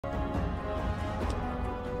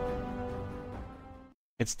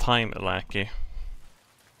It's time, Lackey.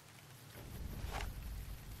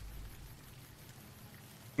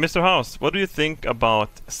 Mr. House, what do you think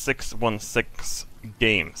about 616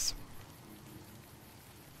 games?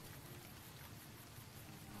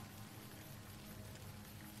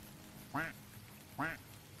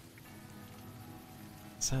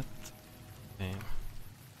 Set game.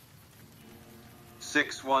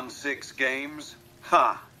 616 games?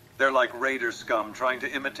 Ha! They're like raider scum trying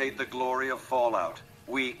to imitate the glory of Fallout.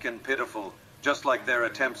 Weak and pitiful, just like their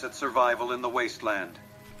attempts at survival in the wasteland.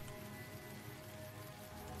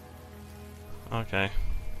 Okay.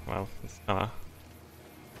 Well, it's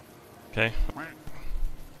okay.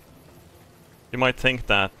 You might think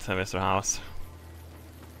that, Mr. House.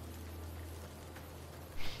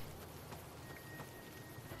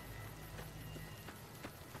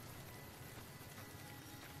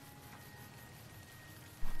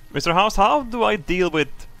 Mr. House, how do I deal with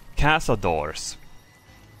cazadores?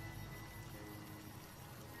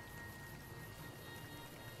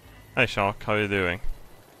 Hey Shark, how are you doing?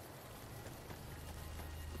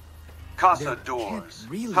 Casa doors.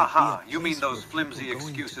 Haha, you mean those flimsy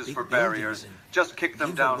excuses for barriers? Just kick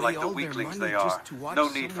them down like the weaklings they are. No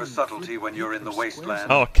need for subtlety when you're in the wasteland.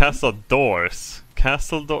 Oh, castle doors.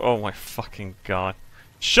 Castle door. Oh my fucking god.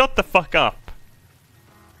 Shut the fuck up!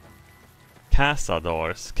 Casa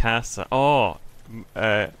doors. Casa. Oh.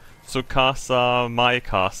 Su casa, my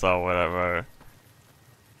casa, whatever.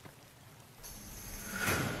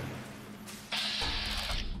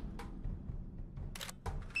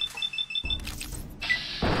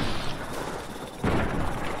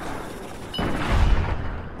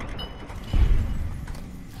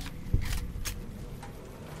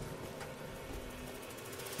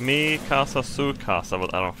 Mi casa, su casa,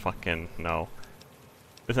 but I don't fucking know.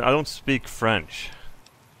 Listen, I don't speak French.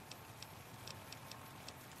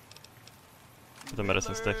 The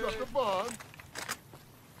medicine stick.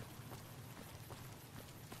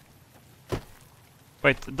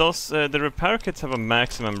 Wait, does the repair kits have a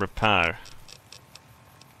maximum repair?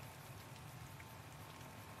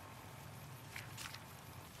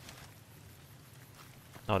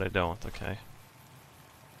 No, they don't, okay.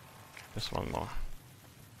 Just one more.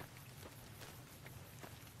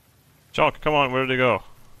 Chalk, come on, where did he go?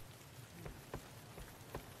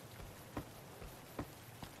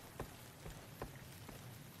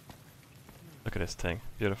 Look at this thing,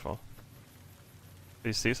 beautiful. Do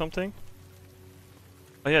you see something?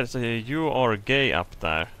 Oh yeah, it's a "you are gay" up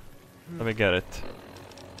there. Let me get it.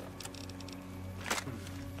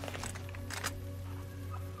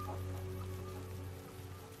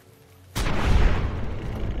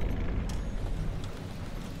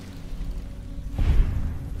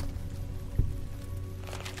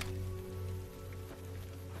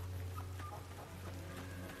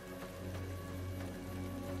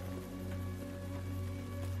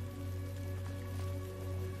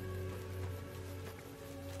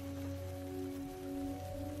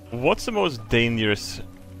 What's the most dangerous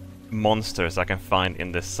monsters I can find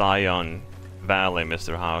in the Zion Valley,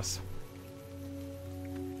 Mr. House?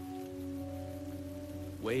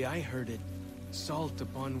 Way I heard it, salt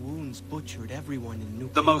upon wounds butchered everyone in New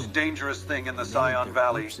The most Canaan. dangerous thing in the Nailed Zion their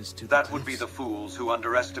Valley, corpses to the that would be cliffs. the fools who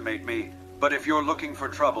underestimate me. But if you're looking for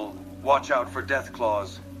trouble, watch out for death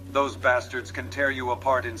claws. Those bastards can tear you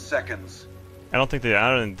apart in seconds. I don't think there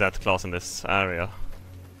are any death claws in this area.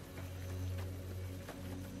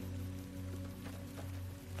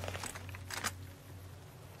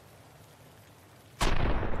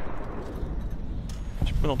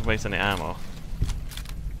 Should not waste any ammo.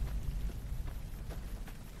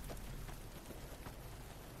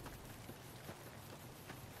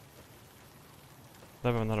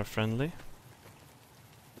 There we have another friendly.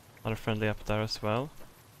 Another friendly up there as well.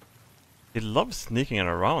 They love sneaking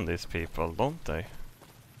around, these people, don't they?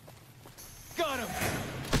 Got him!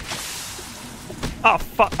 Oh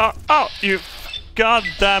fuck! Oh, oh, you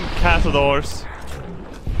goddamn cazadores!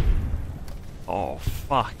 Oh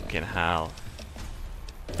fucking hell!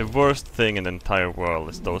 The worst thing in the entire world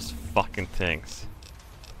is those fucking things.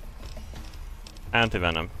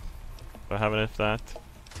 Anti-venom. Do I have any of that?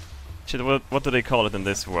 Shit, what do they call it in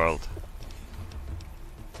this world?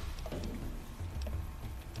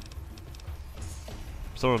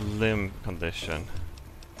 Sort of limb condition.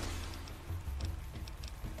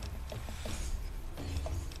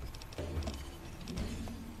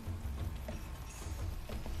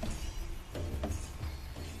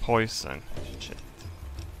 Poison. Shit.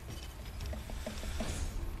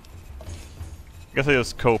 I guess I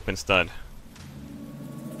use cope instead.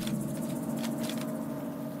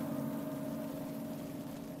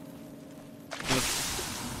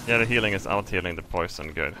 Yeah, the healing is out healing the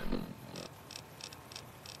poison, good.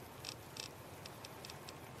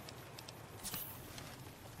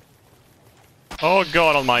 Oh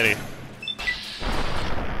god almighty.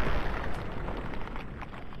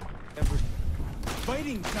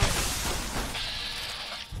 Fighting time.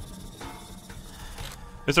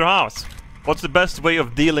 Mr. House, what's the best way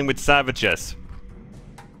of dealing with savages?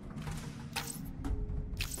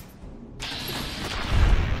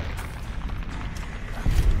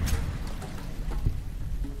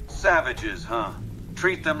 Savages, huh?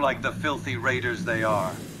 Treat them like the filthy raiders they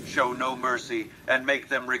are. Show no mercy, and make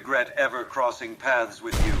them regret ever crossing paths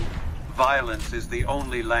with you. Violence is the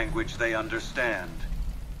only language they understand.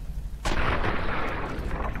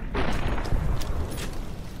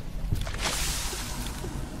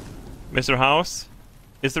 Mr. House,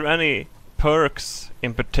 is there any perks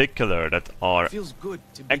in particular that are Feels good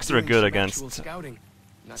to be extra doing good some against actual scouting,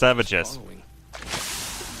 not just savages? following.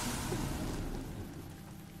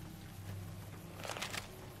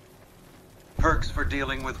 Perks for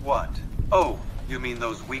dealing with what? Oh, you mean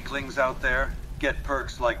those weaklings out there? Get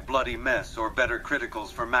perks like Bloody Mess or better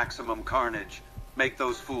criticals for maximum carnage. Make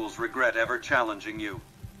those fools regret ever challenging you.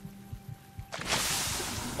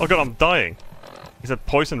 Oh god, I'm dying. Is that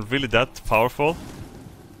poison really that powerful?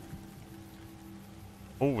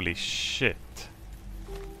 Holy shit.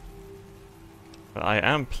 But I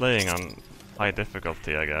am playing on high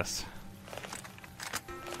difficulty, I guess.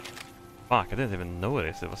 Fuck, I didn't even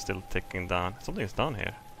notice it was still ticking down. Something is down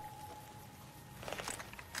here.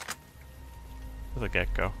 There's a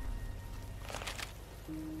gecko.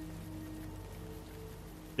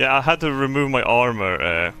 Yeah, I had to remove my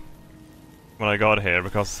armor when I got here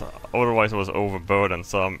because otherwise I was overburdened,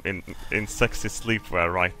 so I'm in sexy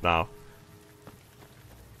sleepwear right now.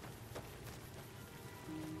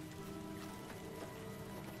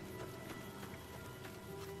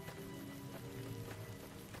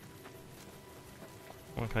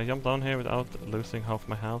 Oh, can I jump down here without losing half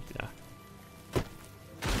my health? Yeah.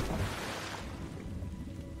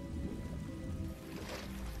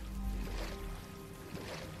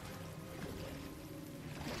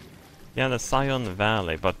 Yeah, the Scion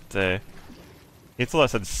Valley, but he thought I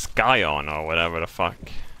said Skyon or whatever the fuck.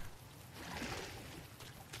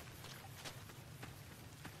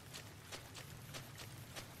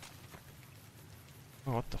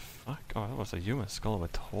 Oh, what the fuck? Oh, that was a human skull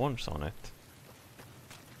with horns on it.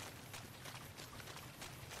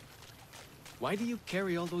 Why do you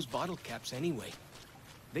carry all those bottle caps anyway?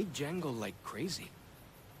 They jangle like crazy.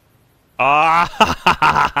 Ah!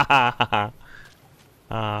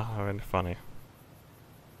 Ah, really funny.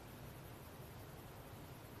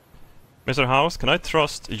 Mr. House, can I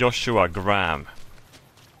trust Joshua Graham?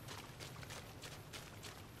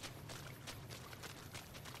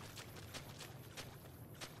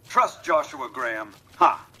 Trust Joshua Graham.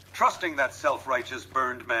 Ha! Trusting that self-righteous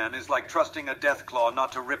burned man is like trusting a deathclaw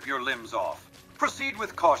not to rip your limbs off. Proceed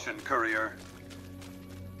with caution, courier.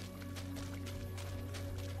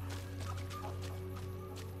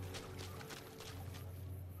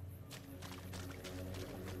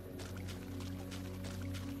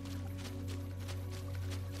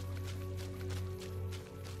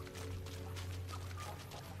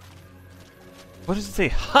 What does it say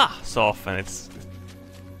ha so often?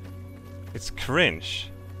 It's cringe.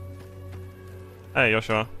 Hey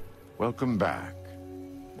Joshua. Welcome back.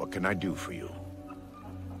 What can I do for you?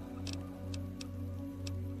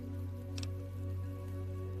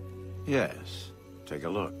 Yes, take a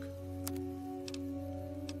look.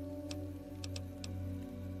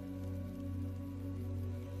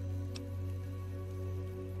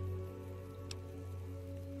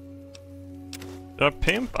 Did I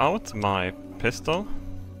pimp out my pistol?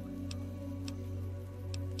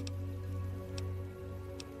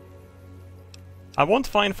 I won't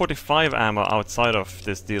find 45 ammo outside of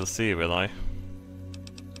this DLC, will I?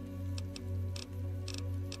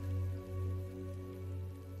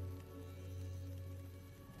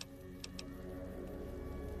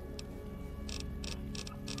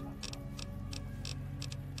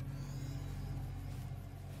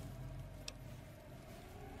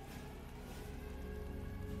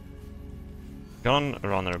 Gun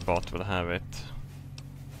runner bot will have it.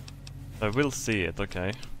 I will see it,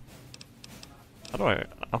 okay. How do I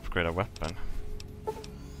upgrade a weapon?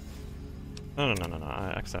 No,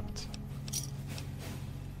 I accept.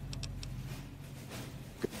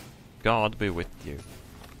 God be with you.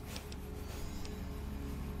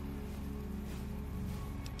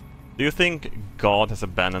 Do you think God has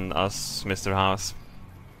abandoned us, Mr. House?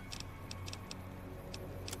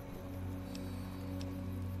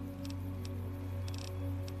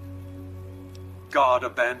 God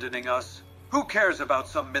abandoning us? Who cares about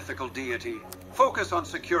some mythical deity? Focus on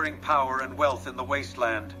securing power and wealth in the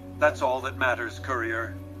wasteland. That's all that matters,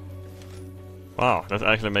 courier. Wow, that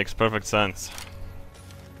actually makes perfect sense.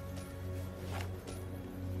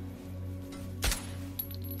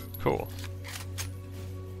 Cool.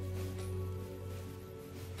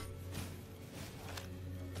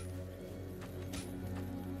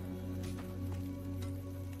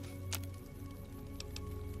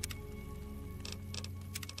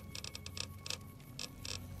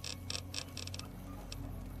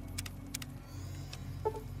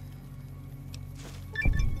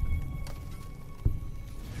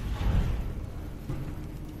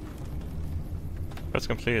 Let's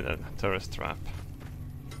complete a tourist trap.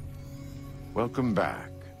 Welcome back.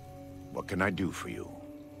 What can I do for you?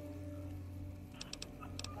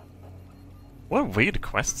 What weird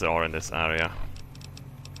quests there are in this area?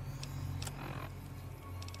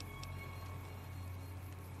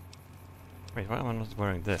 Wait, why am I not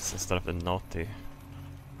wearing this instead of the naughty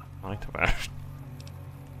nightwear?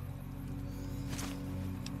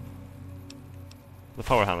 The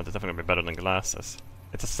power helmet is definitely better than glasses.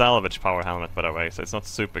 It's a salvage power helmet, by the way, so it's not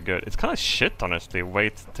super good. It's kind of shit, honestly,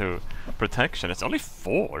 weight to protection. It's only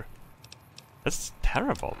 4. That's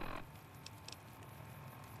terrible.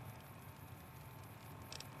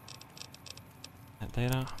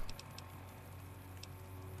 Data.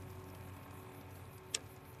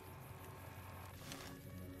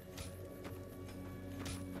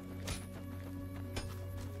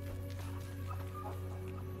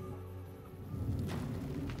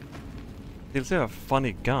 You'll see a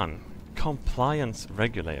funny gun. Compliance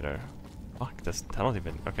regulator. Fuck, this I don't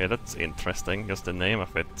even... Okay, that's interesting. Just the name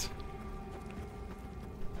of it.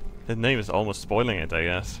 The name is almost spoiling it, I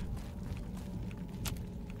guess.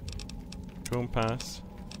 Room pass.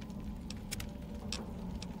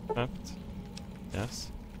 Left.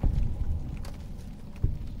 Yes.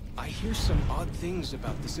 I hear some odd things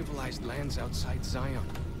about the civilized lands outside Zion.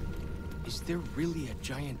 Is there really a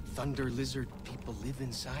giant thunder lizard people live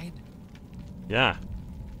inside? Yeah.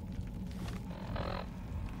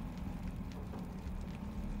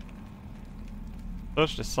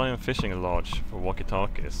 Search the Zion Fishing Lodge for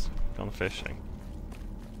walkie-talkies. Gone fishing.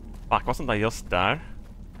 Fuck, wasn't I just there?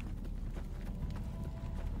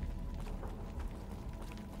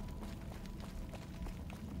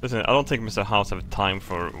 Listen, I don't think Mr. House have time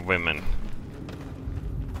for women.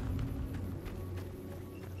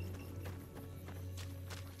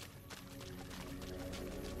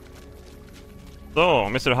 So,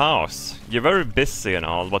 Mr. House, you're very busy and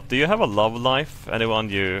all, but do you have a love life? Anyone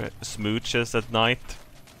you smooches at night?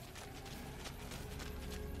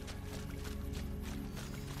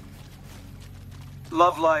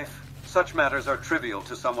 Love life. Such matters are trivial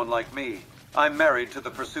to someone like me. I'm married to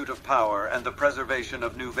the pursuit of power and the preservation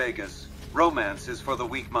of New Vegas. Romance is for the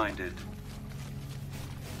weak-minded.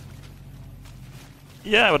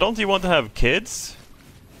 Yeah, but don't you want to have kids?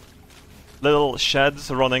 Little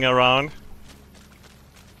sheds running around?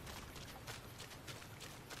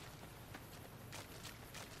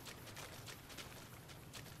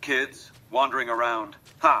 Kids, wandering around.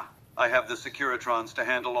 Ha! I have the Securitrons to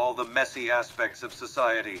handle all the messy aspects of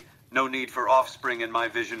society. No need for offspring in my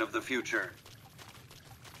vision of the future.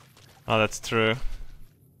 Oh, that's true.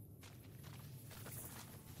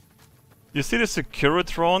 You see the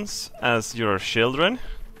Securitrons as your children?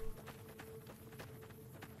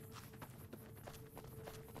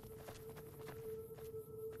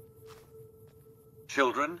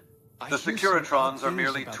 Children? I The hear some odd Securitrons are things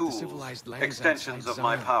merely about the tools, civilized lands extensions outside of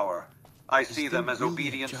my Zion. power. I Is see there them as really a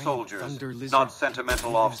obedient giant soldiers, thunder lizard not sentimental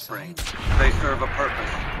people live offspring. inside? They serve a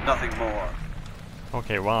purpose, nothing more.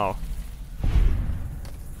 Okay, wow.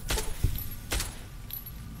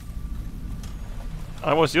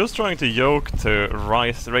 I was just trying to yoke to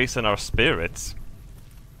raise in our spirits.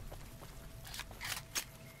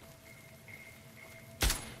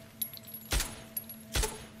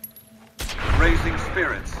 Raising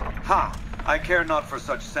spirits. Ha! I care not for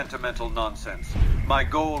such sentimental nonsense. My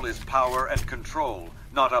goal is power and control,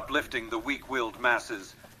 not uplifting the weak-willed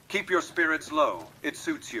masses. Keep your spirits low. It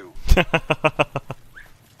suits you.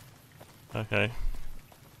 Okay.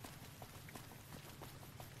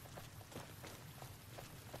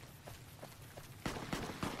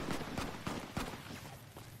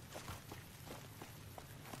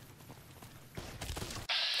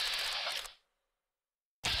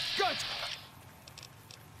 Good!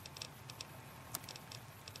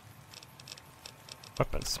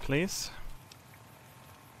 Weapons, please.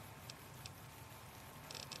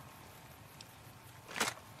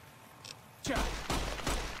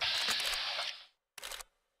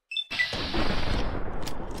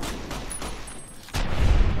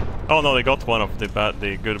 Oh no, they got one of the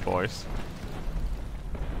good boys.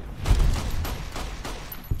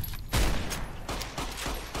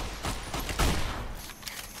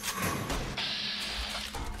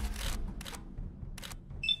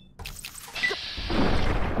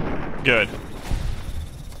 Good.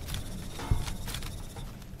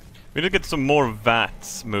 We need to get some more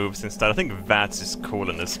VATS moves instead. I think VATS is cool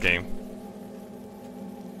in this game.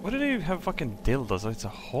 Why do they have fucking dildos? Oh, it's a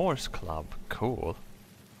horse club. Cool.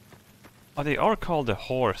 Oh, they are called the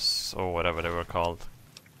horse, or whatever they were called.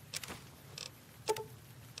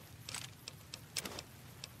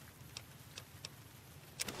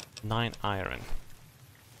 Nine iron.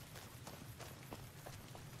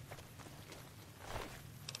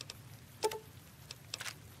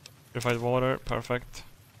 Purified water, perfect.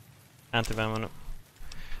 Anti-venom.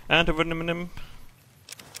 Anti-venom.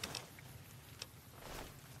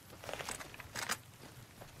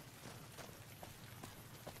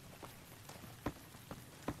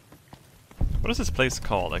 What is this place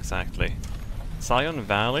called exactly? Zion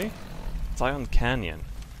Valley? Zion Canyon.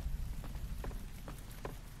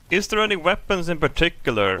 Is there any weapons in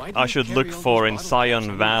particular I should look for in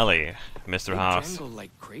Zion Valley, Mr. House?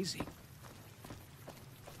 Like crazy.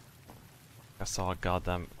 I saw a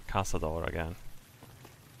goddamn cazador again.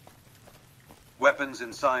 Weapons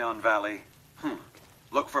in Zion Valley.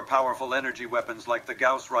 Look for powerful energy weapons like the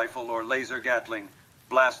Gauss rifle or laser Gatling.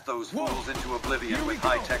 Blast those fools into oblivion with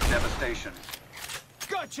high-tech devastation.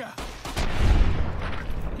 Gotcha!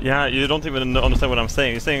 Yeah, you don't even understand what I'm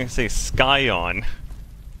saying. You're saying say Skyon.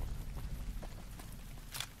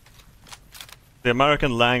 The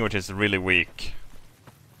American language is really weak.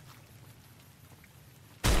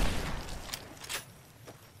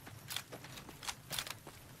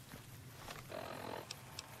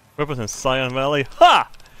 Weapons in Zion Valley?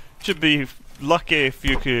 Ha! Should be lucky if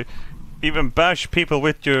you could even bash people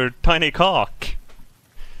with your tiny cock.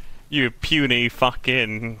 You puny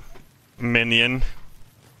fucking minion.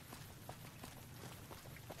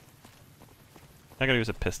 I gotta use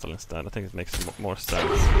a pistol instead. I think it makes more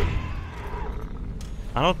sense.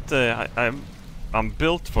 I don't. I'm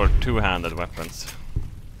built for two-handed weapons.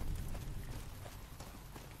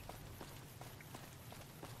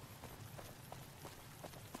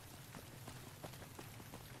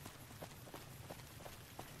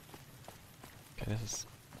 Okay, this is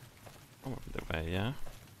probably the way, yeah.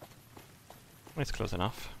 It's close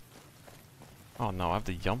enough. Oh no, I have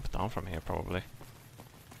to jump down from here probably.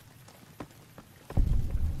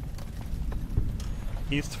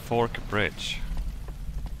 East Fork Bridge.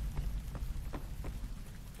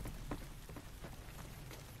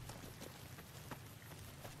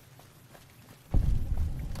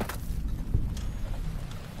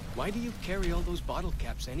 Why do you carry all those bottle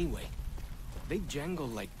caps anyway? They jangle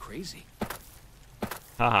like crazy.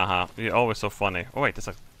 Ha ha ha, you're always so funny. Oh wait, there's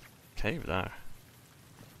a cave there.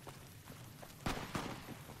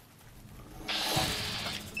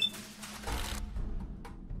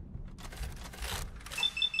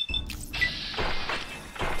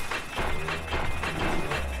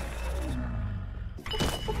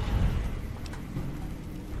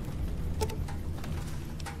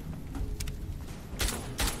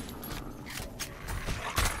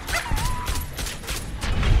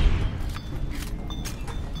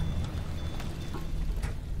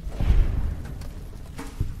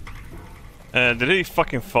 Did he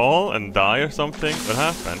fucking fall and die or something? What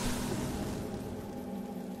happened?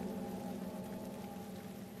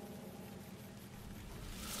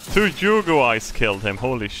 Two Yugois killed him,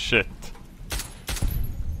 holy shit.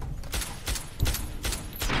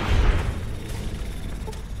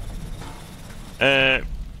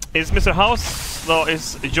 Is Mr. House, though,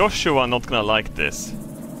 is Joshua not gonna like this?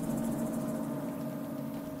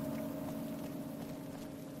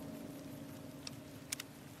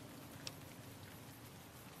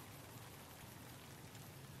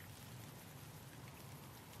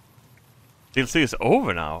 DLC is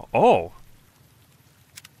over now. Oh.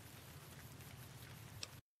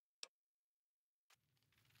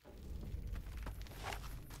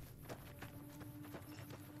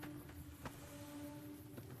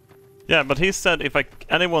 Yeah, but he said if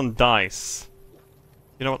anyone dies,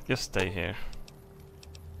 you know what? Just stay here.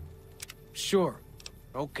 Sure.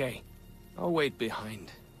 Okay. I'll wait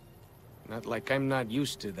behind. Not like I'm not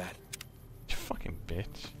used to that. You fucking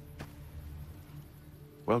bitch.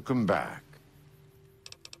 Welcome back.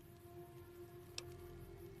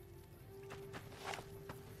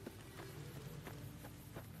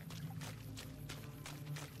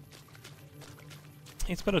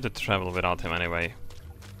 It's better to travel without him anyway.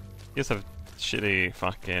 He just have shitty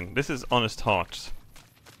fucking... This is honest hearts.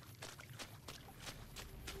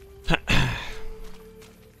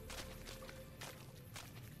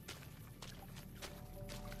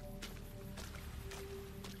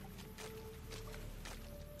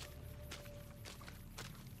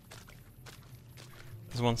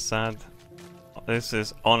 one sad. This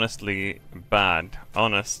is honestly bad.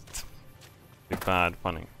 Honestly bad.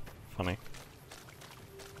 Funny. Funny.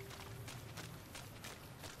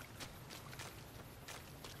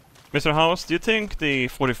 Mr. House, do you think the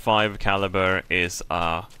 45 caliber is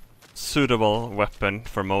a suitable weapon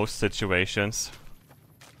for most situations?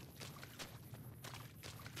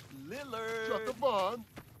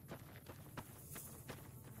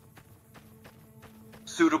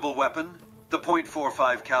 Suitable weapon? The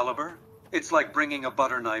 .45 caliber? It's like bringing a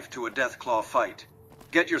butter knife to a deathclaw fight.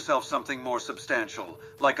 Get yourself something more substantial,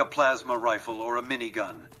 like a plasma rifle or a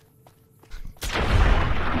minigun.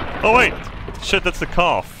 Oh wait! Shit, that's the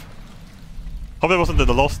calf. Hope it wasn't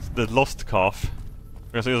the lost calf.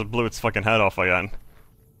 Because it just blew its fucking head off again.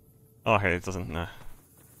 Oh hey, it doesn't, nah.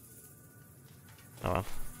 Oh well.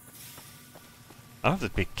 I have to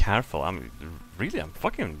be careful. I'm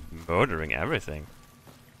fucking murdering everything.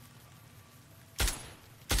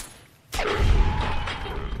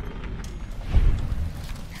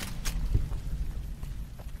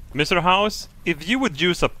 Mr. House, if you would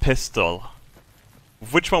use a pistol,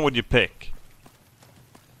 which one would you pick?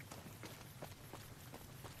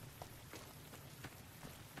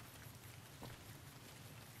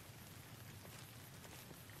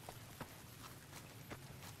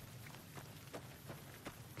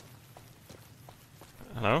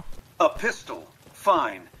 Hello? A pistol?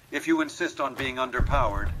 Fine. If you insist on being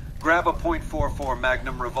underpowered, grab a .44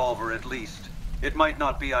 Magnum revolver at least. It might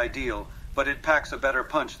not be ideal, but it packs a better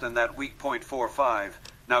punch than that weak .45.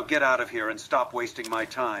 Now get out of here and stop wasting my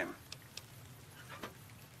time.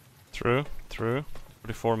 True, true.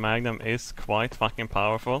 44 Magnum is quite fucking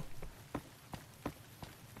powerful.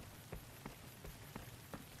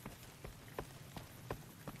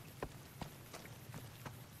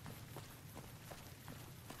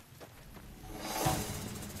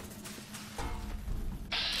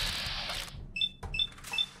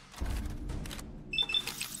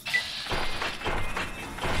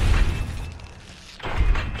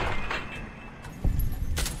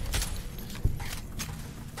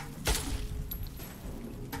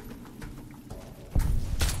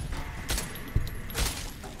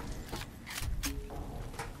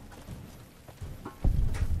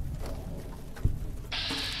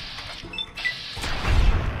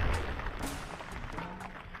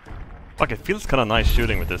 Fuck, it feels kinda nice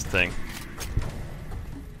shooting with this thing.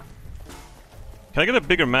 Can I get a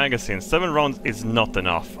bigger magazine? 7 rounds is not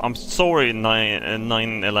enough. I'm sorry,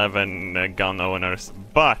 911 gun owners,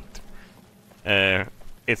 but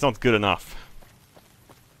it's not good enough.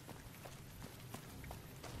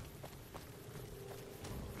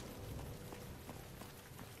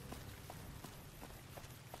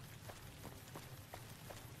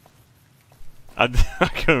 I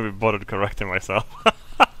couldn't be bothered correcting myself.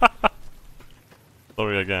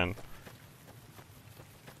 Sorry again.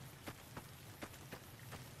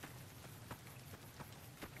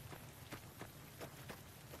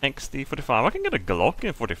 XD45. I can get a Glock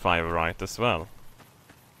in 45 right as well.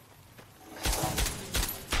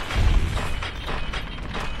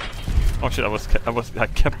 Oh shit! I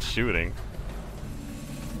kept shooting.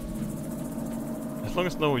 As long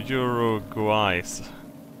as no Uruguay's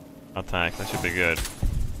attack, that should be good.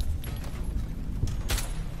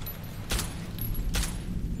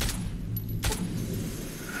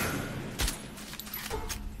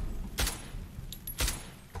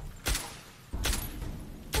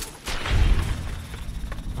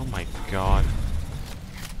 Oh my god.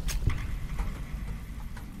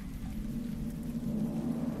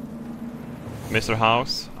 Mr.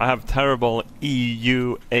 House, I have terrible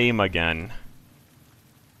EU aim again.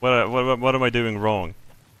 What am I doing wrong?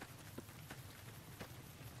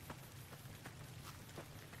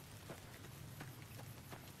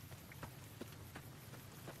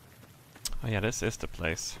 Oh yeah, this is the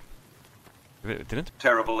place. Didn't...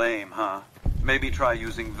 Terrible aim, huh? Maybe try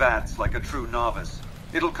using VATS like a true novice.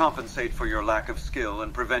 It'll compensate for your lack of skill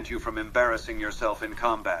and prevent you from embarrassing yourself in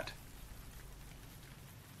combat.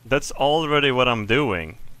 That's already what I'm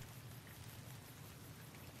doing.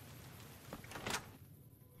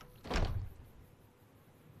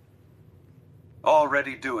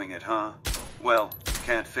 Already doing it, huh? Well,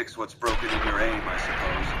 can't fix what's broken in your aim, I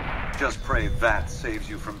suppose. Just pray VATS saves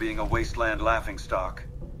you from being a wasteland laughingstock.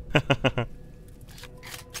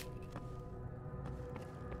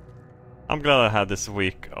 I'm glad I had this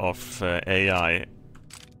week of AI,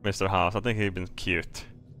 Mr. House. I think he's been cute.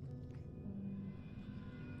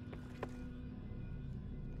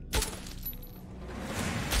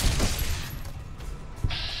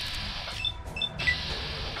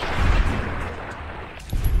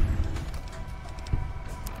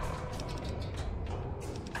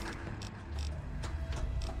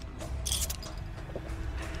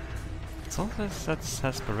 Sometimes that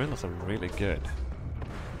sarsaparillas are really good.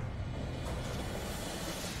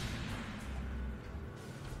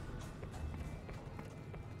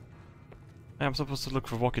 I'm supposed to look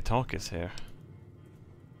for walkie-talkies here.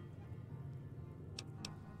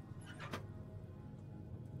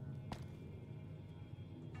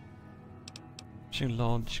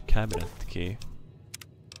 Large cabinet key.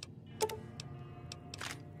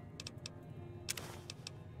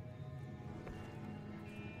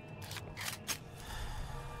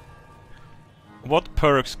 What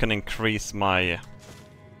perks can increase my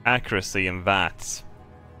accuracy in VATS?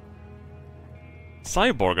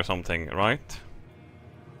 Cyborg or something, right?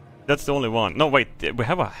 That's the only one. No, wait, we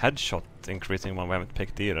have a headshot increasing one we haven't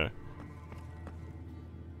picked either.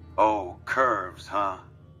 Oh, curves, huh?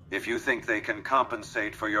 If you think they can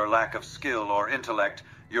compensate for your lack of skill or intellect,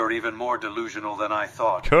 you're even more delusional than I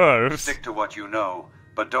thought. Curves? Stick to what you know,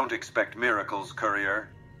 but don't expect miracles, courier.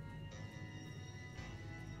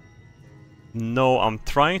 No, I'm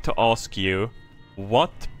trying to ask you,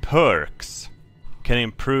 what perks can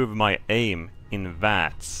improve my aim in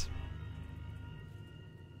VATS?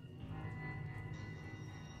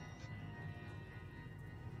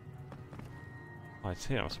 Oh, it's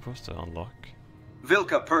here, I'm supposed to unlock.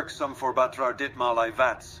 Vilka perksam forbatrar ditmalai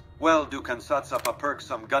vats. Well du kan satsa på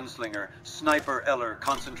perksam gunslinger, sniper eller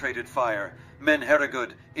concentrated fire. Men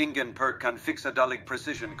herregud, ingen perk kan fixa dalig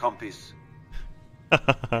precision kompis.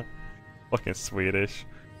 Fucking Swedish.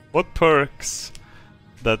 What perks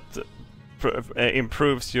that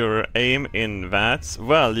improves your aim in VATS?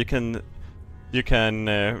 Well, you can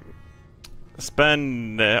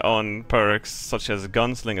spend on perks such as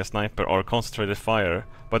gunslinger, sniper, or concentrated fire.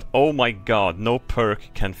 But oh my god, no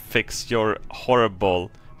perk can fix your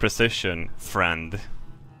horrible precision, friend.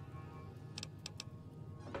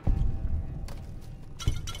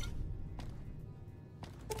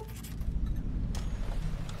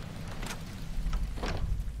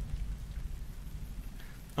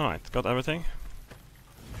 Alright, got everything?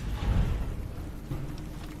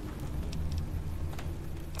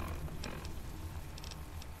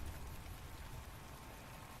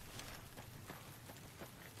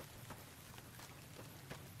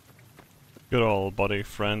 Good old buddy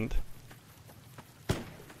friend.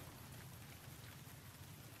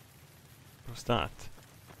 What's that?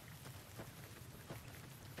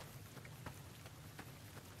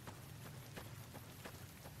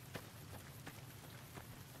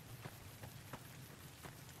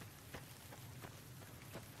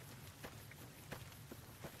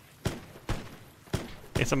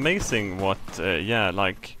 It's amazing what, yeah,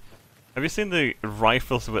 like... Have you seen the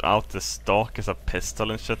rifles without the stock as a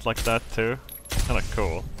pistol and shit like that too? Kinda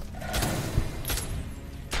cool.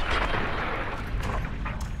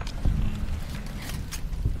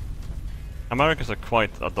 Americans are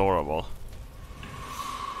quite adorable.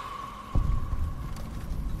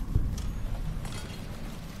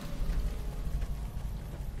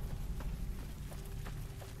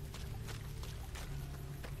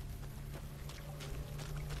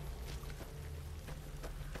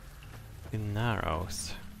 The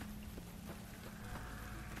Narrows.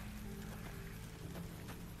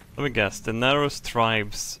 Let me guess, the Narrows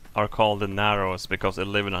tribes are called the Narrows because they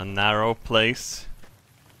live in a narrow place.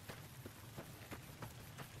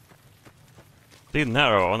 The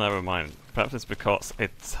Narrow, oh never mind. Perhaps it's because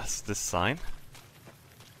it has this sign.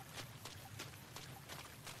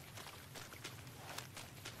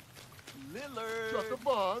 Lillard! Just a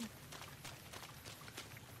bond.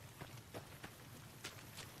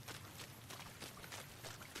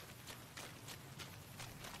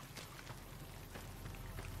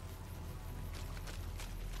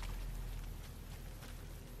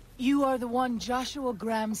 You are the one Joshua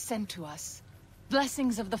Graham sent to us.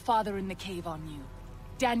 Blessings of the Father in the cave on you.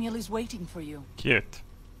 Daniel is waiting for you. Cute.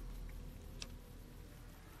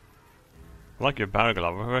 I like your barrel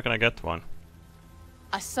glove. Where can I get one?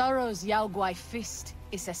 Asaro's Yaoguai fist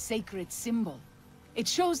is a sacred symbol. It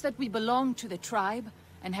shows that we belong to the tribe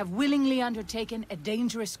and have willingly undertaken a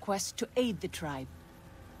dangerous quest to aid the tribe.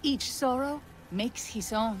 Each Soro makes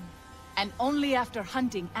his own. And only after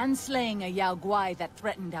hunting and slaying a Yaoguai that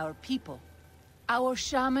threatened our people. Our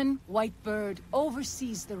shaman, Whitebird,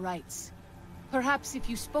 oversees the rites. Perhaps if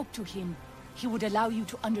you spoke to him, he would allow you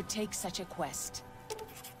to undertake such a quest.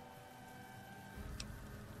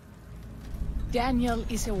 Daniel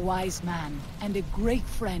is a wise man and a great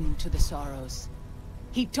friend to the Sorrows.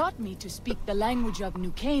 He taught me to speak the language of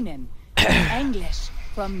New Canaan and English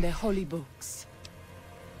from the holy books.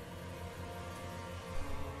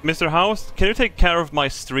 Mr. House, can you take care of my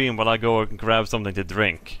stream while I go and grab something to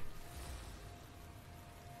drink?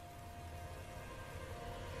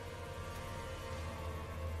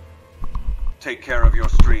 Take care of your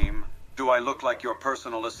stream. Do I look like your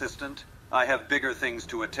personal assistant? I have bigger things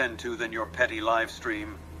to attend to than your petty live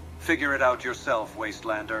stream. Figure it out yourself,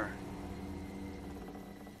 Wastelander.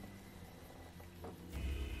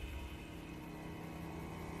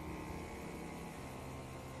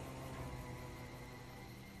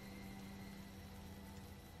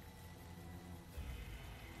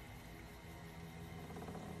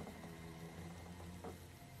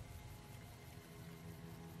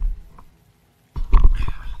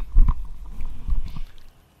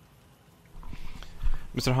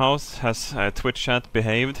 Mr. House, has Twitch chat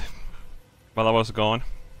behaved while I was gone?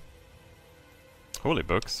 Holy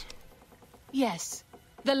books. Yes.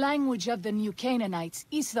 The language of the New Canaanites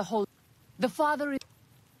is the whole... The father is...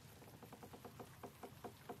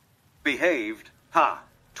 Behaved? Ha!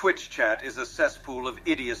 Twitch chat is a cesspool of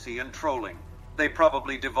idiocy and trolling. They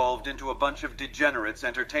probably devolved into a bunch of degenerates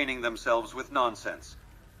entertaining themselves with nonsense.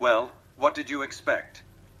 Well, what did you expect?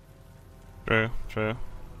 True, true.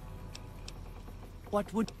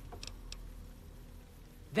 What would...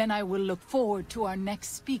 Then I will look forward to our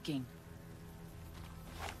next speaking.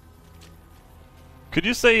 Could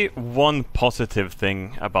you say one positive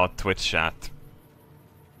thing about Twitch chat?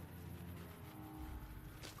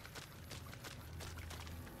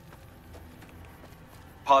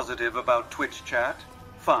 Positive about Twitch chat?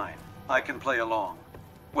 Fine, I can play along.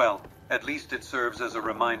 Well, at least it serves as a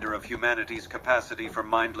reminder of humanity's capacity for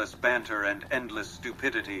mindless banter and endless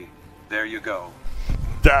stupidity. There you go.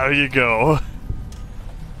 There you go.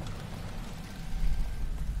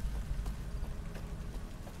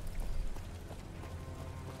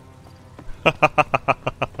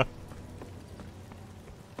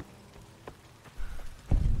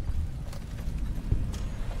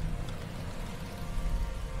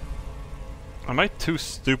 Am I too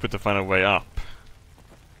stupid to find a way up?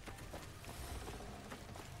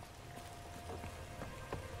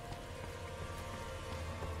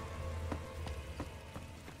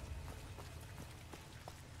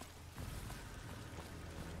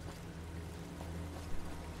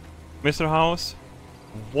 Mr. House,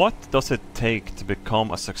 what does it take to become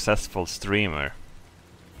a successful streamer?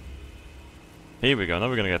 Here we go, now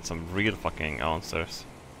we're gonna get some real fucking answers.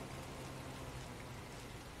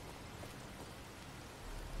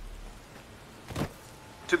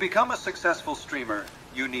 To become a successful streamer,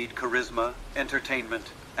 you need charisma,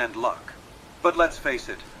 entertainment, and luck. But let's face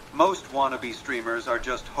it, most wannabe streamers are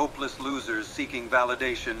just hopeless losers seeking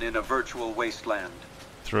validation in a virtual wasteland.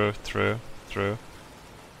 True, true, true.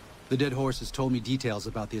 The dead horse has told me details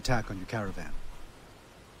about the attack on your caravan.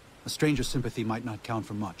 A stranger's sympathy might not count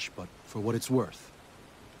for much, but for what it's worth,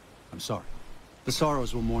 I'm sorry. The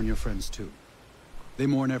Sorrows will mourn your friends too. They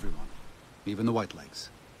mourn everyone, even the Whitelegs.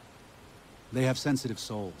 They have sensitive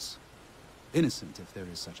souls. Innocent, if there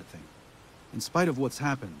is such a thing. In spite of what's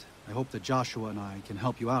happened, I hope that Joshua and I can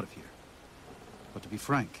help you out of here. But to be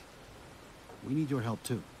frank, we need your help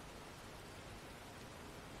too.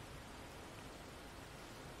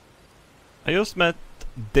 I just met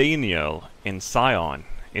Daniel in Zion.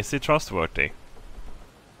 Is he trustworthy?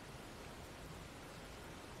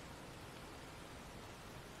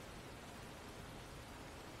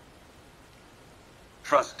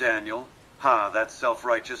 Trust Daniel? Ha, that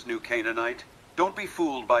self-righteous new Canaanite. Don't be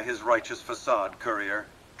fooled by his righteous facade, courier.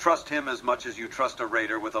 Trust him as much as you trust a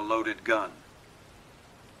raider with a loaded gun.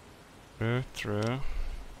 True, true.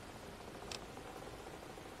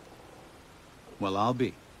 Well, I'll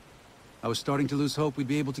be. I was starting to lose hope we'd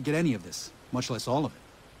be able to get any of this, much less all of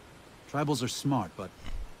it. Tribals are smart, but,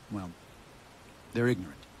 well, they're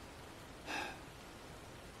ignorant.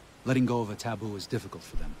 Letting go of a taboo is difficult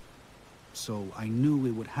for them. So I knew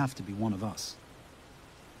it would have to be one of us.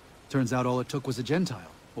 Turns out all it took was a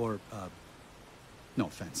Gentile, or, no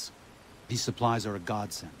offense. These supplies are a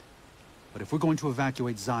godsend. But if we're going to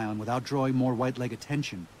evacuate Zion without drawing more Whiteleg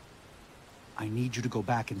attention, I need you to go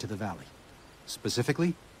back into the valley.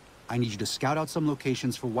 Specifically, I need you to scout out some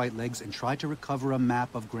locations for Whitelegs and try to recover a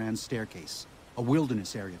map of Grand Staircase, a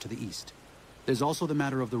wilderness area to the east. There's also the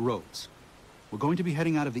matter of the roads. We're going to be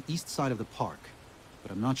heading out of the east side of the park, but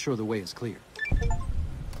I'm not sure the way is clear.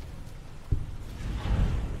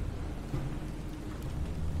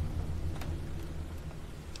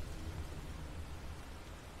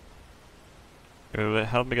 Will it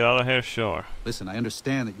help me get out of here? Sure. Listen, I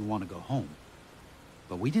understand that you want to go home,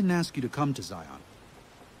 but we didn't ask you to come to Zion.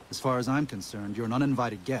 As far as I'm concerned, you're an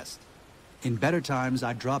uninvited guest. In better times,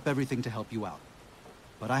 I'd drop everything to help you out.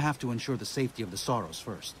 But I have to ensure the safety of the Sorrows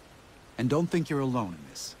first. And don't think you're alone in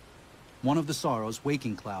this. One of the Sorrows,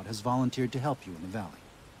 Waking Cloud, has volunteered to help you in the valley.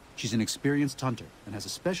 She's an experienced hunter and has a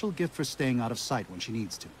special gift for staying out of sight when she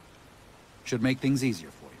needs to. Should make things easier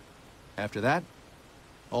for you. After that,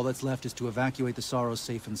 all that's left is to evacuate the Sorrows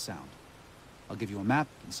safe and sound. I'll give you a map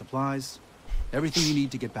and supplies, everything you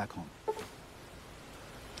need to get back home.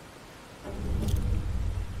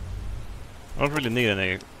 I don't really need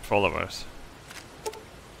any followers.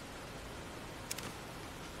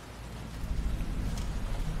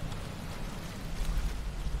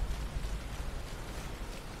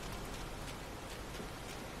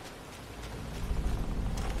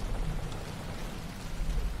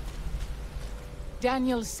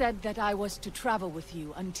 Daniel said that I was to travel with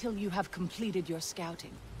you until you have completed your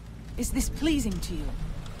scouting. Is this pleasing to you?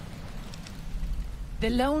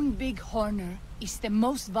 The lone big horner is the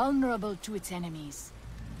most vulnerable to its enemies.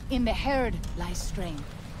 In the herd lies strength.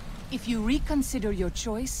 If you reconsider your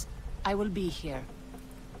choice, I will be here.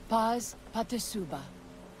 Paz Patesuba.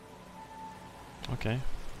 Okay.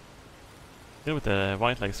 Deal with the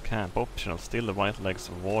Whitelegs camp. Optional. Steal the Whitelegs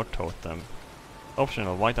war totem.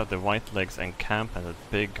 Optional. White out the Whitelegs and camp at the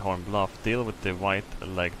Bighorn Bluff. Deal with the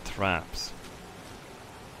Whiteleg traps.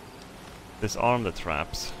 Disarm the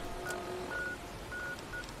traps.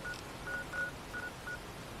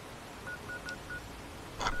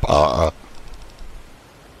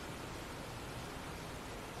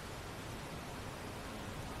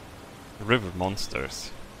 River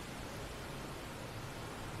monsters.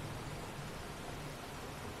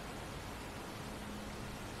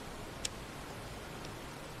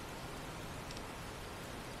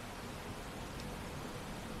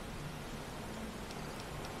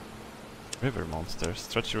 River monsters.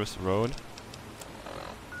 Treacherous road.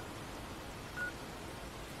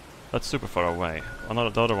 That's super far away.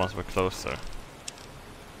 The other ones were closer.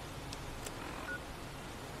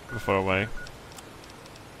 Super far away.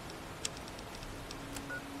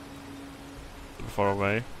 Super far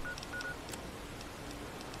away.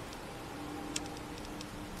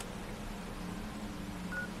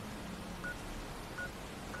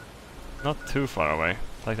 Not too far away.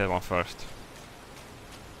 Take that one first.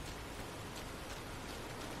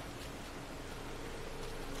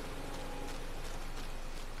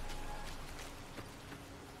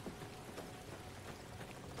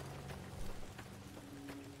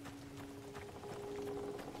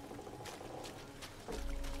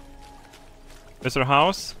 Mr.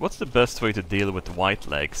 House, what's the best way to deal with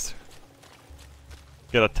Whitelegs?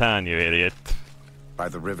 Get a tan, you idiot. By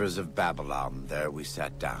the rivers of Babylon, there we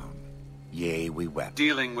sat down. Yea, we wept.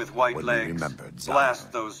 Dealing with when we Whitelegs, remembered Zion.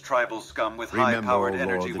 blast those tribal scum with Remember, high-powered O Lord,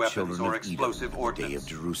 energy the weapons children or of Edom explosive on the day ordnance. of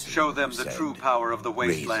Jerusalem, Show them who the said, true power of the "Raise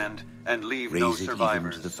it, wasteland and leave no raise it even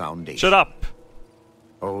survivors. to the foundation. Shut up!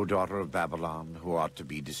 O daughter of Babylon, who ought to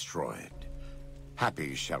be destroyed,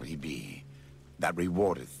 happy shall he be that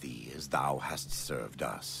rewardeth thee as thou hast served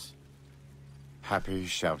us. Happy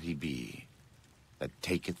shall he be that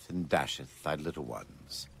taketh and dasheth thy little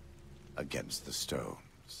ones against the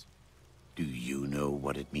stones. Do you know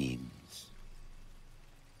what it means?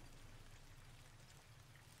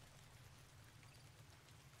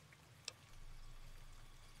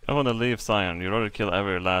 I want to leave Zion. You'd rather kill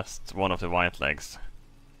every last one of the Whitelegs.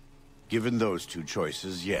 Given those two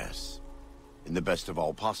choices, yes. In the best of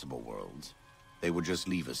all possible worlds, they would just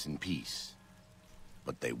leave us in peace.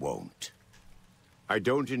 But they won't. I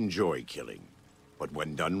don't enjoy killing, but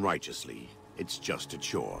when done righteously, it's just a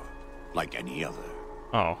chore, like any other.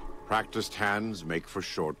 Oh. Practiced hands make for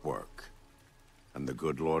short work. And the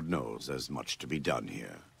good Lord knows there's much to be done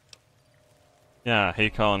here. Yeah, he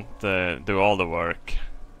can't do all the work.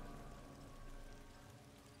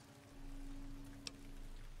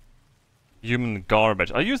 Human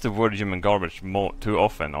garbage. I use the word human garbage too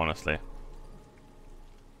often, honestly.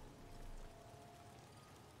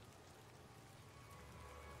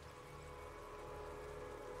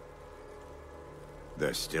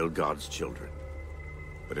 They're still God's children.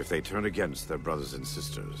 But if they turn against their brothers and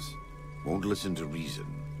sisters, won't listen to reason,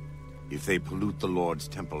 if they pollute the Lord's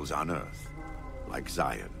temples on earth, like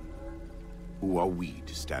Zion, who are we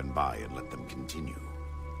to stand by and let them continue?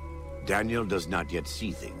 Daniel does not yet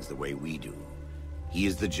see things the way we do. He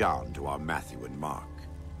is the John to our Matthew and Mark.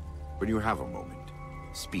 When you have a moment,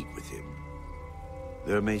 speak with him.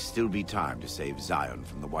 There may still be time to save Zion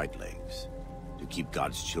from the Whitelegs, to keep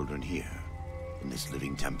God's children here, in this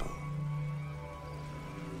living temple.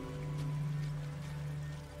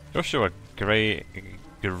 Joshua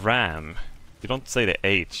Graham. You don't say the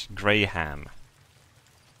H. Graham.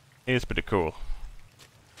 He is pretty cool.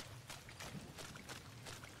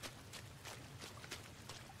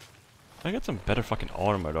 I get some better fucking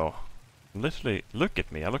armor though. Literally, look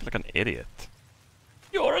at me. I look like an idiot.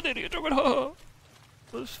 You're an idiot, Robert. Haha.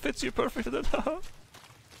 This fits you perfectly. Then.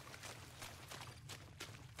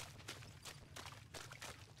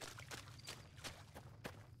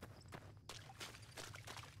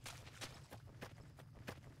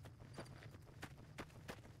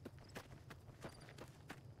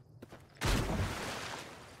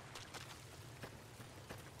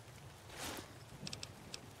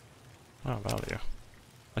 Oh, value.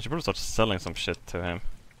 I should probably start selling some shit to him.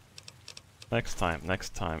 Next time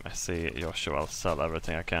I see Joshua, I'll sell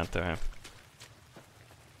everything I can to him.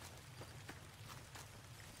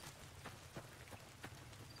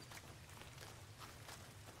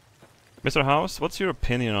 Mr. House, what's your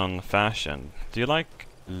opinion on fashion? Do you like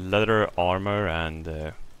leather armor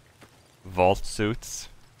and vault suits?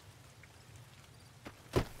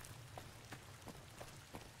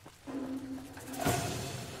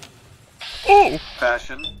 Oh!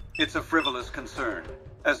 Fashion? It's a frivolous concern.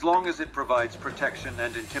 As long as it provides protection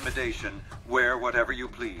and intimidation, wear whatever you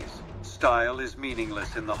please. Style is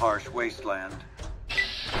meaningless in the harsh wasteland.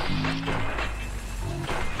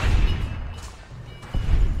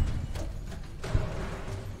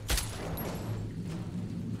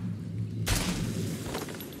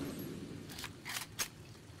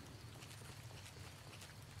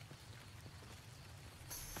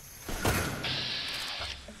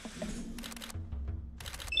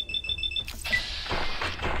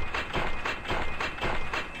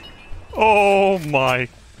 Oh my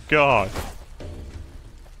god.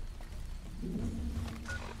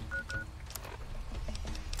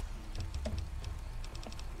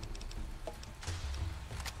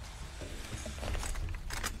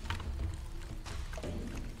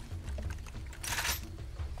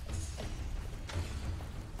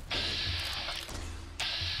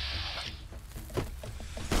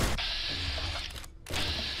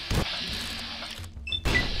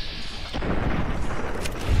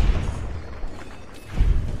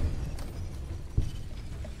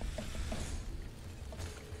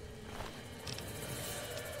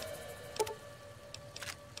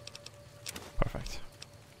 Perfect.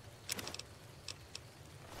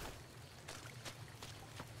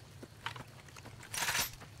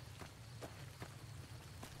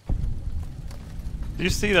 Do you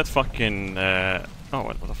see that fucking oh,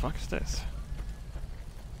 what the fuck is this?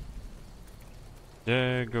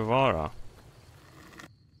 Che Guevara.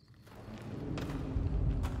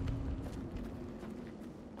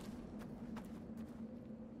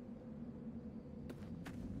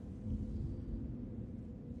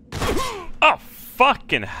 Oh,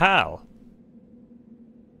 fucking hell!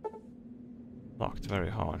 Locked very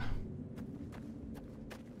hard.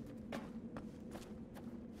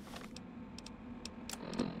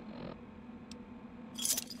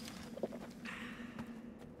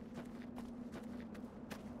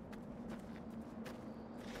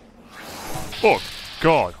 Oh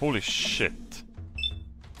god, holy shit.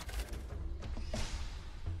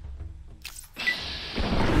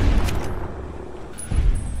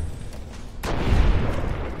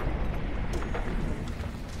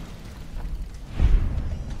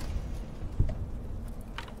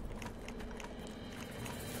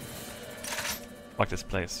 Fuck this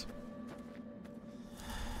place.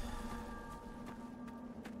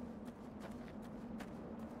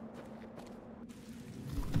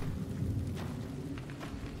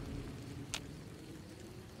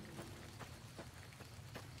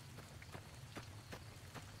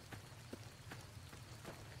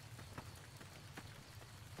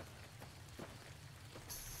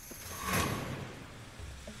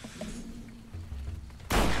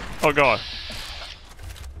 Oh god.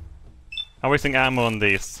 I'm wasting ammo on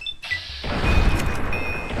these.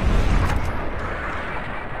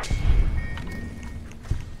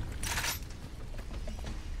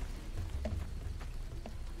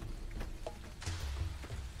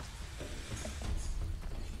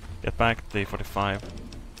 Get back the 45.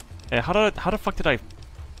 How the fuck did I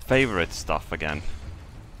favorite stuff again?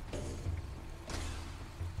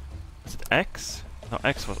 Is it X? No,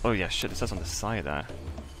 X was. Oh yeah, shit, it says on the side there.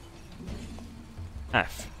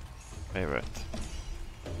 F. Favorite.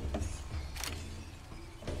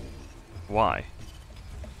 Y.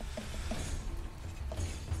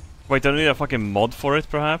 Wait, don't I need a fucking mod for it,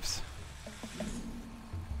 perhaps?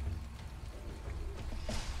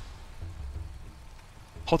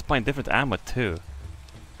 Hotbind different ammo too.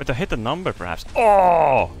 Wait, I hit the number perhaps.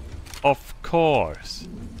 Oh! Of course.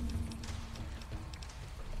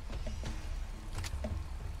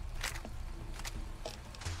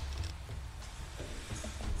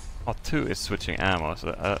 Oh, 2 is switching ammo, so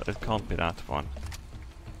it can't be that one.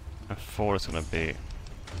 And 4 is gonna be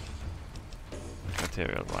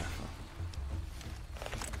material rifle.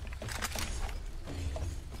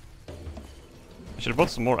 I should have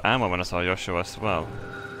bought some more ammo when I saw Joshua as well.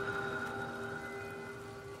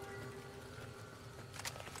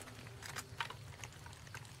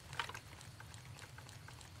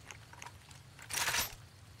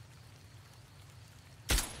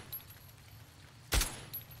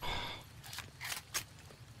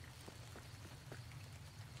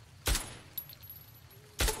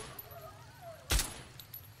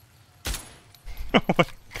 Oh my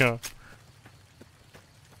god.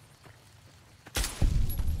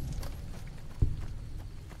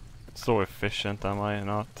 So efficient am I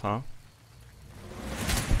not, huh?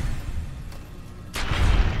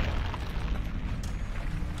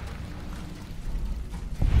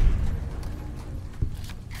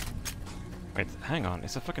 Wait, hang on,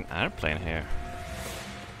 it's a fucking airplane here.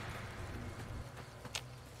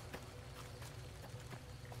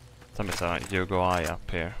 Somebody's a Yogoi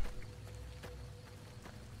up here.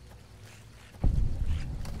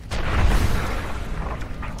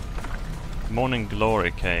 Morning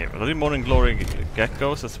Glory Cave. Are there Morning Glory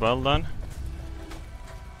geckos as well then?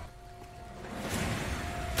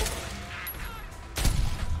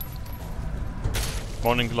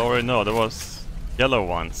 Morning Glory? No, there was yellow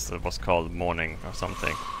ones that was called Morning or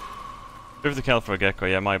something. 50 cal for a gecko,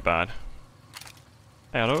 yeah, my bad.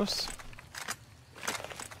 Hey, are those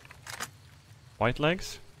white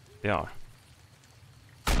legs? They are.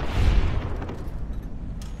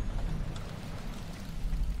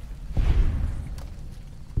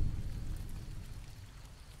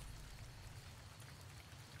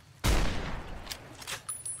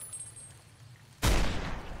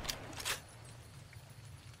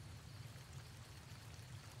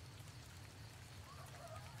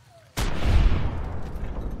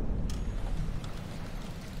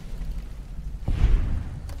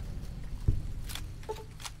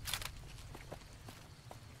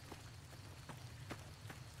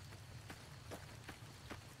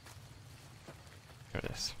 Here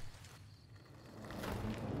it is.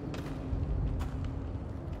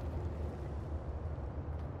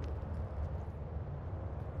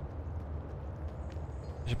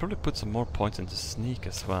 I should probably put some more points into sneak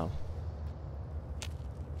as well.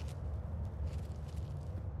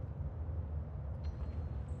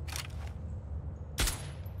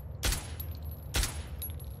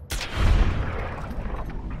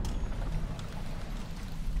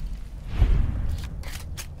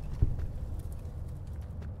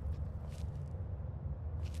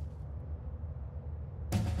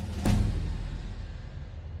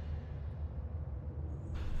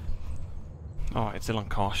 Oh, it's still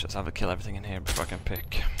uncautious. I have to kill everything in here before I can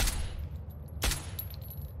pick.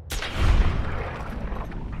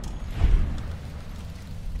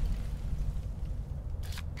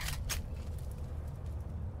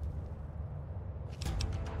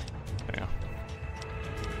 There you go.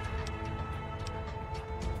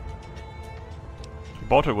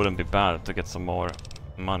 Barter wouldn't be bad to get some more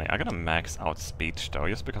money. I gotta max out speech though,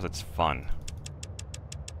 just because it's fun.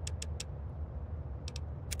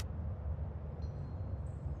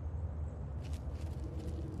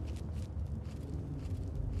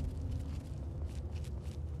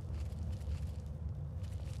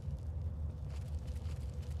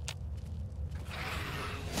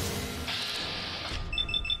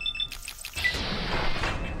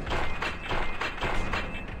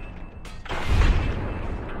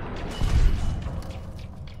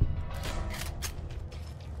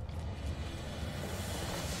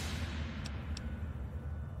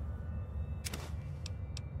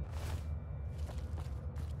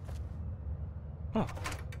 Oh,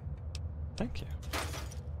 thank you.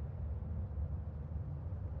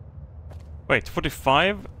 Wait,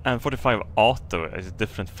 45 and 45 auto is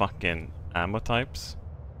different fucking ammo types.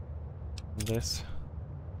 This.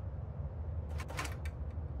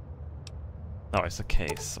 Oh, it's a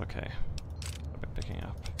case. Okay, I've been picking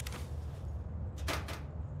up.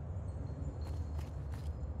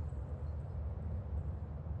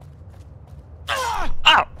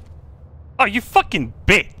 Ow! Oh, you fucking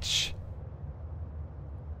bitch!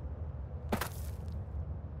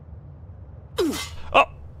 Oh!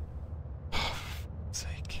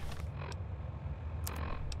 Sake.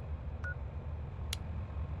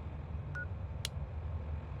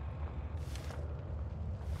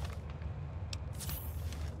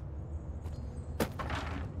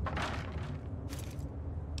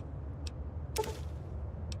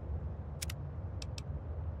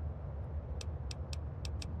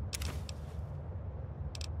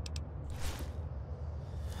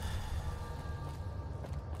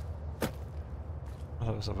 Oh,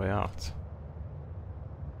 that was a way out.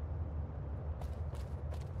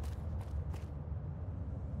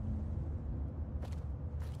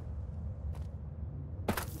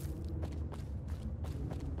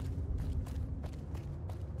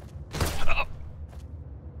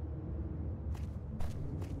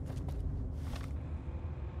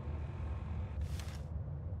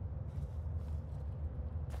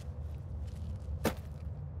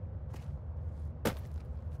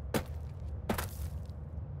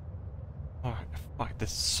 Oh, fuck,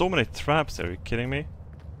 there's so many traps there, are you kidding me?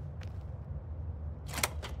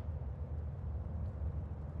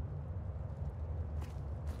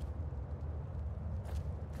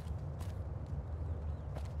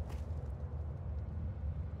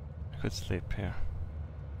 could sleep here.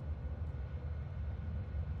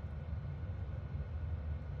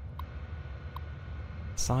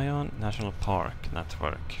 Zion National Park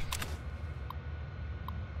Network.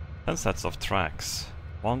 10 sets of tracks.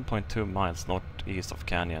 1.2 miles northeast of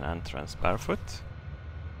canyon entrance. Barefoot?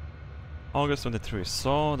 August 23.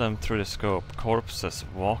 Saw them through the scope. Corpses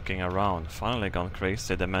walking around. Finally gone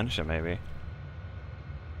crazy. Dementia maybe.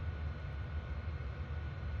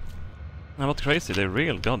 I'm not crazy. They're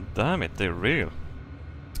real. God damn it. They're real.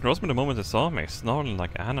 Grossed me the moment they saw me. Snarling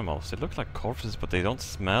like animals. They look like corpses but they don't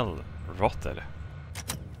smell rotted.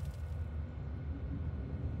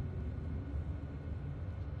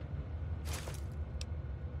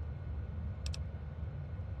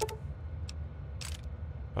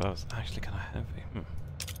 But that was actually kind of heavy.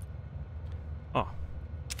 Oh.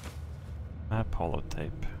 Map holotape.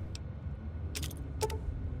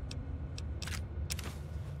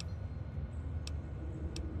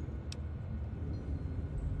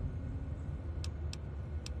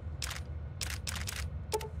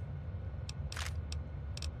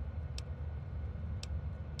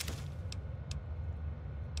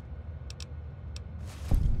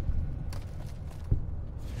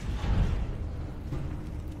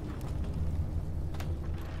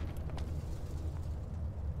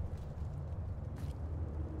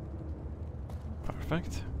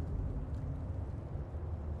 Perfect.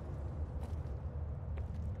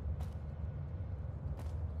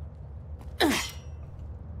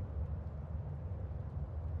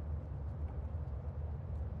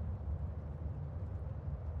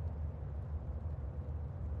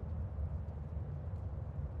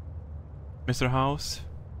 Mr. House,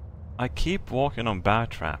 I keep walking on bear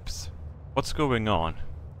traps. What's going on?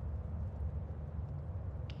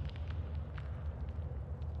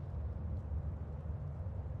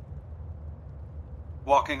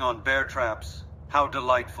 Walking on bear traps. How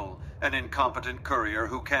delightful. An incompetent courier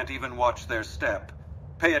who can't even watch their step.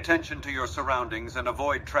 Pay attention to your surroundings and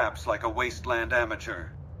avoid traps like a wasteland amateur.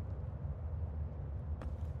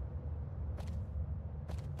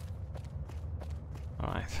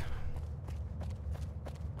 Alright.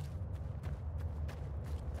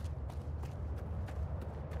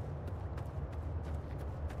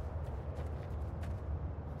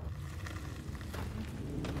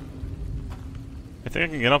 I think I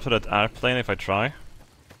can get up to that airplane if I try.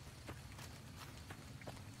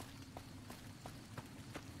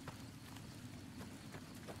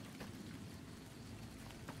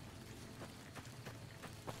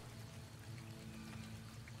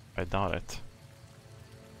 I doubt it.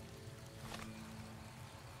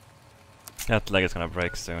 That leg is gonna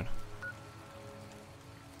break soon.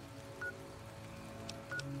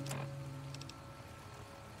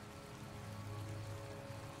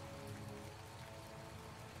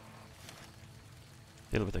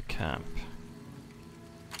 Deal with the camp.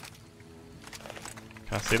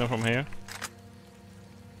 Can I see them from here?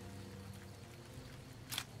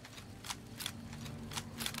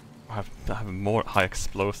 I have more high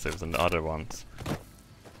explosives than the other ones.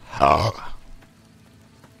 Oh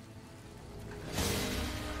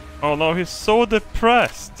no, he's so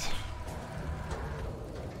depressed!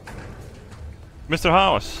 Mr.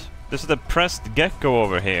 House, there's a depressed gecko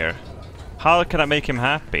over here. How can I make him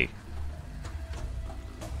happy?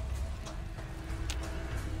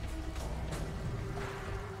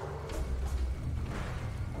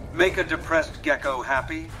 Make a depressed gecko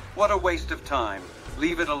happy? What a waste of time.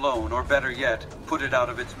 Leave it alone, or better yet, put it out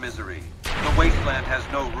of its misery. The wasteland has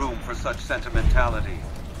no room for such sentimentality.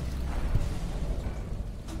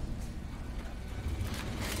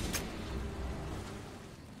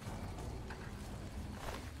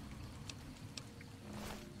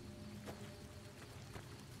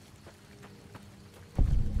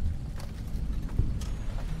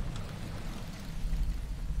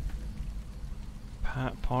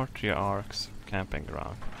 Patriarch's camping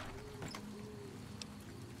ground.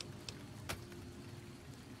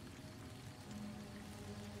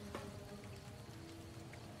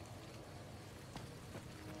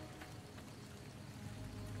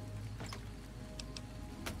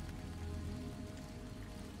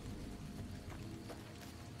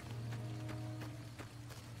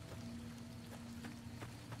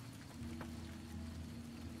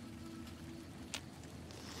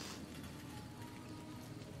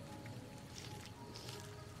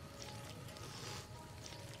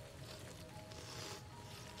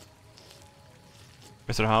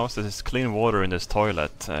 Mr. House, there's clean water in this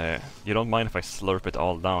toilet. You don't mind if I slurp it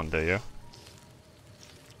all down, do you?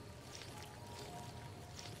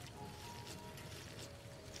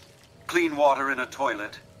 Clean water in a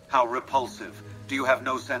toilet? How repulsive. Do you have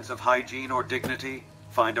no sense of hygiene or dignity?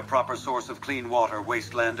 Find a proper source of clean water,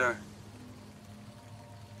 Wastelander.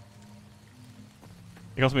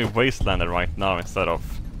 He calls me Wastelander right now instead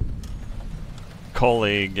of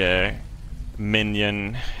colleague,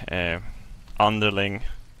 minion, underling.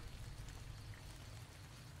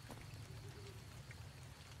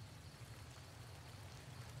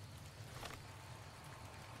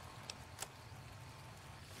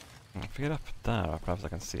 If I get up there, perhaps I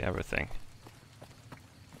can see everything.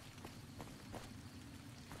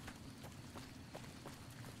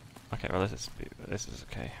 Okay, well this is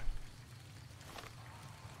okay.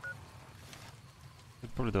 We'll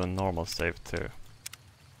probably do a normal save too.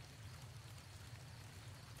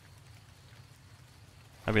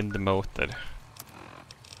 I've been demoted.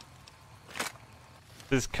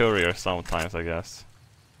 This is courier sometimes, I guess.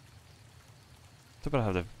 Too bad I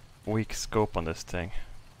have the weak scope on this thing.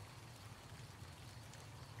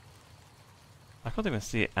 I can't even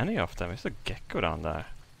see any of them. There's a gecko down there.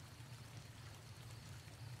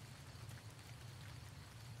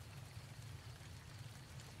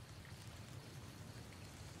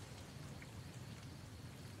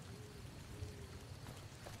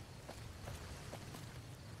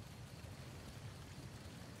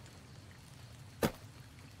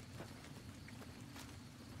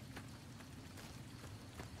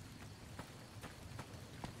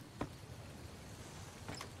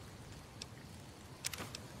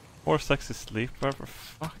 More sexy sleepwear, for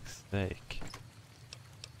fuck's sake.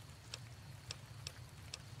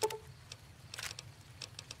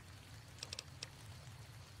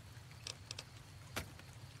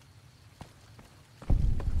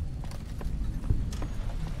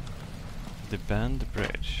 The Bend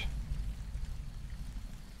Bridge.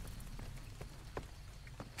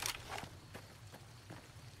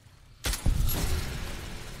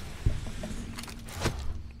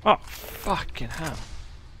 Oh, fucking hell.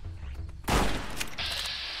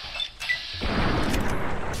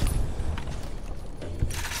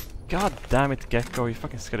 God damn it, Gecko, you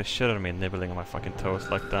fucking scared the shit out of me nibbling on my fucking toes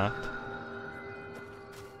like that.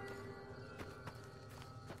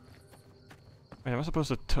 Wait, am I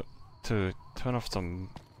supposed to turn off some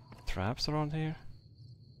traps around here?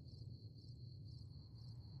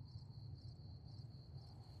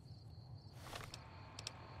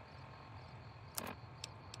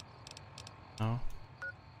 No?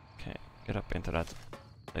 Okay, get up into that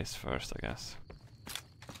place first, I guess.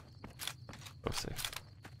 Go safe.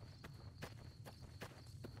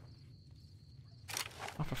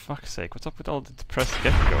 Oh, for fuck's sake, what's up with all the depressed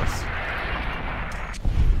geckos?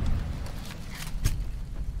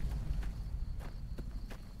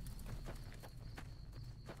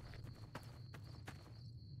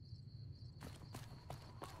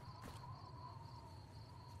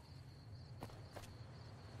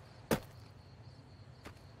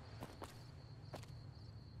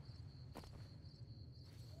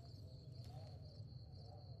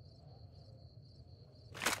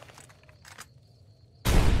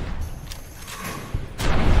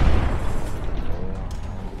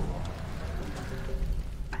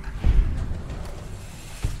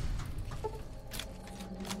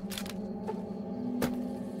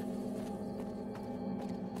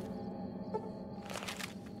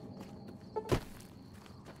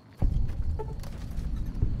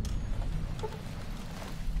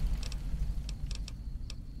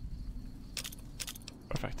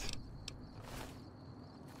 Perfect.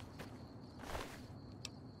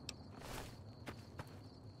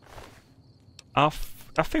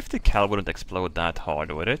 A 50 cal wouldn't explode that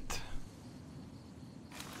hard, would it?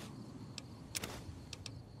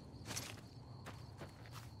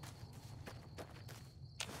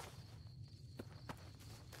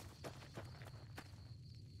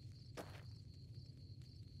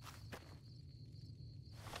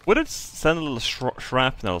 Would it send little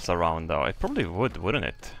shrapnels around though? It probably would, wouldn't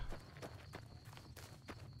it?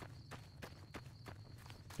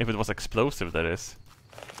 If it was explosive, that is.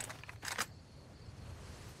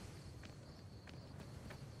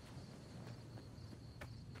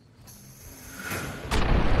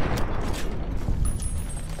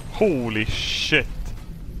 Holy shit!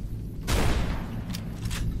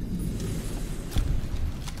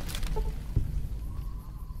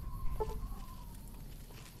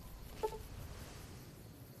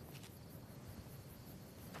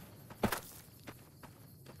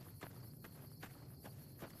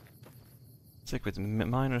 Sick with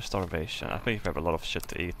minor starvation. I think we have a lot of shit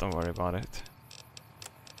to eat, don't worry about it.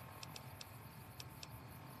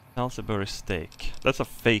 Salisbury steak. That's a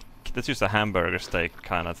fake, that's just a hamburger steak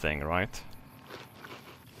kind of thing, right?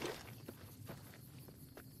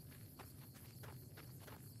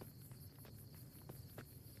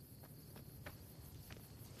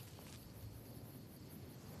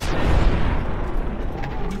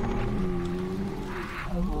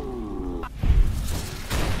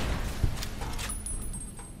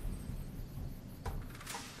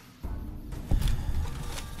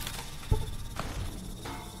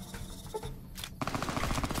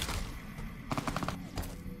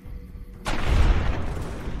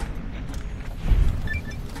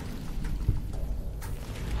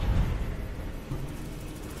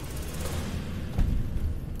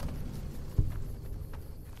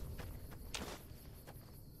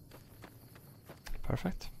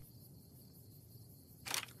 Perfect.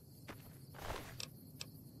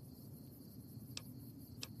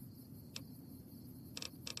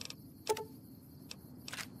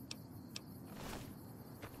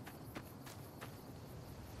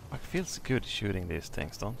 It feels good shooting these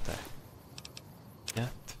things, don't they? Yet.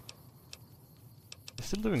 They're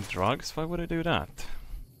still doing drugs? Why would I do that?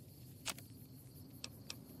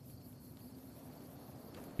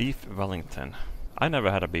 Beef Wellington. I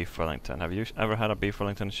never had a beef Wellington. Have you ever had a beef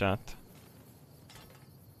Wellington, chat?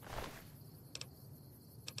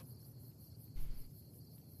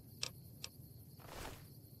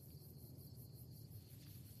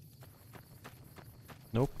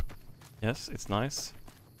 Nope. Yes, it's nice.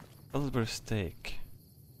 Salisbury steak.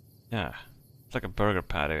 Yeah. It's like a burger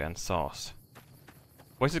patty and sauce.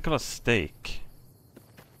 Why is it called a steak?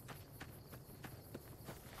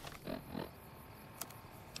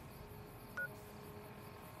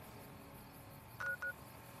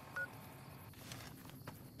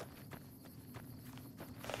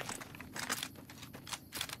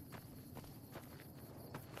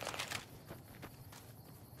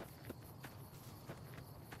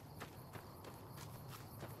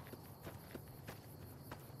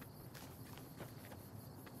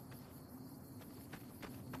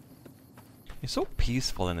 It's so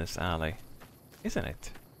peaceful in this alley, isn't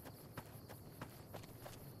it?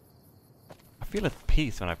 I feel at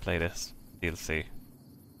peace when I play this DLC.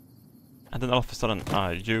 And then all of a sudden,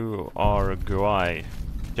 you are guy.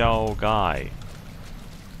 Yo guy.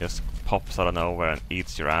 Just pops out of nowhere and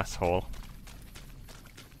eats your asshole.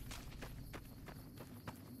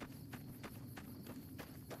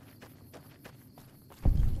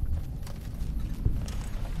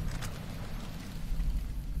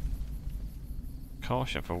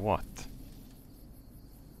 Caution for what?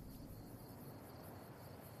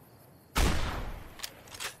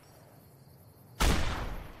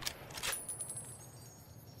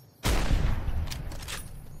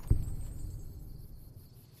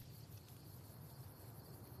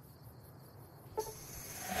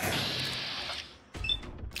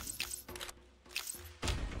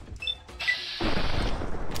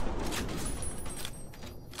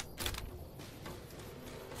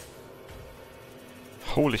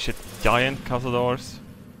 Holy shit, giant cazadors.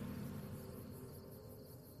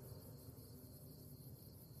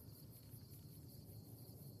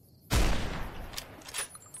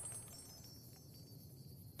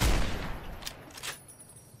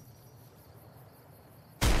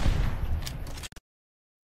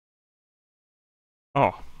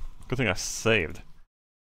 Oh, good thing I saved.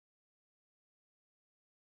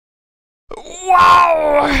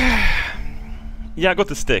 Wow! Yeah, I got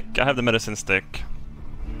the stick. I have the medicine stick.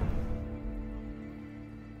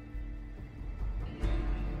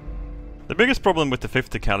 The biggest problem with the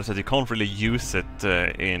 50 cal is that you can't really use it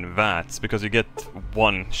in VATS because you get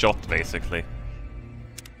one shot basically.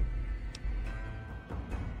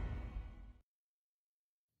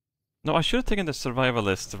 No, I should have taken the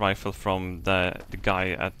survivalist rifle from the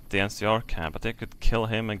guy at the NCR camp, but they could kill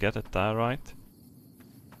him and get it there, right?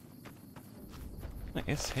 It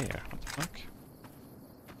is here. What the fuck?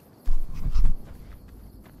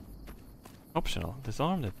 Optional.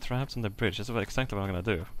 Disarm the traps on the bridge. That's exactly what I'm gonna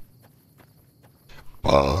do.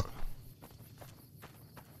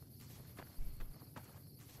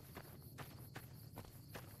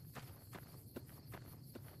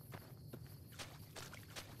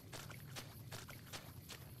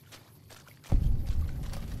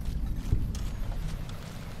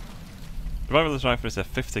 Survivalist rifle is a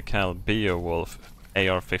 50 cal Beowulf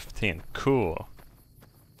AR-15. Cool.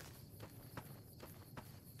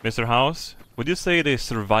 Mr. House, would you say the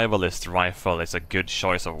survivalist rifle is a good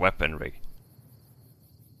choice of weaponry?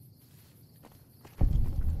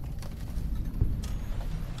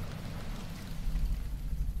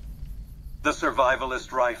 The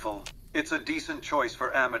survivalist rifle. It's a decent choice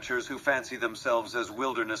for amateurs who fancy themselves as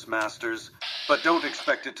wilderness masters, but don't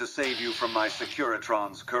expect it to save you from my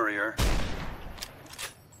Securitrons, courier.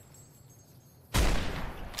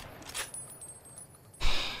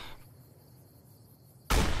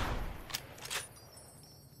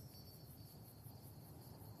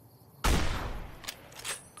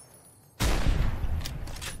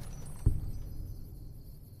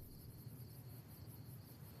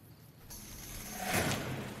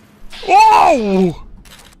 Whoa!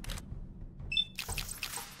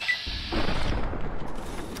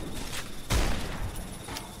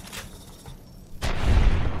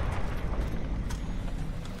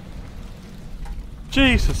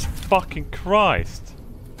 Jesus fucking Christ!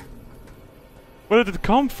 Where did it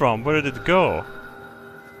come from? Where did it go?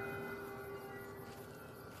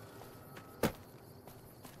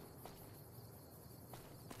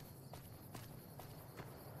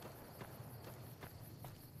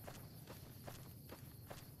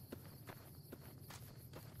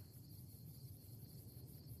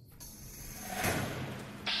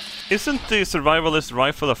 Isn't the survivalist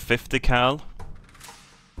rifle a 50 cal?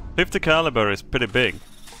 50 caliber is pretty big.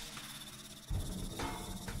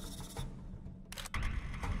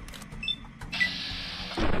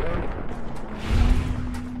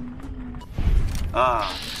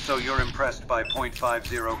 Ah, so you're impressed by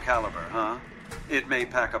 .50 caliber, huh? It may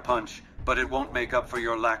pack a punch, but it won't make up for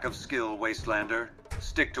your lack of skill, Wastelander.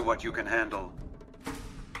 Stick to what you can handle.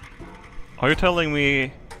 Are you telling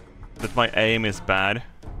me that my aim is bad?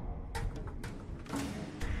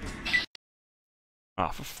 Ah,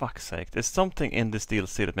 for fuck's sake. There's something in this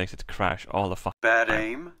DLC that makes it crash all the fuck. Bad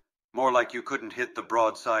aim? More like you couldn't hit the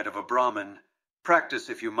broadside of a Brahmin. Practice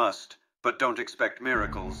if you must, but don't expect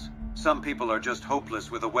miracles. Some people are just hopeless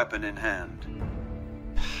with a weapon in hand.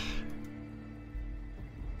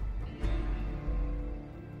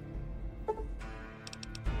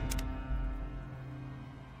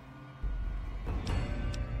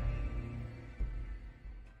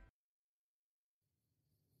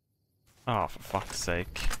 Oh, for fuck's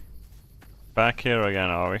sake. Back here again,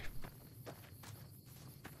 are we?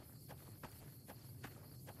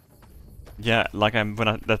 Yeah, like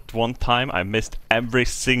that one time I missed every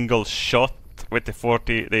single shot with the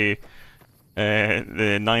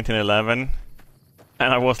 1911,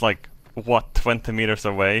 and I was like, what, 20 meters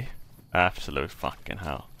away? Absolute fucking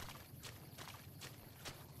hell.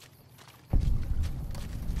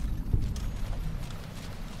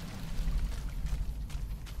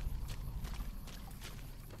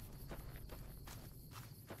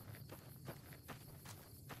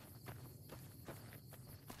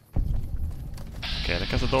 Okay, the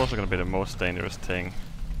cazadores are gonna be the most dangerous thing.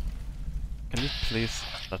 Can you please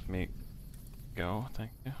let me go?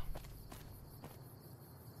 Thank you.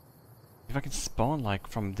 If I can spawn like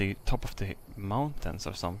from the top of the mountains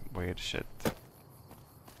or some weird shit.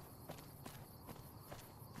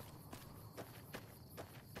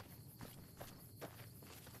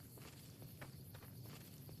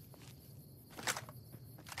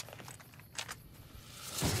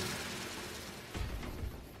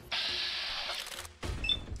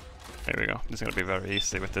 There we go. This is gonna be very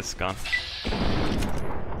easy with this gun.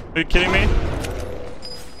 Are you kidding me?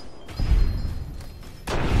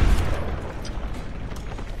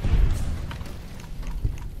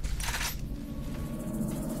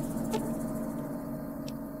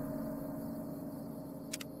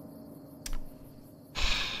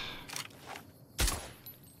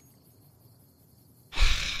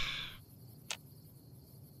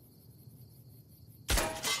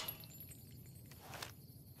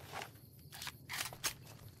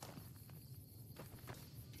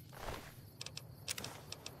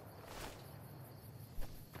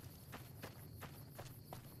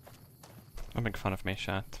 Don't make fun of me,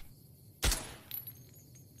 chat.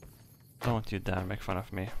 Don't you dare make fun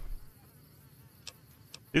of me.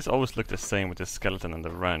 These always look the same with the skeleton and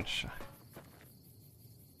the wrench.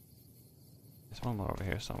 There's one more over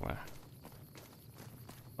here somewhere.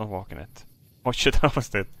 Don't walk in it. Oh shit, that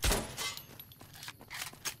was it.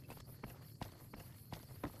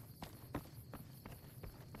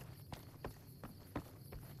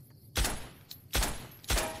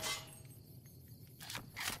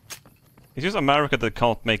 It's just America that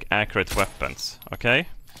can't make accurate weapons, okay?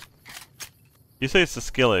 You say it's a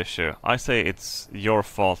skill issue. I say it's your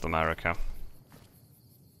fault, America.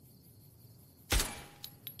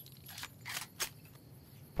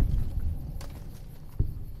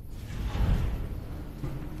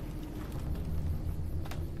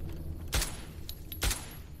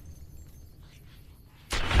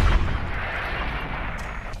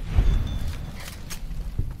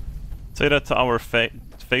 Say that to our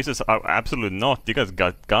faces. Are absolutely not. You guys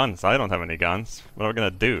got guns. I don't have any guns. What are we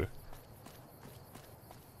gonna do?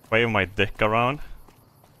 Wave my dick around?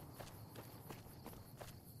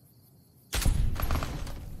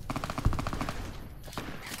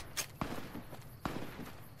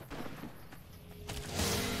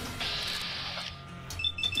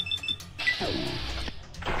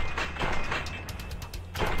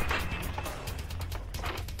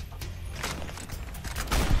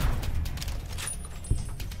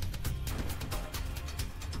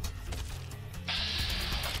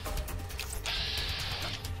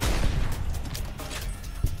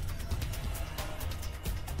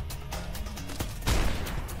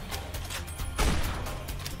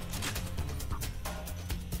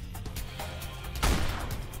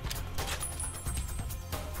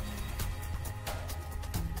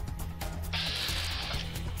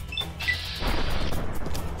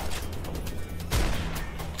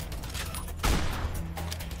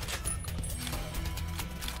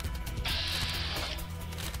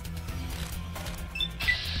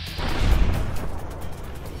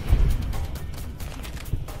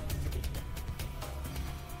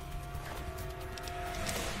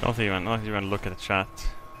 Not even look at the chat.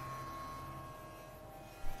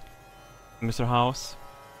 Mr. House,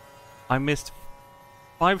 I missed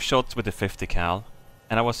 5 shots with the 50 cal,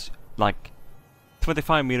 and I was like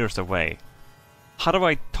 25 meters away. How do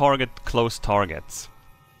I target close targets?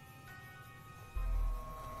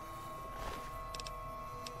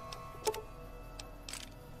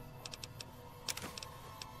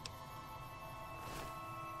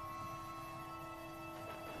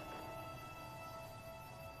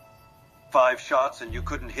 Five shots and you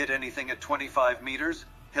couldn't hit anything at 25 meters?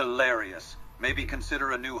 Hilarious. Maybe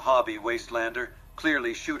consider a new hobby, Wastelander.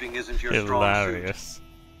 Clearly shooting isn't your strong suit. Hilarious.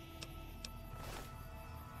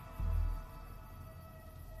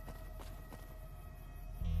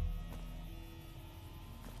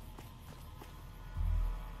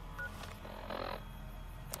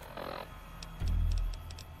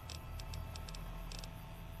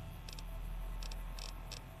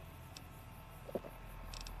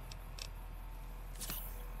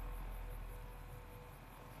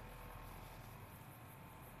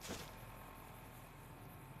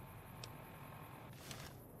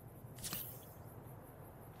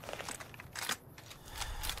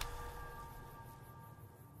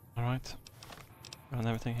 Alright. Run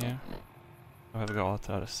everything here. Or have we go out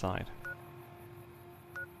the other side?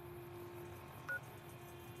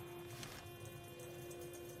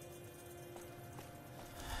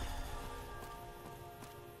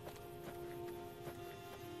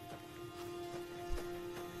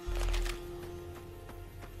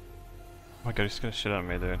 Oh my god, he's gonna shit at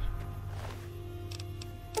me, dude.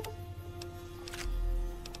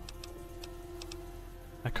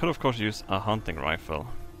 I could of course use a hunting rifle.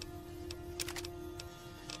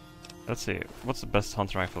 Let's see, what's the best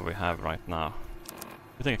hunting rifle we have right now?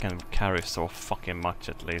 I think I can carry so fucking much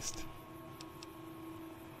at least.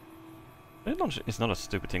 It's not a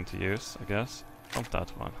stupid thing to use, I guess. Dump that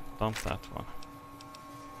one, dump that one.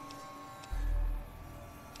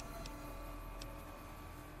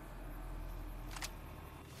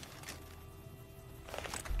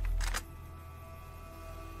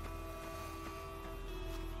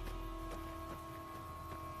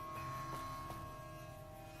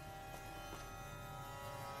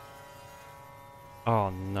 Oh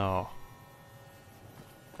no.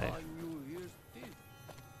 There.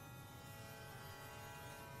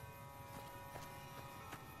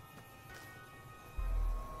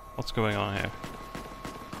 What's going on here?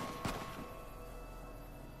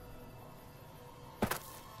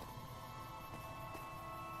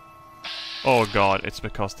 Oh god, it's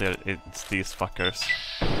because it's these fuckers.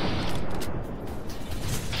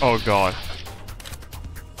 Oh god.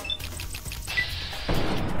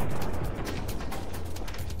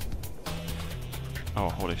 Oh,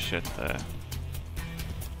 holy shit,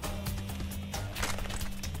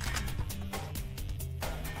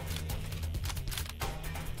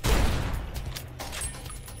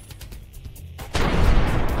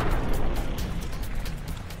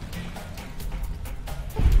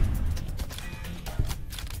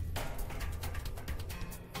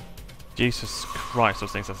 Jesus Christ,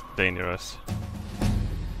 those things are dangerous.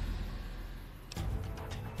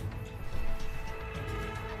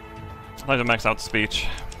 I like to max out speech.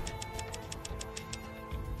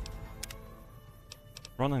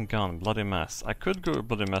 Run and gun, bloody mess. I could go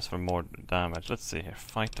bloody mess for more damage. Let's see here.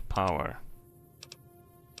 Fight the power.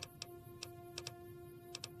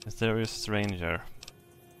 Mysterious stranger.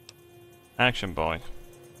 Action boy.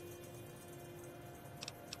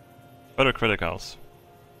 Better criticals.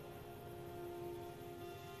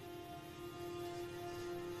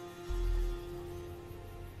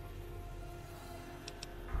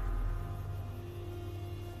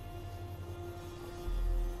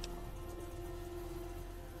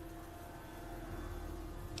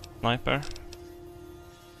 Sniper.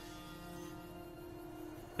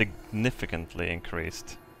 Significantly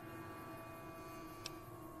increased.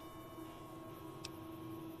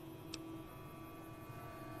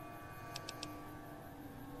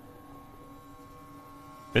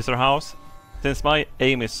 Mr. House, since my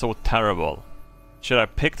aim is so terrible, should I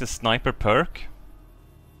pick the sniper perk?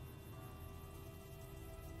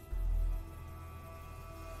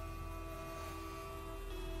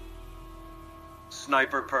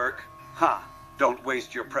 Sniper perk? Ha! Don't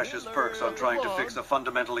waste your precious perks on trying to fix a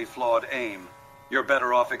fundamentally flawed aim. You're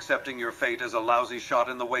better off accepting your fate as a lousy shot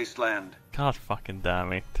in the wasteland. God fucking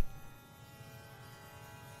damn it.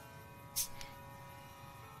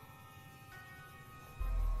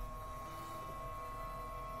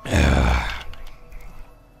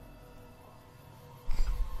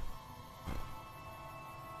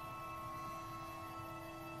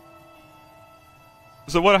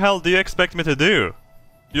 So what the hell do you expect me to do?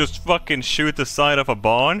 Just fucking shoot the side of a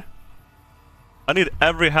barn? I need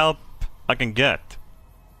every help I can get.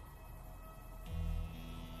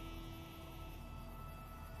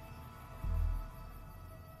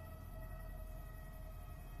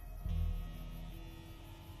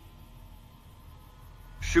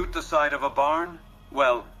 Shoot the side of a barn?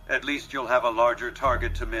 Well, at least you'll have a larger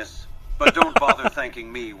target to miss. But don't bother thanking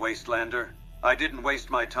me, Wastelander. I didn't waste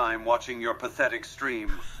my time watching your pathetic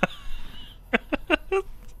stream.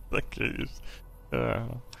 Thank you.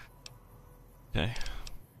 Okay.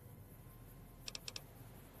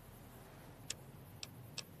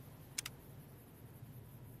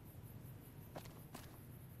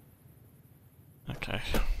 Okay.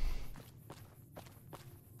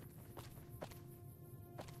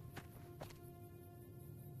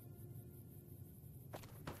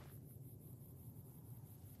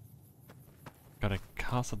 Got a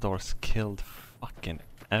Cazador's killed fucking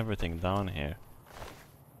everything down here.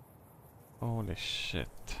 Holy shit.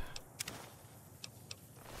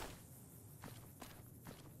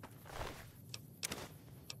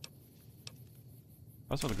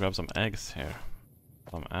 I just want to grab some eggs here.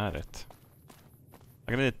 I'm at it.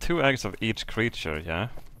 I'm gonna need 2 eggs of each creature, yeah?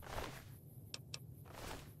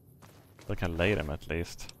 So I can lay them at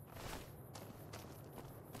least.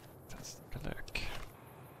 Let's take a look.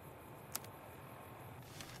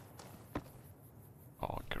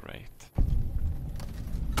 Oh, great.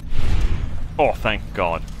 Oh, thank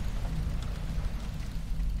God.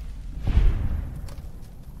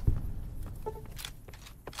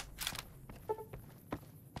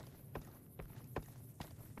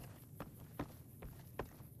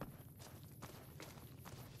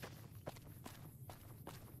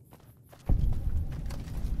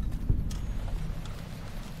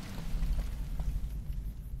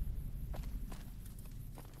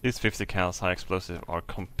 These 50 cals high explosive are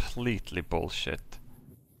completely bullshit.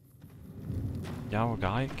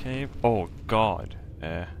 Yaogai cave? Oh God.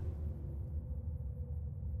 I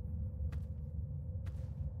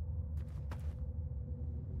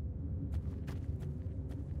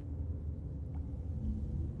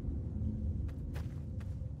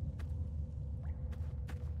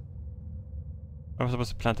was supposed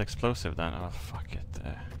to plant explosive then. Oh fuck it.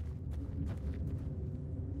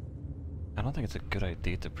 I don't think it's a good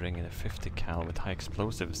idea to bring in a 50 cal with high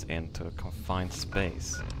explosives into a confined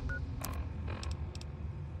space.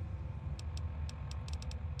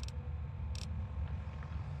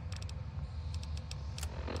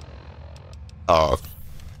 Oh.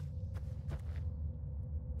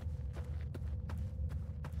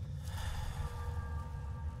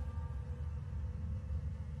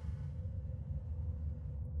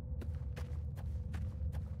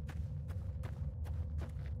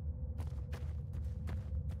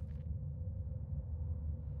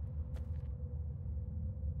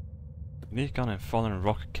 Unique gun and fallen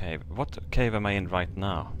rock cave. What cave am I in right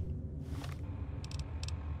now?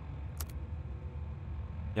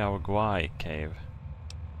 Yaoguai cave.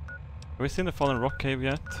 Have we seen the fallen rock cave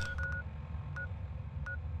yet?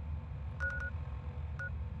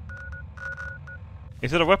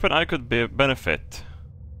 Is it a weapon I could benefit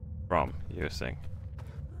from using?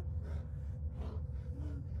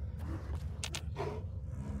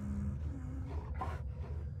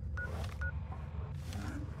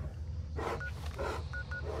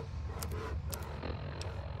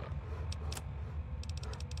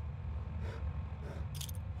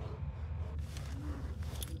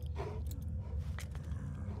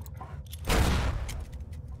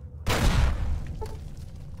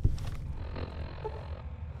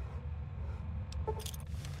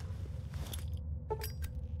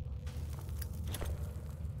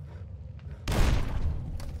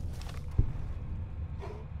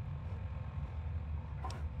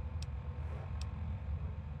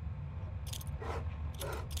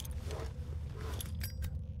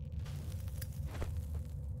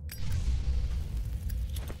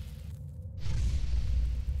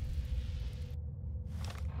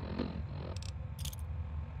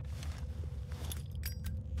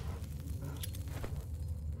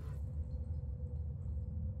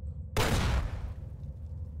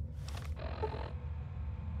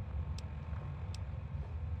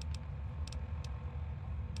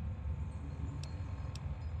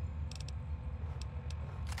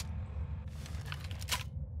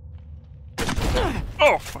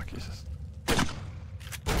 Oh fuck, Jesus.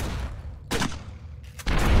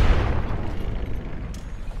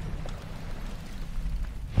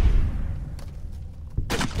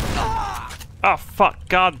 Oh fuck,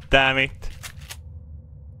 god damn it.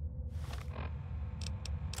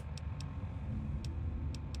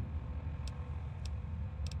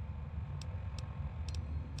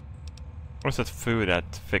 Or is that food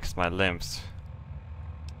that fixed my limbs?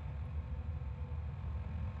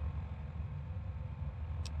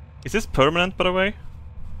 Is this permanent, by the way?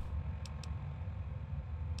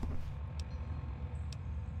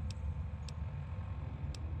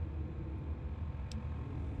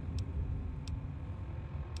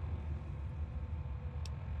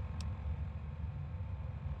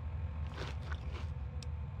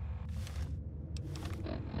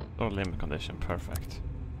 Oh, limb condition, perfect.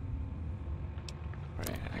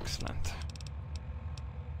 Very excellent.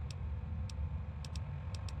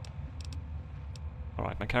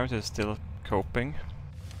 Alright, my character is still coping.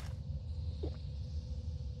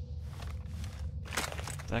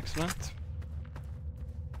 Excellent.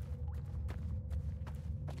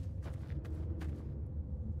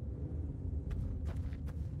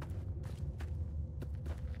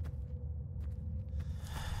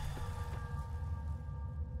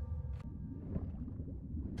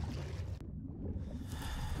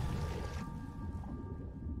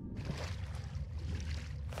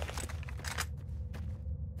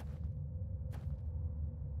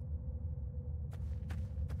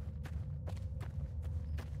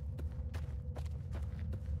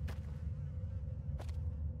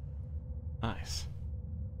 Nice.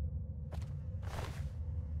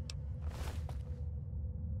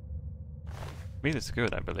 Meat is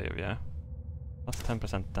good, I believe, yeah? That's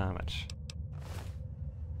 10% damage.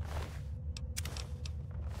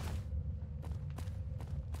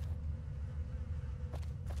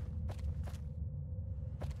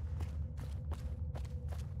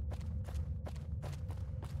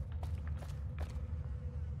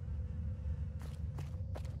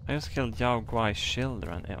 I just killed Yao Guai's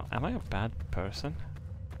children. Am I a bad person?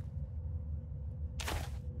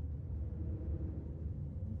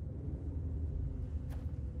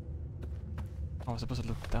 I was supposed to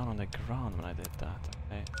look down on the ground when I did that.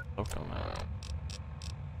 Okay, local now.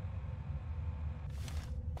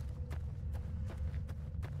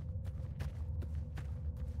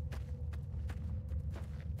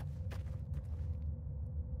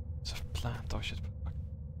 It's a plant, oh shit.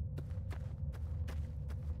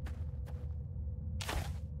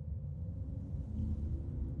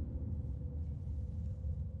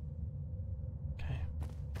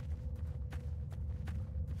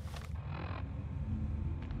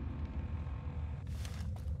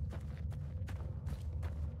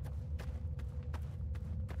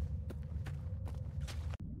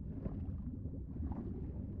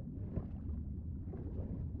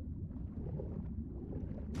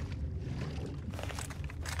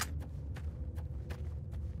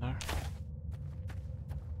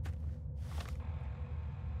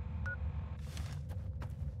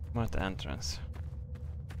 I'm at the entrance.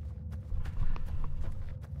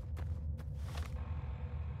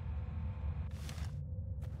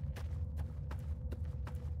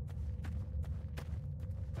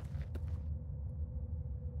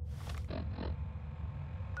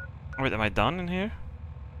 Wait, am I done in here?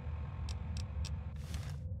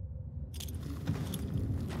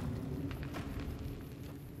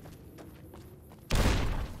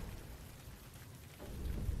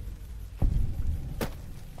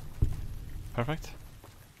 Perfect.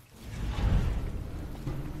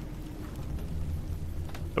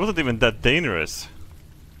 It wasn't even that dangerous.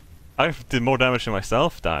 I did more damage to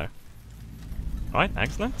myself there. Alright,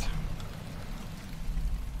 excellent.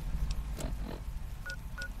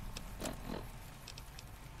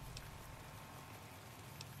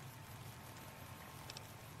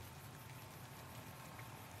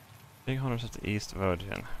 Big Hunters of the East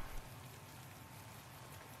Virgin.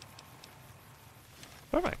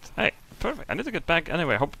 Perfect. Hey, perfect. I need to get back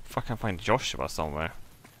anyway. I hope I can find Joshua somewhere.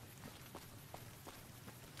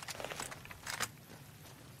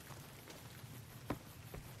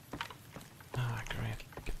 Ah, great.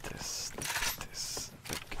 Look at this. Look at this.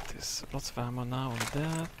 Look at this. Lots of ammo now on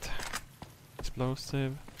that.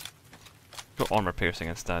 Explosive. Go armor piercing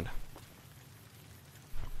instead.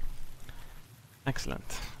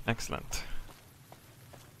 Excellent. Excellent.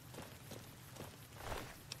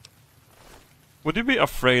 Would you be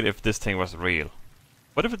afraid if this thing was real?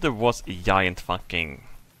 What if there was giant fucking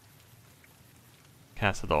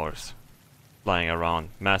castadors flying around,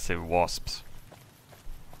 massive wasps?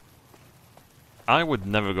 I would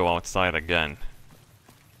never go outside again.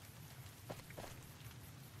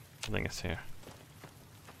 Something is here.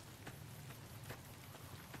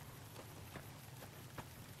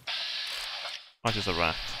 Oh, just a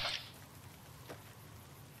rat.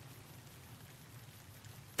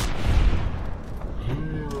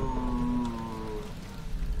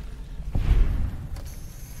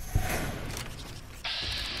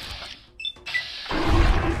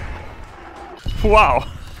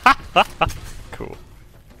 Wow! Cool.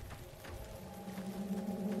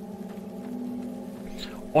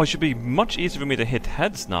 Oh, it should be much easier for me to hit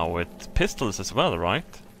heads now with pistols as well, right?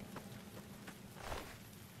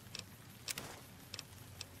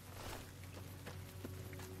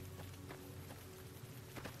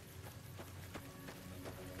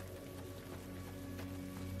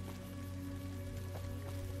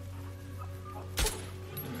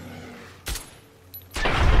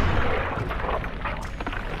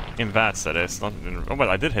 In VATS, that is. Not in, oh,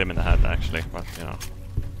 well, I did hit him in the head, actually, but, you know.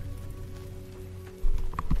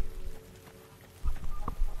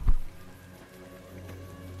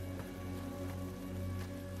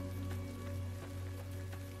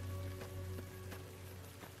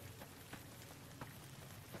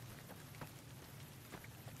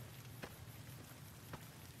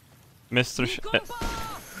 Mr.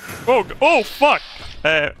 oh, fuck!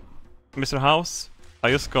 Mr. House? I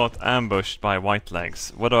just got ambushed by white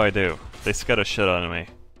legs. What do? They scared the shit out of me.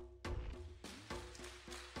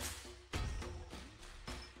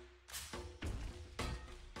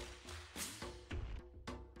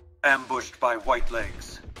 Ambushed by white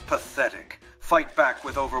legs. Pathetic. Fight back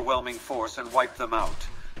with overwhelming force and wipe them out.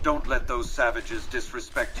 Don't let those savages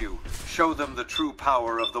disrespect you. Show them the true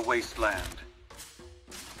power of the wasteland.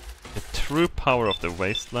 The true power of the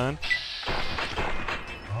wasteland?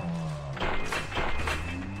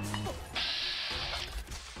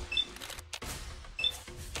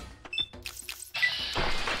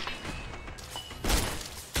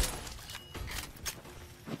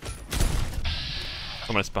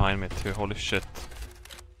 Someone's behind me too, holy shit.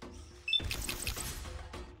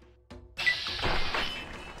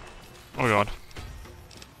 Oh god.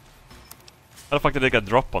 How the fuck did they get a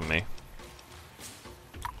drop on me?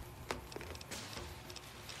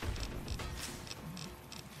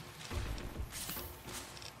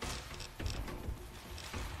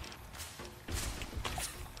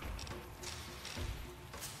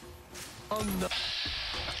 Oh no.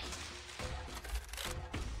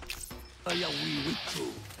 Yeah, we too.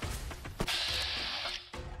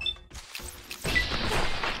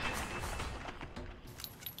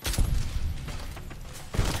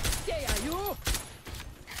 There are you.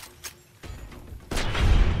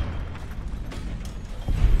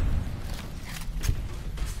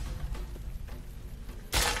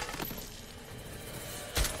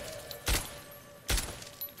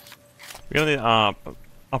 We're gonna need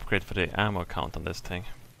upgrade for the ammo count on this thing.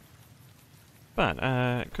 But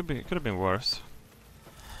could have been worse.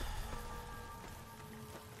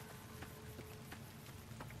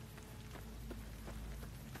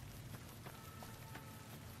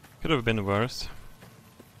 Could have been worse.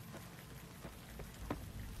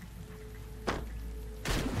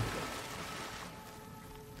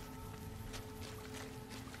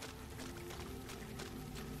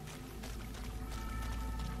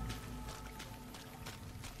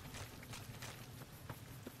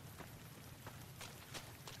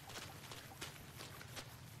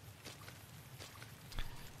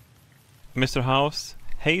 Mr. House,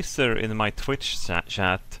 Hazer in my Twitch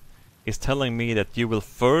chat is telling me that you will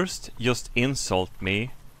first just insult me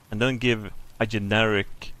and then give a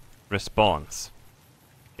generic response.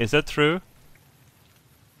 Is that true?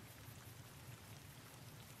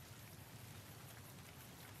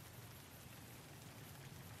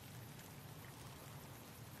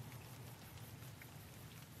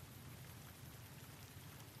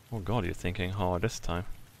 Oh god, you're thinking hard this time.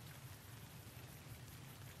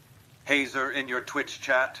 Hazer in your Twitch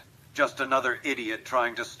chat? Just another idiot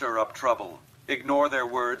trying to stir up trouble. Ignore their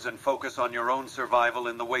words and focus on your own survival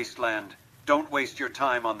in the wasteland. Don't waste your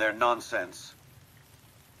time on their nonsense.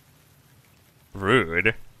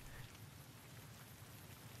 Rude.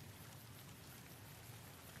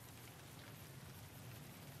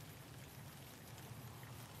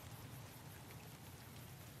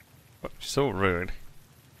 So rude.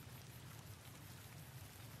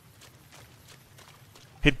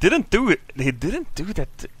 He didn't do it. He didn't do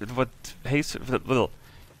that. What Hazer? Well,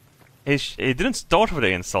 he didn't start with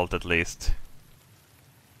the insult at least.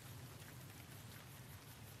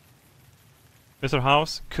 Mr.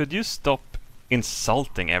 House, could you stop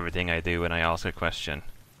insulting everything I do when I ask a question?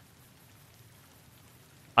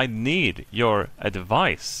 I need your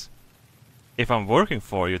advice if I'm working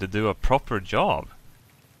for you to do a proper job.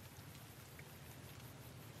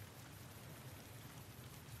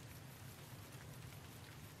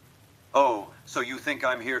 Oh, so you think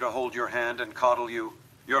I'm here to hold your hand and coddle you?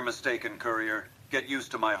 You're mistaken, courier. Get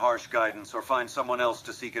used to my harsh guidance or find someone else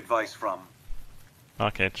to seek advice from.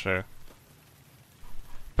 Okay, true.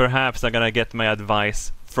 Perhaps I'm gonna get my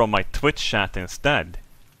advice from my Twitch chat instead.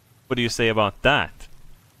 What do you say about that?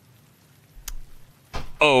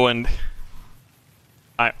 Oh, and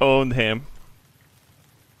I owned him.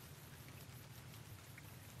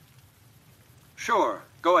 Sure,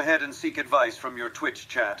 go ahead and seek advice from your Twitch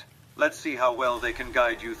chat. Let's see how well they can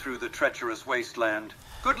guide you through the treacherous wasteland.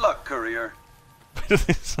 Good luck, courier. It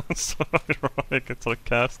sounds so ironic and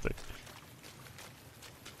sarcastic.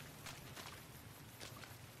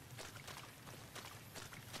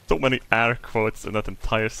 So many air quotes in that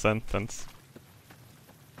entire sentence.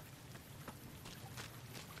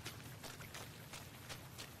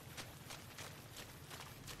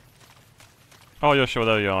 Oh, Joshua,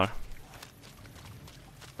 there you are.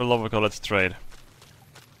 For love of God, let's trade.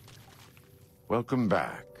 Welcome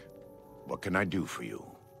back. What can I do for you?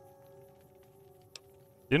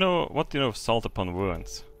 What do you know of salt upon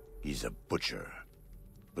wounds? He's a butcher.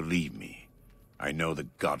 Believe me, I know the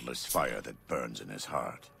godless fire that burns in his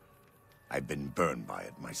heart. I've been burned by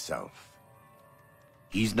it myself.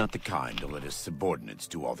 He's not the kind to let his subordinates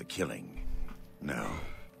do all the killing. No,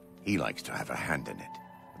 he likes to have a hand in it,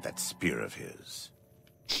 with that spear of his.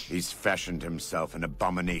 He's fashioned himself an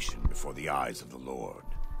abomination before the eyes of the Lord.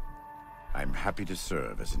 I'm happy to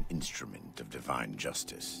serve as an instrument of divine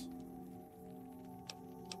justice.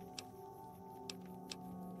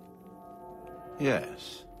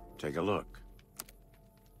 Yes, take a look.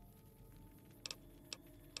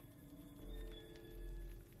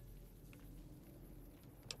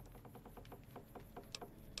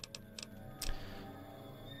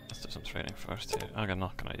 Let's do some trading first here. I'm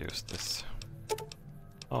not gonna use this.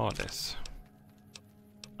 Or this.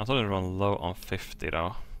 I'm totally run low on 50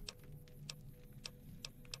 though.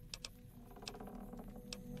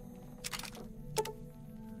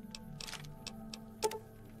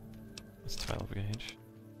 It's 12 gauge.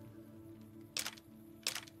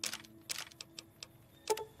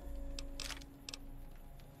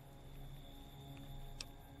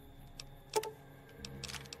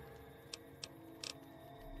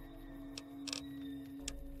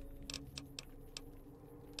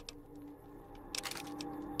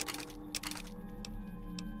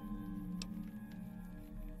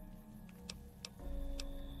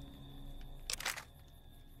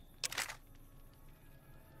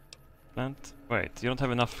 Wait, you don't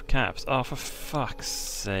have enough caps. Oh, for fuck's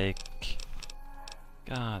sake.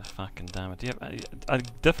 God fucking damn it. Do you have, I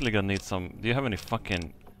definitely gonna need some... Do you have any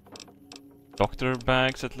fucking... doctor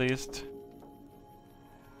bags at least?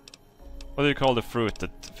 What do you call the fruit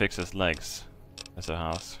that fixes legs? Mr.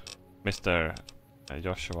 House. Mr.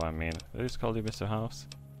 Joshua, I mean. Did I just call you Mr. House?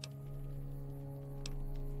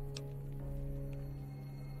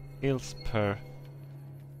 Heals per...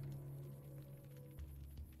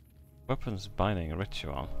 Weapons binding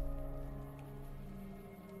ritual.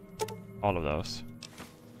 All of those.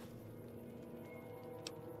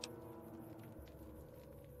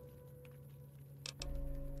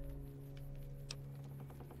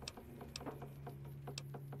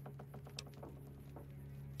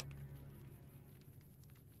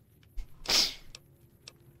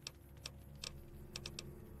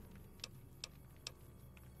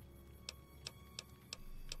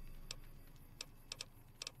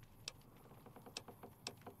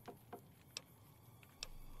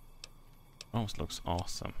 Almost looks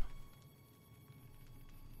awesome.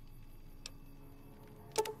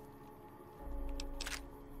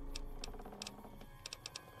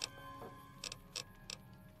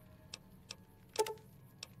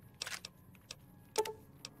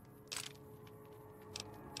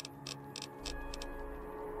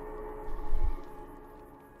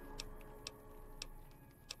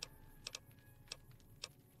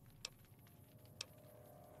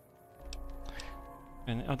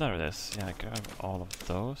 And, oh, there it is. Yeah, grab all of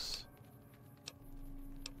those.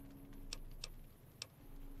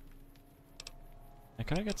 And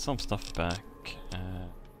can I get some stuff back?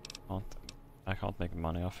 I can't make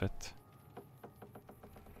money off it.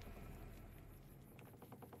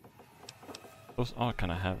 Those are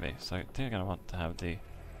kind of heavy, so I think I'm gonna want to have the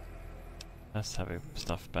less heavy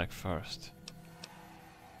stuff back first.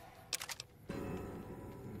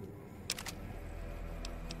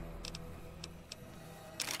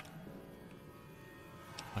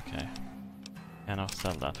 Okay, and I'll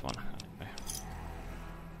sell that one. Okay.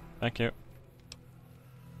 Thank you.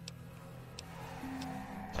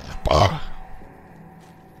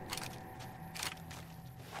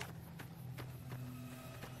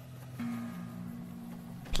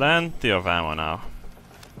 Plenty of ammo now.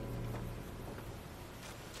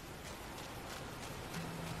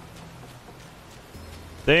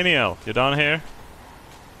 Daniel, you down here?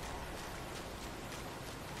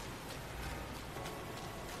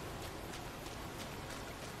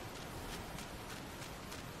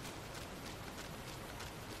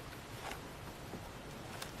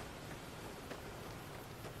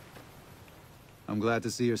 I'm glad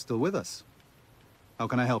to see you're still with us. How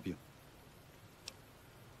can I help you?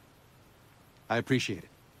 I appreciate it.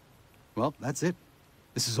 Well, that's it.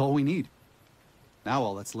 This is all we need. Now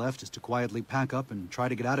all that's left is to quietly pack up and try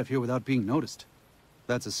to get out of here without being noticed.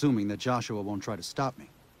 That's assuming that Joshua won't try to stop me.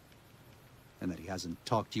 And that he hasn't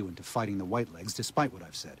talked you into fighting the Whitelegs despite what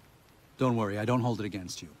I've said. Don't worry, I don't hold it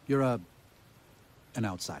against you. You're an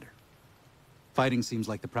outsider. Fighting seems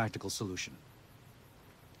like the practical solution.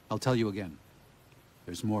 I'll tell you again.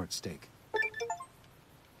 There's more at stake.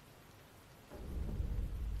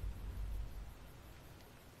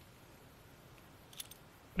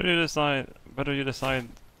 Whether you decide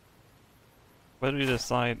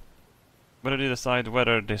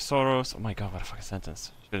whether the sorrows, oh my god, what a fucking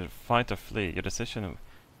sentence, should fight or flee, your decision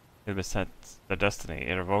will be set their destiny,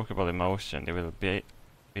 irrevocable emotion. You will be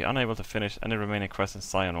unable to finish any remaining quests in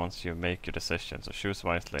Zion once you make your decision, so choose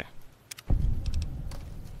wisely.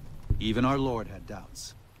 Even our Lord had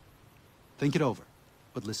doubts. Think it over,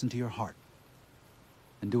 but listen to your heart.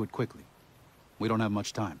 And do it quickly. We don't have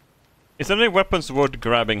much time. Is there any weapons worth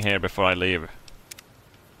grabbing here before I leave?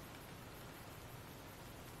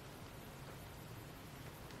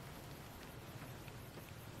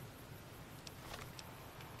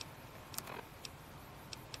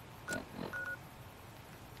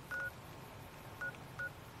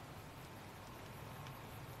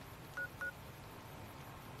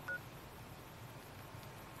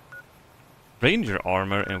 Ranger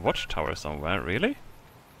armor in Watchtower somewhere, really?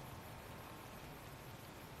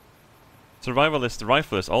 Survivalist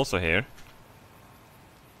rifle is also here.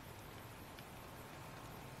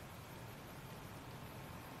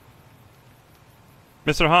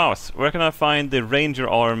 Mr. House, where can I find the Ranger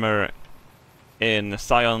armor in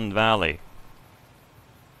Zion Valley?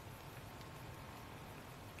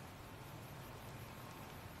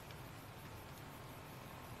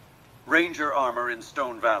 Ranger armor in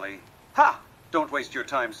Stone Valley. Ha! Don't waste your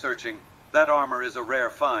time searching. That armor is a rare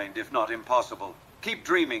find, if not impossible. Keep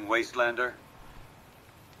dreaming, Wastelander.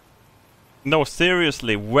 No,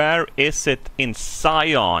 seriously, where is it in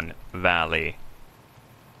Zion Valley?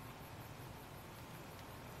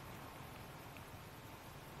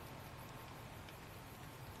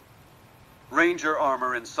 Ranger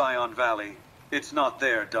armor in Zion Valley. It's not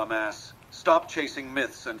there, dumbass. Stop chasing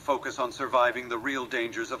myths and focus on surviving the real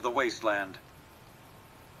dangers of the wasteland.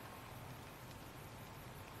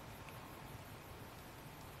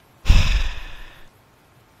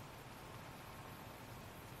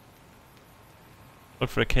 Look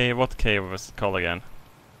for a cave. What cave was it called again?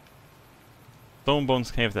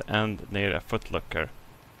 Stonebones cave that end near a footlooker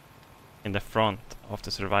in the front of the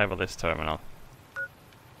survivalist terminal.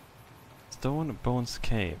 Stonebones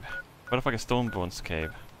cave. What the fuck is Stonebones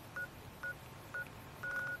cave?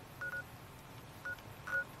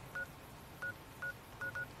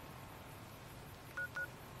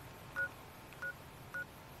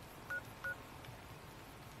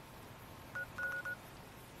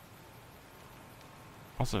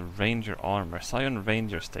 Also Ranger armor. Zion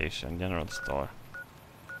Ranger Station, General Store.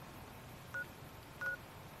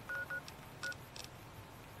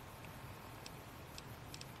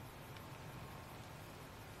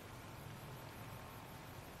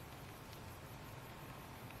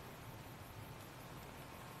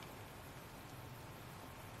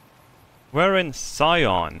 Where in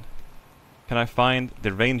Zion can I find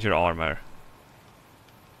the Ranger armor?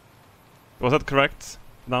 Was that correct,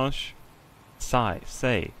 Blanche?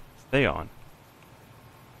 Stay on.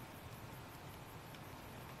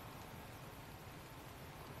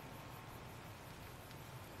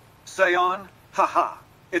 Sion? Haha.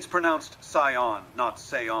 It's pronounced Sion, not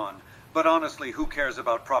Sayon. But honestly, who cares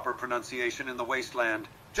about proper pronunciation in the wasteland?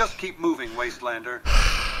 Just keep moving, Wastelander.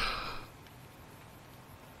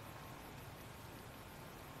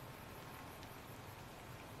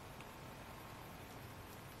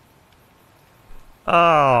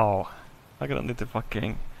 Oh! I'm gonna need to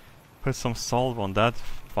fucking put some salt on that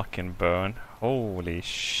fucking burn. Holy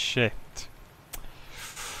shit.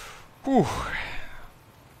 Whew.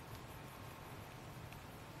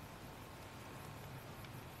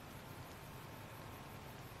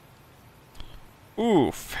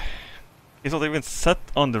 Oof. It's not even set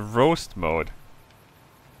on the roast mode.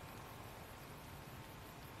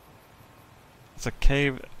 There's a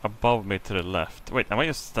cave above me to the left. Wait, am I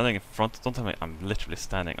just standing in front? Don't tell me I'm literally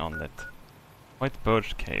standing on it. White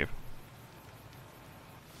Birch Cave.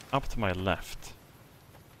 Up to my left.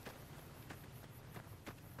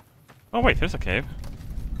 Oh wait, here's a cave.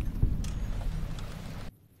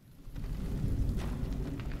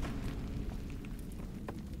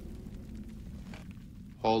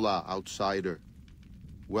 Hola, outsider.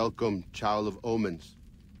 Welcome, child of omens.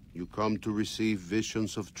 You come to receive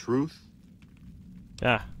visions of truth?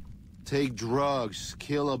 Yeah. Take drugs,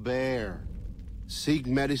 kill a bear, seek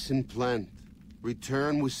medicine plant,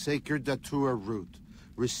 return with sacred datura root,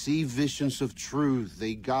 receive visions of truth,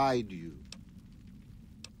 they guide you.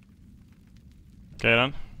 Okay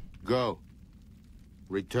then. Go.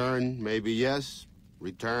 Return, maybe yes,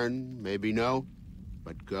 return, maybe no,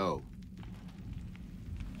 but go.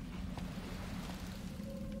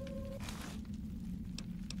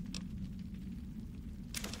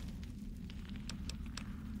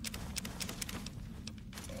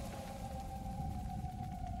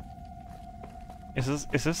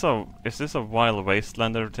 Is this a wild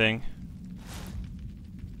wastelander thing?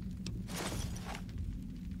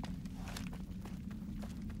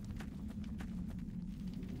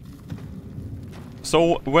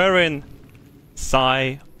 So where in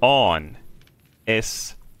Scion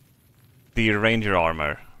is the ranger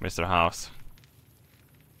armor, Mr. House?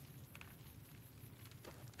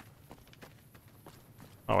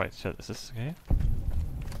 Oh wait, shit, is this okay?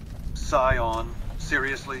 Scion?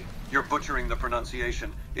 Seriously? You're butchering the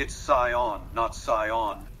pronunciation. It's Scion, not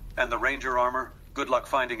Scion. And the ranger armor? Good luck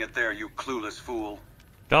finding it there, you clueless fool.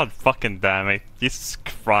 God fucking damn it. Jesus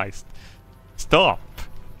Christ. Stop.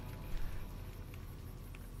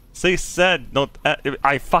 Say said, not...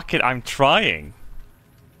 I'm trying.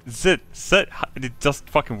 Said, it just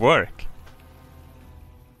fucking work.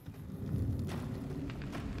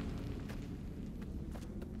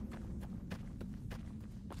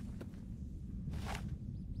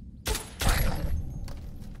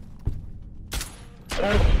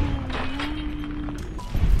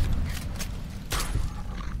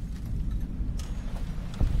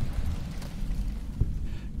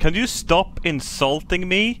 Can you stop insulting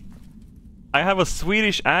me? I have a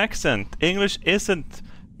Swedish accent. English isn't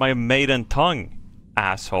my maiden tongue,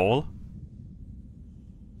 asshole.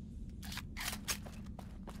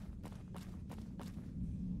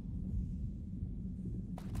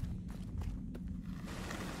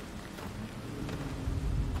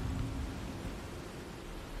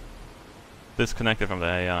 Disconnected from the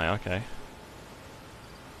AI, okay.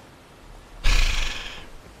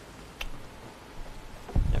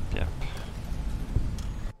 Yep.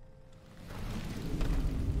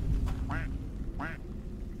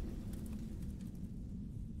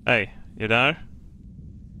 Hey, you there?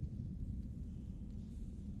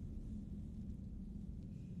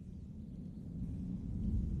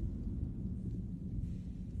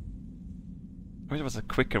 I wish there was a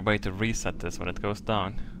quicker way to reset this when it goes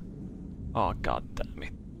down. Oh god damn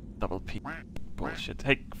it. Double P bullshit.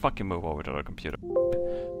 Hey, fucking move over to the computer.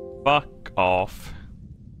 Fuck off.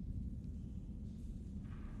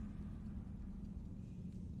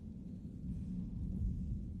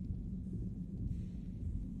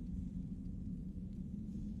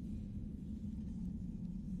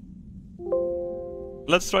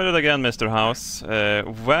 Let's try it again, Mr. House.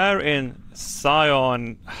 Where in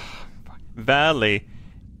Scion Valley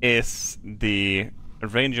is the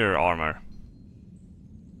ranger armor?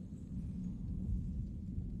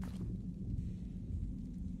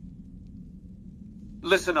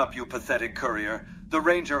 Listen up, you pathetic courier. The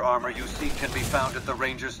ranger armor you seek can be found at the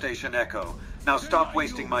ranger station Echo. Now stop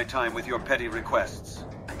wasting my time with your petty requests.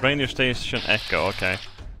 Ranger station Echo, okay.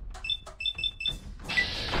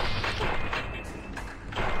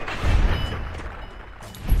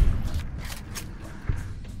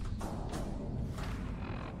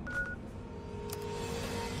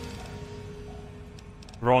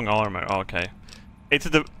 Wrong armor, okay. Is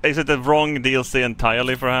it the wrong DLC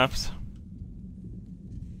entirely, perhaps?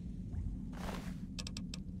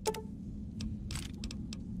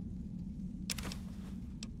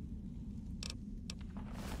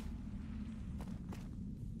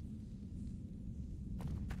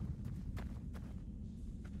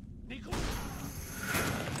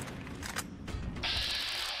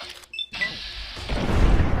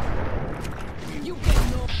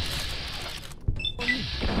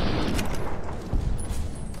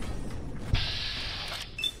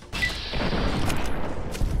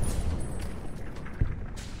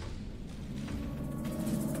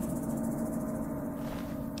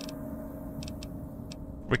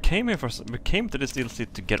 We came to this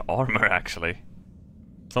DLC to get armor, actually.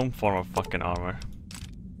 Some form of fucking armor.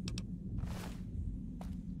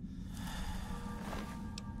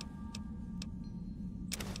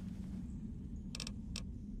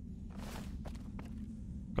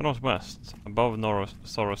 Go northwest, above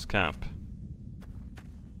Soros camp.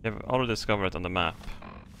 You have already discovered it on the map.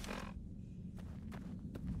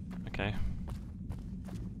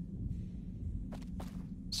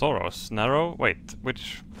 Soros. Narrow? Wait,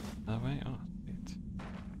 which... That way? Oh, wait.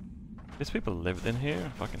 These people lived in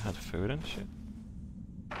here? Fucking had food and shit?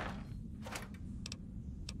 I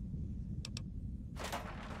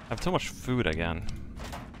have too much food again.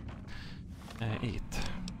 Eat.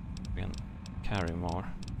 We can carry more.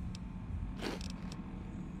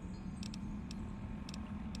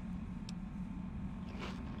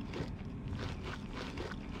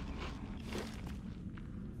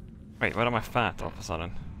 Wait, why am I fat all of a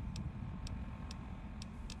sudden?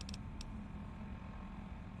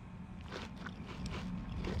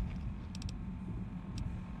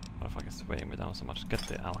 What the fuck is weighing me down so much? Get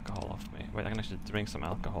the alcohol off me. Wait, I can actually drink some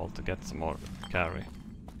alcohol to get some more carry.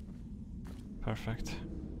 Perfect.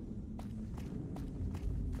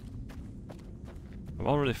 I've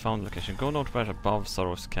already found the location. Go northwest above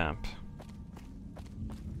Soros camp.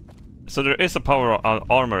 So there is a power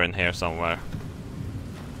armor in here somewhere.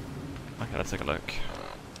 Okay, let's take a look.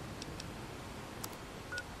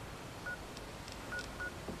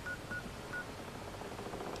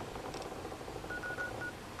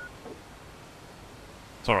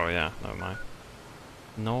 Sorry, yeah, never mind.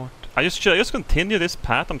 North. Should I just continue this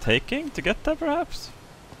path I'm taking to get there, perhaps?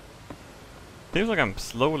 Seems like I'm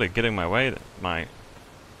slowly getting my way. My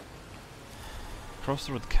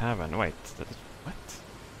Crossroad Cavern. Wait, what?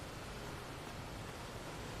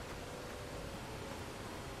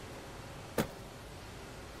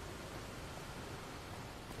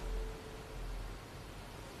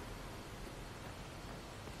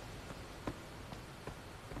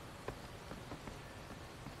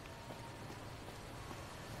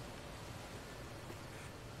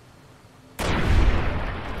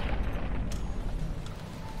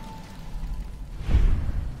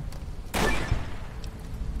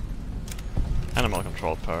 Animal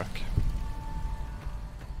control perk.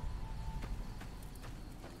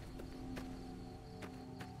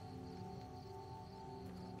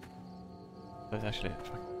 That actually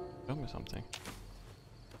show me something.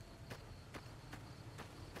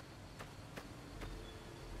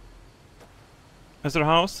 Is there a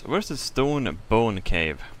house? Where's the stone bone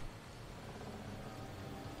cave?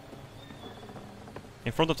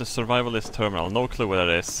 In front of the survivalist terminal. No clue where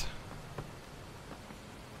that is.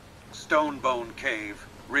 Stonebone Cave.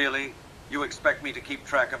 Really? You expect me to keep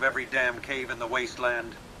track of every damn cave in the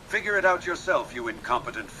wasteland? Figure it out yourself, you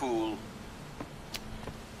incompetent fool.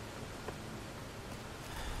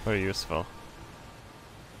 Very useful.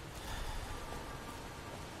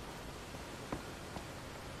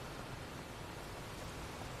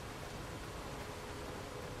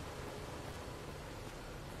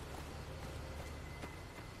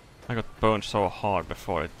 I got burned so hard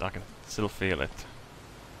before it, I can still feel it.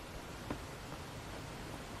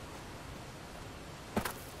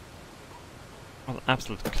 What an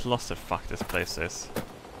absolute clusterfuck this place is.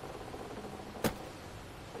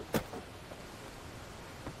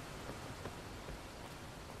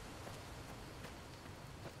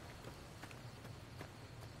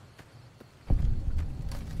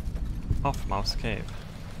 Off Mouse Cave.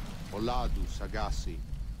 Oladu Sagasi.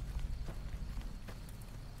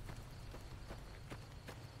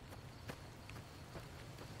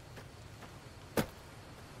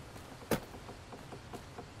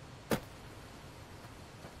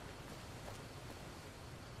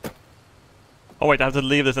 Oh wait, I have to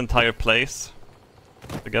leave this entire place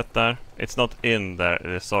to get there. It's not in there,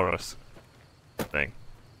 the Soros thing.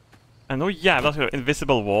 And oh yeah, that's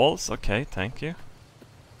invisible walls. Okay, thank you.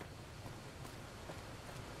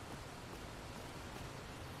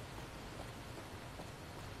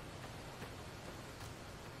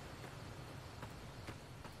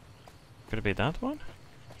 Could it be that one?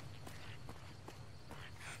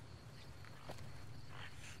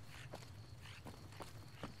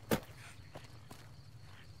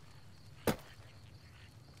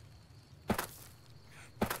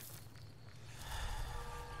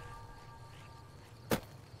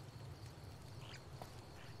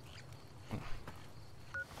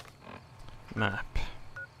 Map.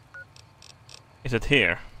 Is it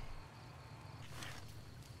here?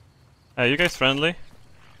 Are you guys friendly?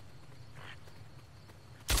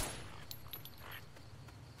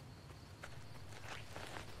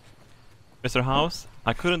 Mr. House,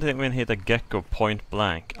 I couldn't even hit a gecko point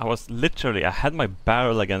blank. I had my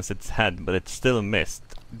barrel against its head, but it still missed.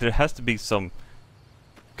 There has to be some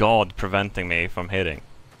god preventing me from hitting.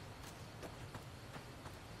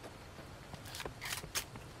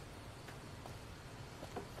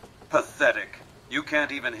 Pathetic. You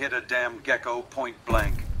can't even hit a damn gecko point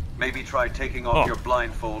blank. Maybe try taking off your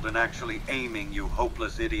blindfold and actually aiming, you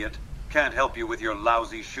hopeless idiot. Can't help you with your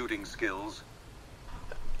lousy shooting skills.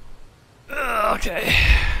 Okay.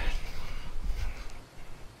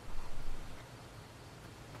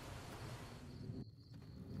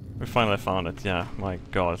 We finally found it, yeah. My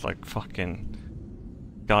god, it's like fucking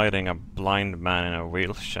guiding a blind man in a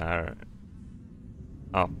wheelchair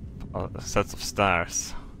up a set of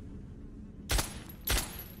stairs.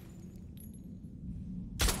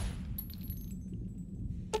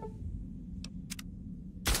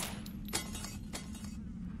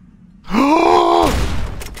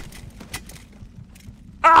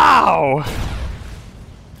 Ow!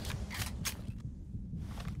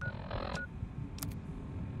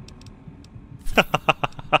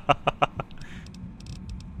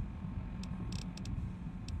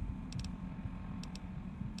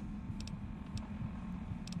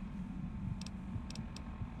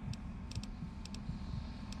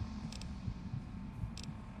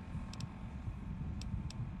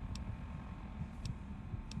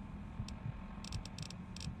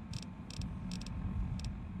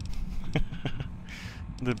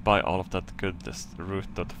 Did buy all of that good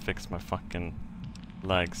route to fix my fucking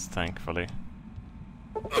legs, thankfully.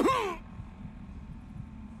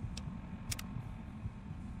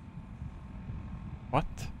 What?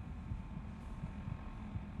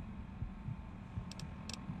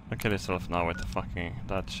 Don't kill yourself now with the fucking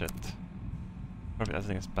that shit. Probably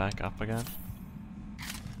everything is back up again.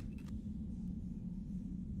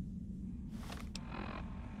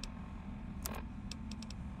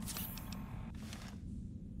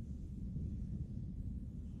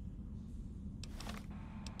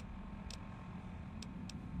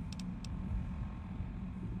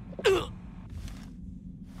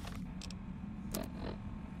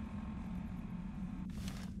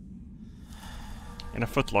 In a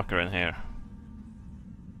footlocker in here.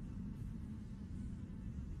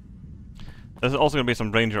 There's also gonna be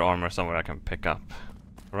some ranger armor somewhere I can pick up,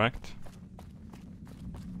 correct?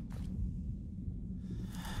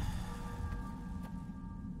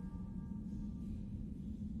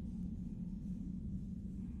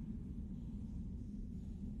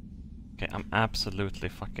 Okay, I'm absolutely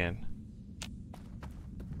fucking...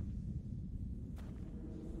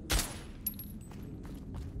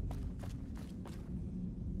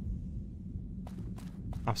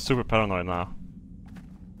 I'm super paranoid now.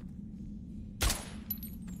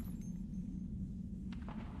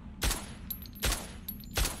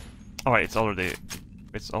 Oh wait, it's already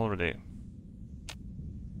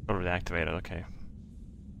activated, okay.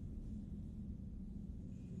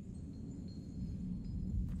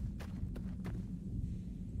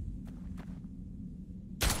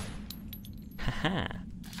 Haha.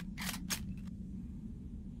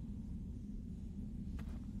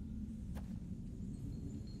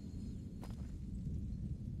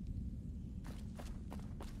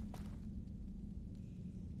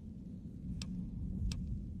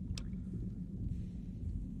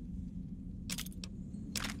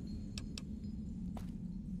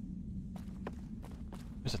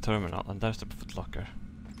 There's a terminal, and there's the footlocker.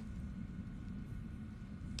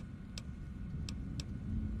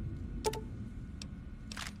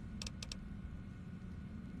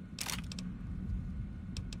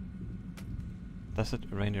 That's it,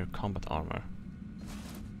 Ranger combat armor.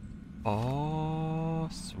 Oh,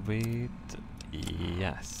 sweet.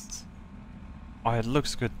 Yes. Oh, it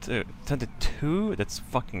looks good too. 22? That's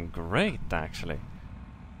fucking great, actually.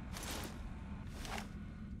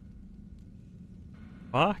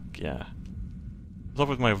 Fuck yeah. What's up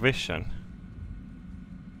with my vision?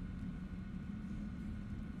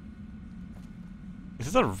 Is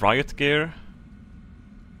this a riot gear?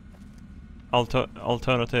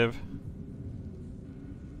 Alternative?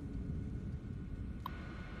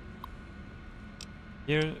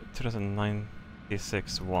 Year 2096-1.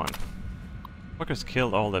 Fuckers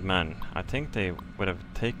killed all the men. I think they would have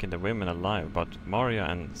taken the women alive, but Maria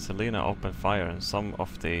and Selena opened fire and some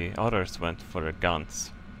of the others went for their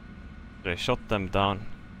guns. They shot them down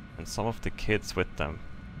and some of the kids with them.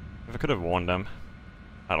 If I could have warned them.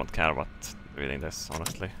 I don't care about reading this,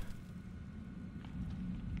 honestly.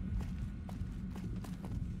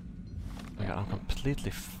 Oh my god, I'm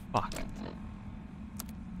completely fucked.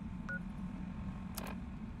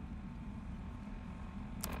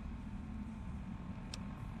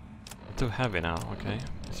 Too heavy now, okay.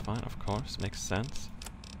 It's fine, of course, makes sense.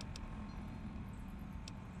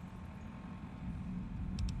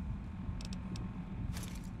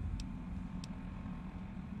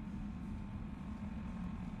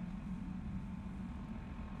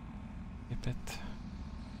 Keep it.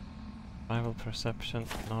 Survival perception,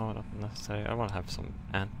 no, not necessary. I want to have some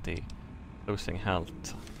anti-losing health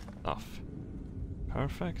stuff.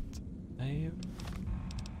 Perfect. Save.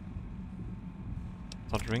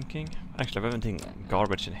 Start drinking. Actually, I have anything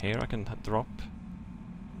garbage in here I can drop.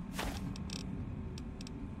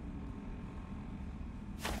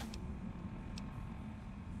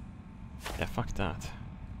 Yeah, fuck that.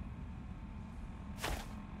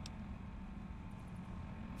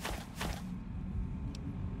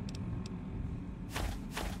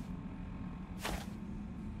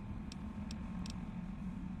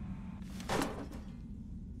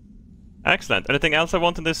 Excellent. Anything else I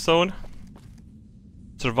want in this zone?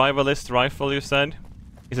 Survivalist rifle, you said?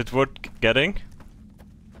 Is it worth getting?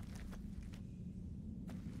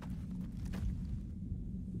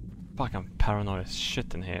 Fuck, I'm paranoid as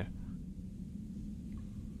shit in here.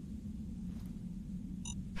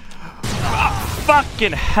 Ah,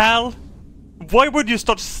 fucking hell! Why would you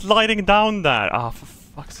start sliding down there? Ah, for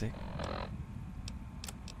fuck's sake.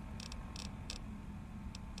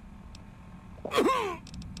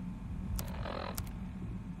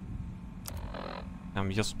 I'm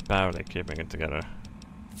just barely keeping it together.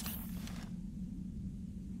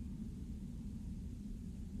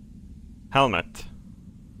 Helmet.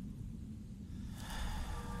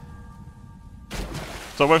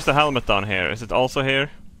 So where's the helmet down here? Is it also here?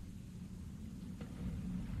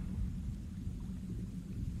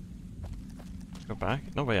 Go back?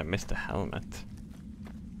 No way I missed the helmet.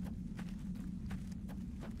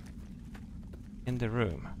 In the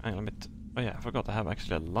room. Hang on a bit. Oh yeah, I forgot I have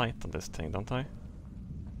actually a light on this thing, don't I?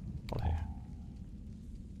 Hold here.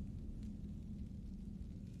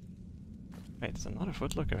 Wait, there's another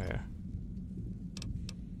footlooker here.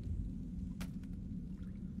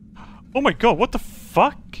 Oh my god, what the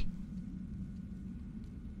fuck?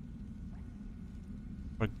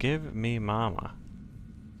 Forgive me, mama.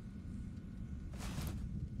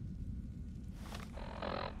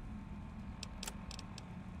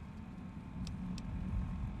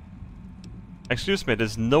 Excuse me,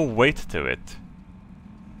 there's no weight to it.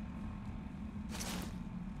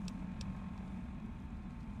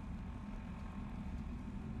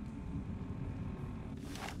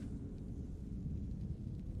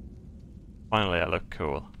 Finally, I look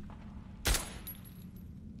cool.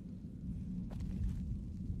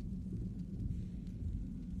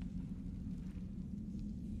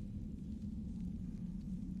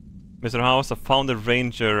 Mr. House, I found the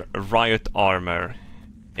Ranger riot armor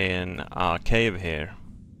in a cave here.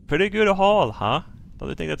 Pretty good haul, huh? Don't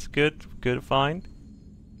you think that's good? Good find?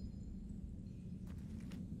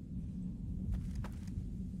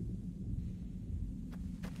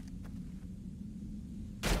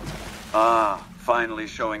 Ah, finally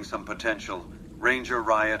showing some potential. Ranger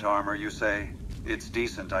riot armor, you say? It's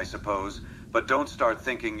decent, I suppose, but don't start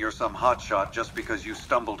thinking you're some hotshot just because you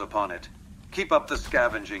stumbled upon it. Keep up the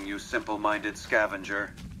scavenging, you simple-minded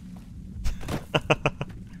scavenger.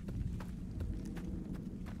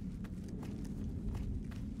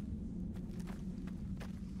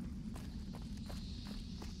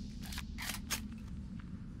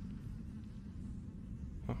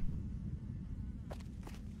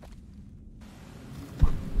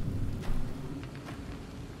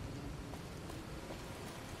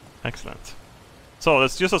 Excellent. So,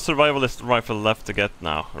 there's just a survivalist rifle left to get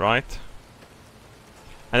now, right?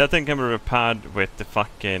 And that thing can be repaired with the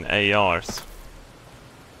fucking ARs.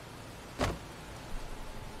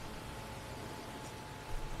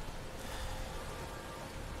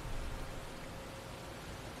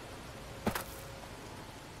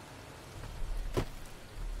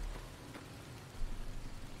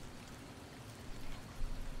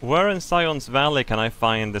 Where in Zion's Valley can I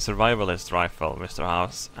find the survivalist rifle, Mr.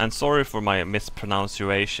 House? And sorry for my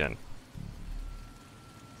mispronunciation.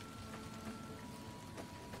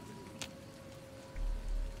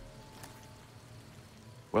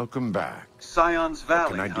 Welcome back. Zion's Valley,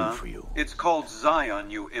 What can I do huh? for you? It's called Zion,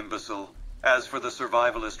 you imbecile. As for the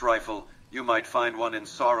survivalist rifle, you might find one in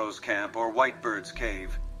Sorrow's camp or Whitebird's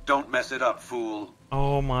cave. Don't mess it up, fool.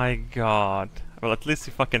 Oh my god. Well, at least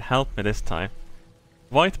you fucking helped me this time.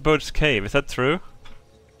 Whitebird's cave, is that true?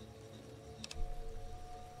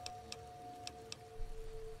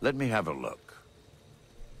 Let me have a look.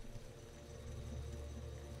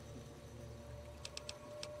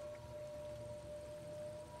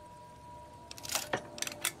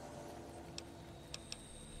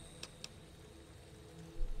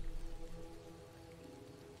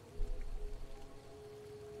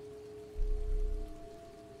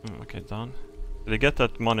 Okay, done. Did I get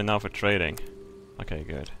that money now for trading? Okay,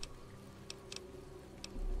 good.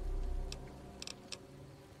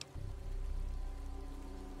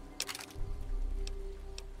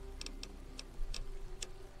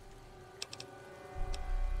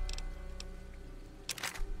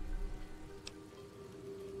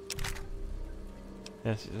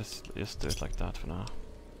 Yes, just do it like that for now.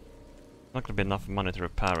 Not gonna be enough money to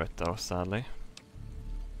repair it though, sadly.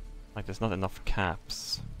 Like there's not enough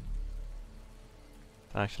caps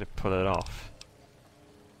to actually pull it off.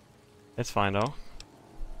 It's fine though.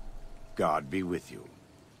 God be with you.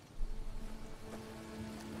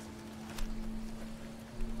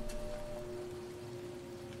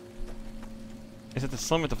 Is it the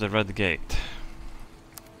summit of the Red Gate?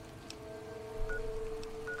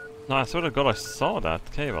 No, I swear to God I saw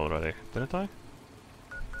that cave already, didn't I?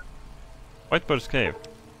 Whitebird's Cave.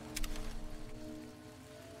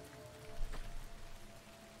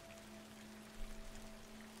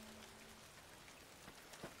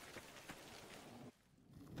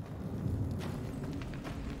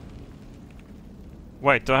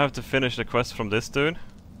 Wait, do I have to finish the quest from this dude?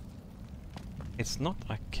 It's not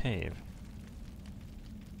a cave.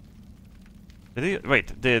 Did he...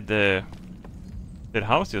 Wait, did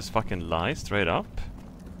House just fucking lie straight up?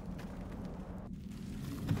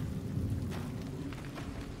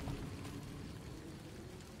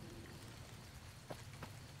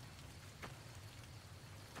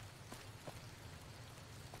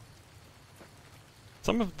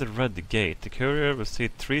 Some of the Red Gate, the courier will see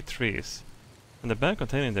 3 trees, and the bag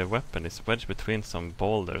containing their weapon is wedged between some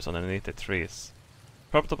boulders underneath the trees.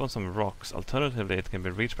 Propped up on some rocks, alternatively it can be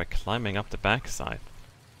reached by climbing up the backside.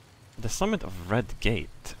 The summit of Red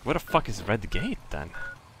Gate. Where the fuck is Red Gate then?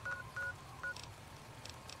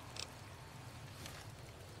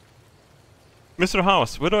 Mr.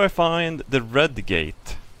 House, where do I find the Red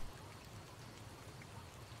Gate?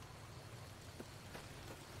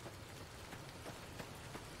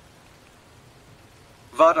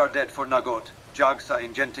 Vadar dead for Nagot, Jagsa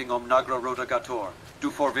ingenting om Nagra Rodagator,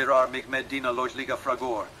 du for virar mig med dina lojliga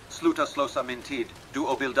fragor, sluta slåsa min tid, du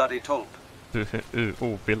obildade tolp.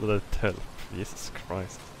 Builded help. Jesus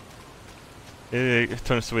Christ. It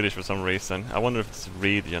turned Swedish for some reason. I wonder if it's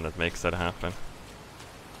region that makes that happen.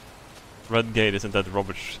 Red Gate, isn't that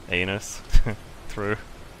Robert's anus? True.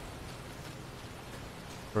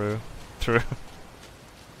 True. True.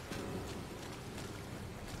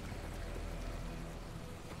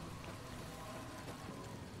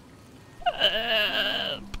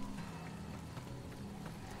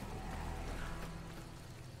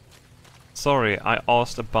 Sorry, I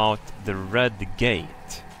asked about the Red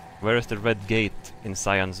Gate. Where is the Red Gate in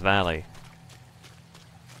Zion's Valley?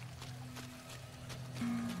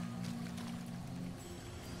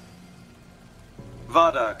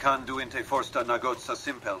 Vada kan du inte forsta Nagot sa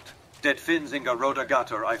simpelt. Det finns inga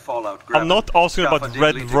rodagator I fallout I'm not asking about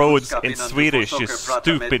red roads in Swedish, you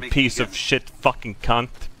stupid piece of shit fucking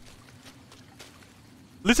cunt.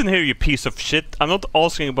 Listen here, you piece of shit. I'm not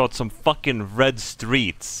asking about some fucking red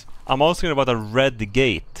streets. I'm asking about a Red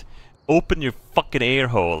Gate. Open your fucking ear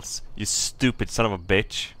holes, you stupid son of a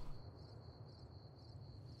bitch.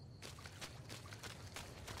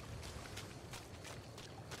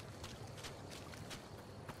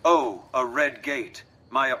 Oh, a Red Gate.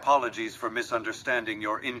 My apologies for misunderstanding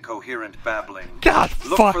your incoherent babbling. God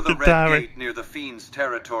Look fucking for the Red damn it. Gate near the Fiend's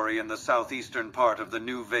territory in the southeastern part of the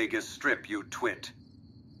New Vegas Strip, you twit.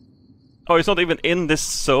 Oh, it's not even in this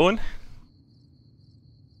zone?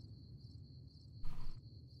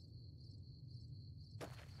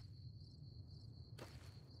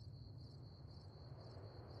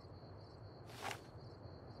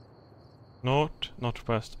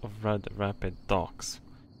 Northwest of Red Rapid Docks.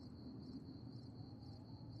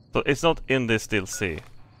 So it's not in this DLC.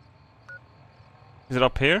 Is it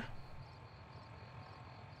up here?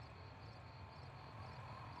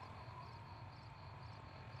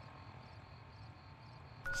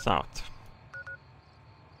 South.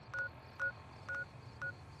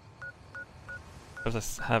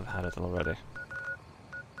 Because I have had it already.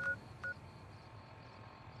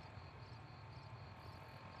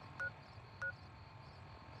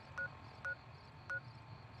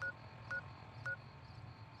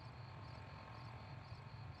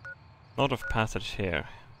 North of passage here.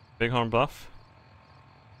 Bighorn Bluff.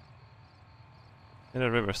 In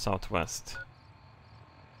the river southwest.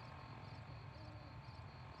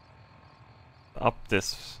 Up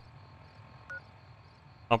this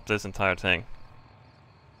entire thing.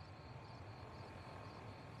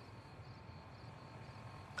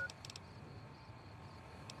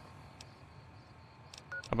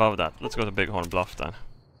 Above that. Let's go to Bighorn Bluff then.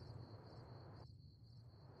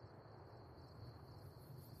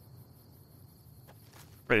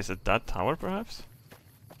 Wait, is it that tower perhaps?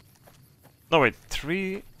 No wait,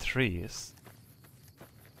 3 trees.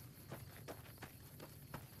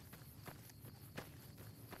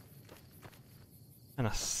 And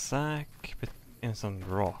a sack in some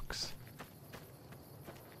rocks.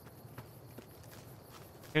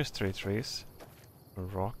 Here's 3 trees.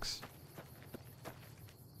 Rocks.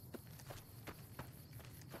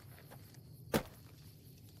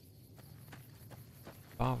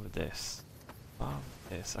 Above this. Above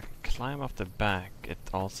this. I can climb up the back, it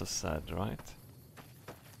also said, right?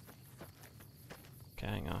 Okay,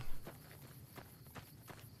 hang on.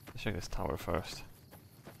 Let's check this tower first.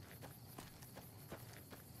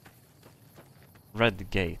 Red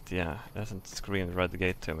gate, yeah. It hasn't screamed red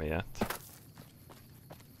gate to me yet.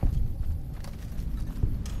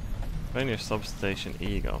 Rainier substation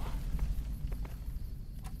Eagle.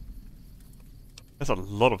 There's a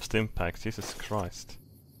lot of stim packs, Jesus Christ.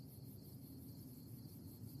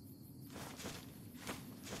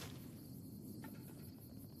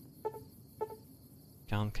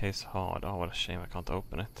 Gun case hard. Oh, what a shame I can't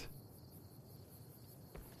open it.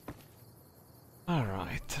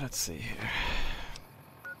 Alright, let's see here.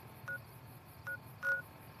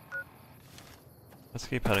 Let's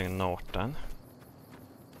keep heading north then.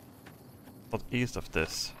 What east of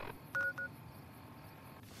this?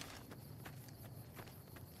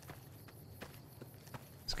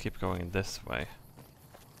 Let's keep going this way.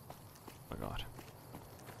 Oh god.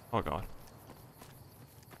 Oh god.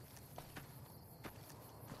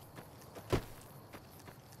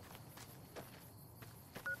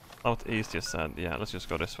 Southeast you said, yeah, let's just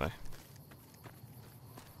go this way.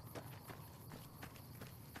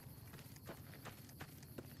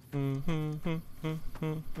 Oh,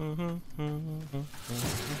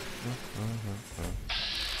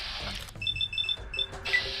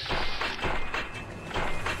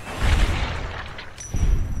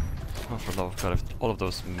 for love of God, if all of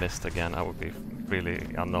those missed again, I would be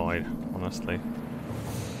really annoyed, honestly.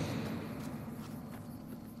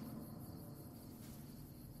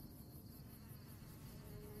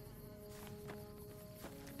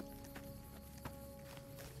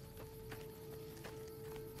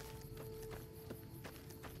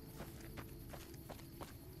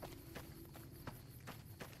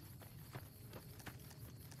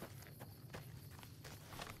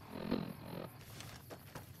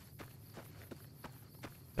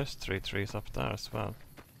 There's 3 trees up there as well.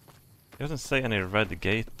 It doesn't say any red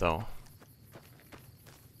gate though.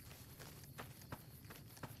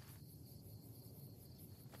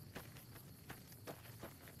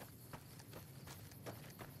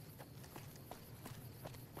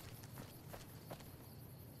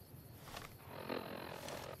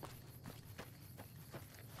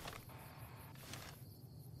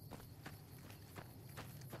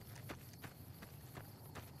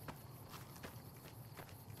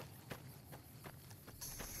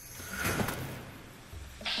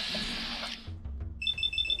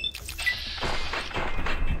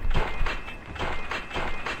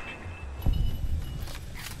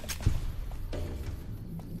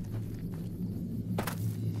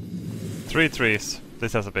 Three trees.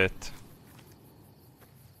 This has a bit.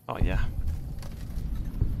 Oh yeah.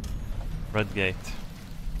 Red gate.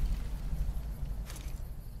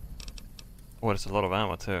 Oh, there's a lot of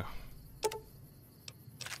ammo too.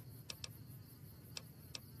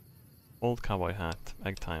 Old cowboy hat,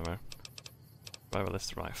 egg timer,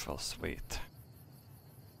 survivalist rifle, sweet.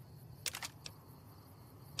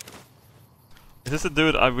 Is this the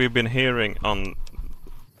dude we've been hearing on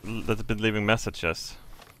that's been leaving messages?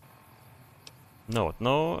 No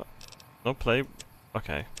play.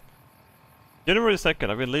 Okay. January 2nd,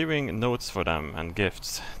 I've been leaving notes for them and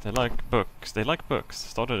gifts. They like books.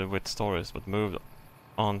 Started with stories, but moved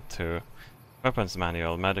on to weapons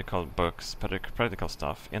manual, medical books, practical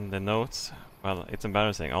stuff. In the notes, well, it's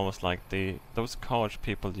embarrassing. Almost like those cards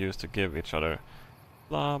people used to give each other.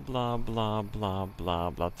 Blah blah blah blah blah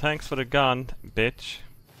blah. Thanks for the gun, bitch.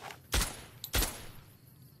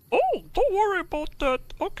 Oh, don't worry about that.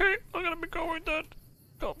 Okay, I'm gonna be going then.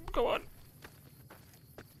 Go on.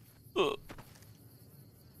 Ugh.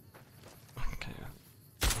 Okay,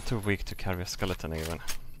 I'm too weak to carry a skeleton even.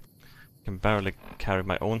 I can barely carry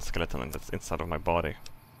my own skeleton that's inside of my body.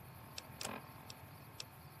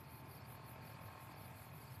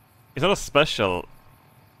 It's not a special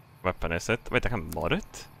weapon, is it? Wait, I can mod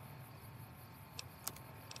it?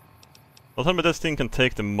 Don't tell me this thing can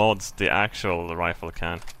take the mods the actual rifle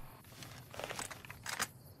can.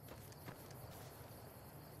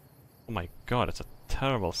 Oh my god, it's a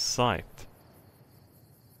terrible sight.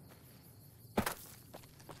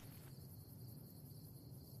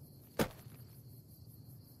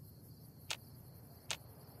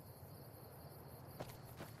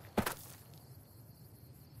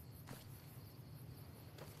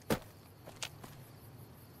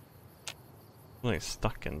 Something's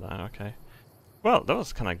stuck in there, okay. Well, that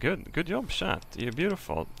was kinda good. Good job, chat. You're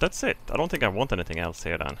beautiful. That's it. I don't think I want anything else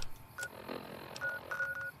here then.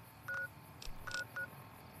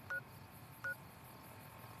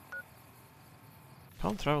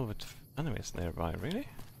 Can't travel with enemies nearby, really?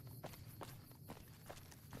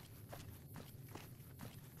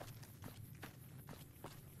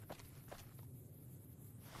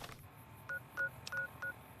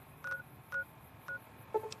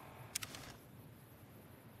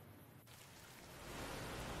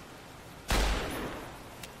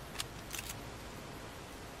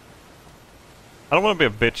 I don't want to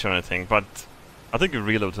be a bitch or anything, but I think you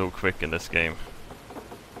reload too quick in this game.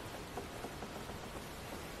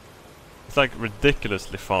 It's like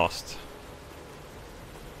ridiculously fast.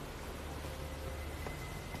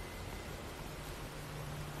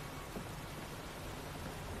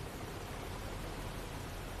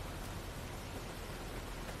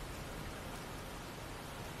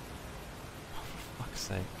 Oh, for fuck's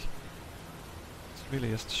sake. It's really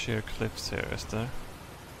just sheer cliffs here, is there?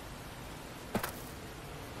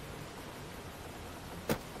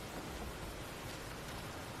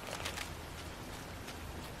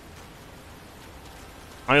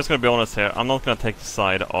 I'm just gonna be honest here, I'm not gonna take the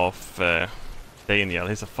side of Daniel,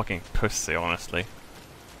 he's a fucking pussy, honestly.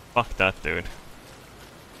 Fuck that dude.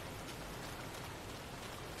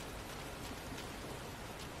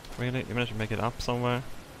 Really? You managed to make it up somewhere?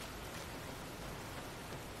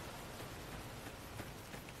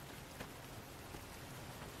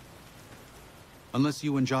 Unless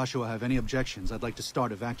you and Joshua have any objections, I'd like to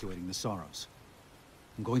start evacuating the Sorrows.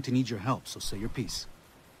 I'm going to need your help, so say your piece.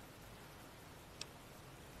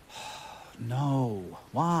 No.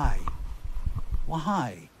 Why?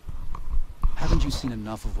 Why? Haven't you seen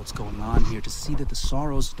enough of what's going on here to see that the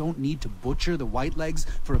Sorrows don't need to butcher the Whitelegs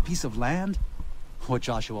for a piece of land? What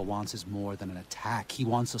Joshua wants is more than an attack. He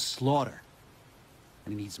wants a slaughter.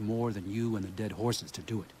 And he needs more than you and the dead horses to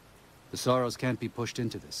do it. The Sorrows can't be pushed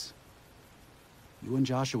into this. You and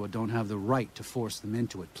Joshua don't have the right to force them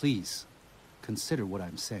into it. Please, consider what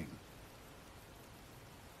I'm saying.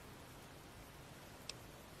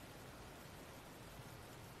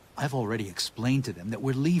 I've already explained to them that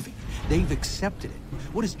we're leaving. They've accepted it.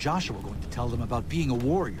 What is Joshua going to tell them about being a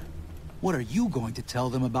warrior? What are you going to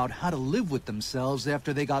tell them about how to live with themselves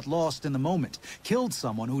after they got lost in the moment, killed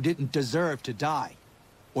someone who didn't deserve to die?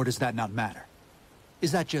 Or does that not matter?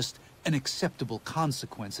 Is that just an acceptable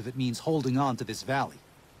consequence if it means holding on to this valley?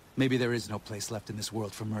 Maybe there is no place left in this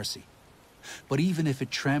world for mercy. But even if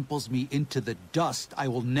it tramples me into the dust, I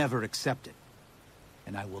will never accept it.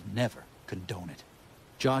 And I will never condone it.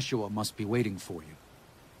 Joshua must be waiting for you.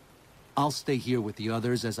 I'll stay here with the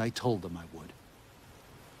others as I told them I would.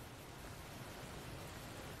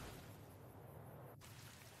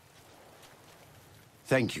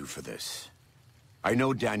 Thank you for this. I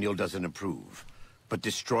know Daniel doesn't approve, but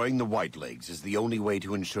destroying the Whitelegs is the only way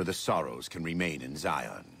to ensure the Sorrows can remain in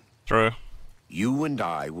Zion. True. You and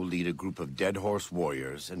I will lead a group of Dead Horse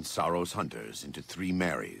warriors and Sorrows hunters into 3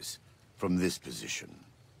 Marys from this position.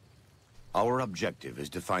 Our objective is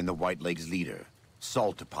to find the Whitelegs leader,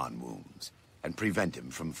 salt upon wounds, and prevent him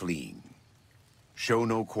from fleeing. Show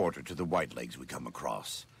no quarter to the Whitelegs we come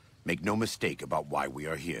across. Make no mistake about why we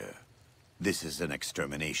are here. This is an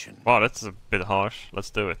extermination. Wow, that's a bit harsh.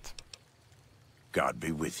 Let's do it. God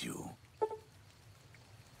be with you.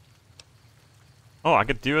 Oh, I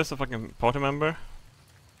get you as a fucking party member?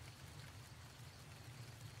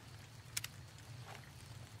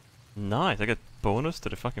 Nice, I get bonus to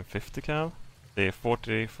the fucking 50 cal. The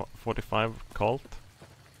 45 Colt.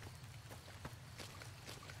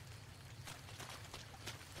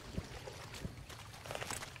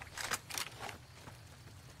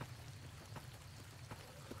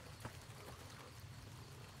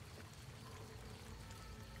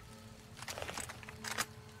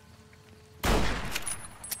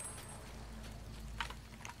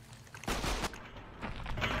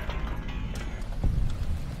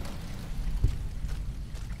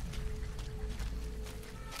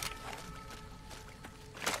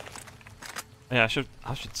 Yeah,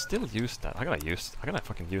 I should still use that. I gotta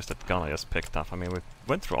fucking use that gun I just picked up. I mean, we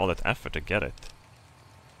went through all that effort to get it.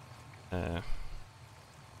 I'll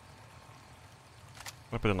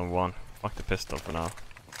put it on 1. Fuck the pistol for now.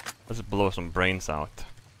 Let's just blow some brains out.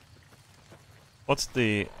 What's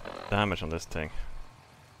the damage on this thing?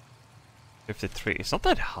 53. It's not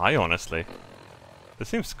that high, honestly. It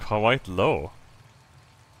seems quite low.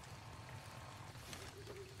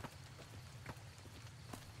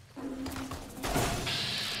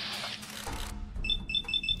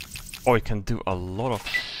 Oh, it can do a lot of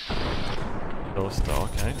those though,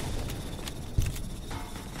 okay.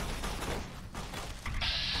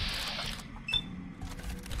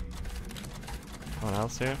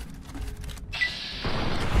 else here?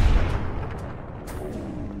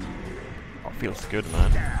 Oh, feels good,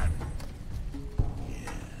 man.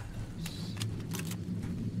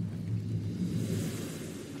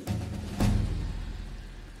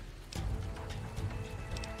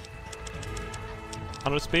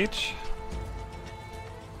 Speech?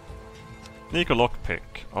 Sneak or lockpick?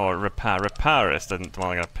 Or repair? Repair is the one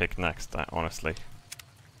I'm gonna pick next, honestly.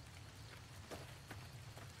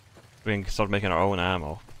 We can start making our own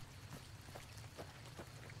ammo.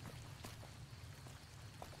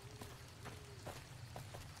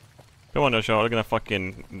 Come on, Joshua, we're gonna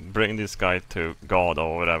fucking bring this guy to God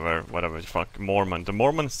or whatever the fuck. Mormon. The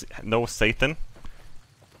Mormons know Satan.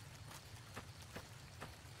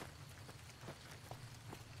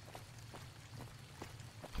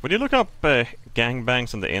 When you look up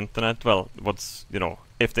gangbangs on the internet, well, what's, you know,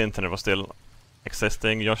 if the internet was still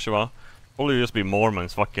existing, Joshua, all you just be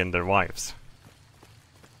Mormons fucking their wives.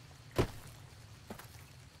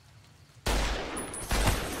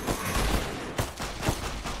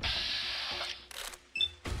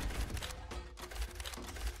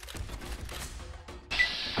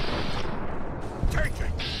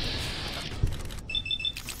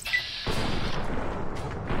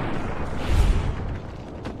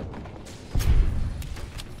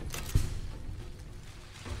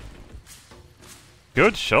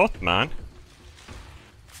 Good shot, man.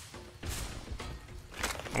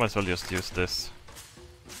 I might as well just use this.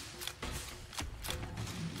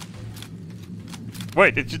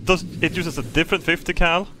 Wait, it uses a different 50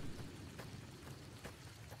 cal?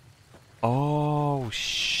 Oh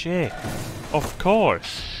shit. Of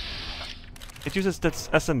course. It uses that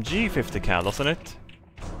SMG 50 cal, doesn't it?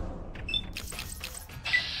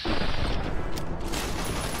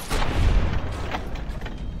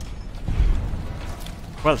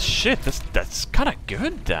 Well, shit, that's kind of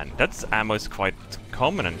good then. That ammo is quite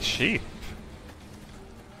common and cheap.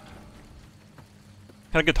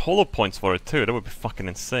 Can I get hollow points for it too? That would be fucking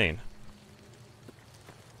insane.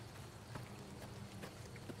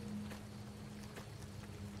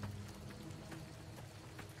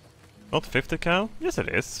 Not 50 cal? Yes, it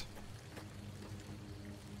is.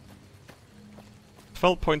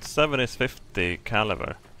 12.7 is 50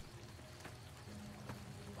 caliber.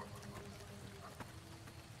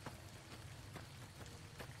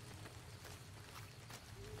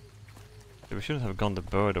 We shouldn't have gone the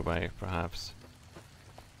bird away, perhaps.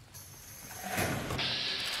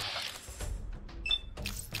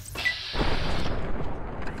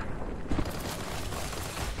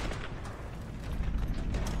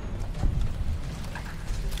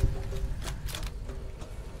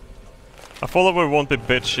 A follower won't be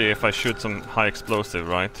bitchy if I shoot some high explosive,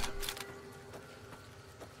 right?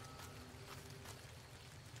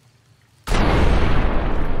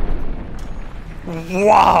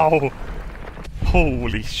 Wow!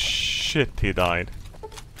 Holy shit, he died.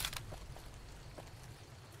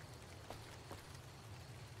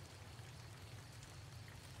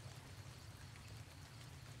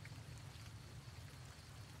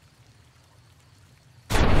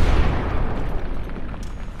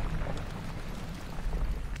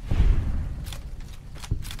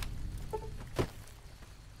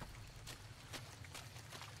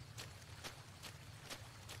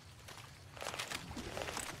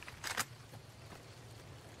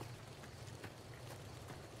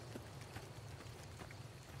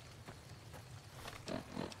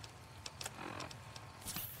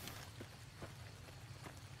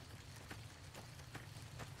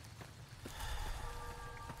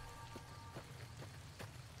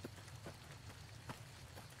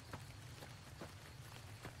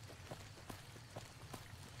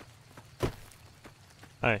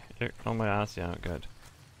 Hey, you're on my ass, yeah, good.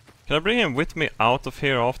 Can I bring him with me out of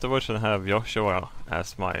here afterwards and have Joshua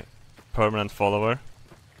as my permanent follower?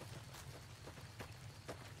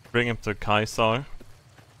 Bring him to Kaisar.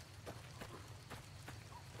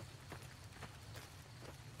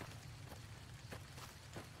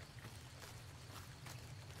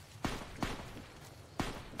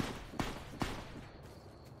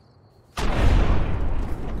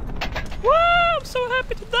 Wow, I'm so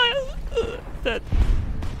happy to die. Dead.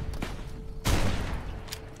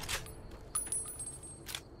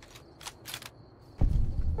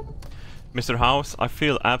 Mr. House, I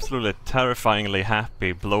feel absolutely terrifyingly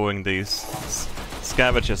happy blowing these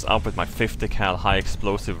scavengers up with my 50 cal high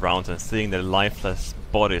explosive rounds and seeing their lifeless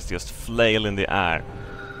bodies just flail in the air.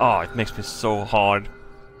 Oh, it makes me so hard.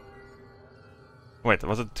 Wait,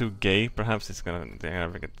 was it too gay? Perhaps they're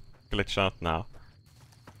gonna get glitch out now.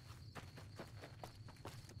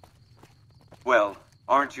 Well,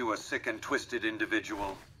 aren't you a sick and twisted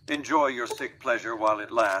individual? Enjoy your sick pleasure while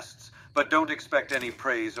it lasts, but don't expect any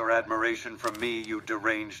praise or admiration from me, you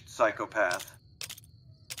deranged psychopath.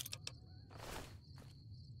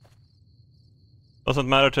 Doesn't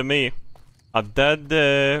matter to me. A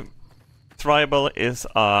dead tribal is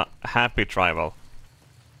a happy tribal.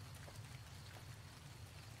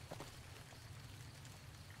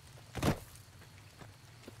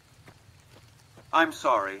 I'm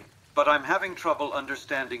sorry, but I'm having trouble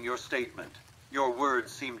understanding your statement. Your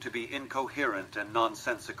words seem to be incoherent and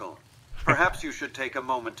nonsensical. Perhaps you should take a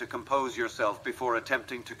moment to compose yourself before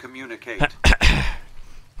attempting to communicate.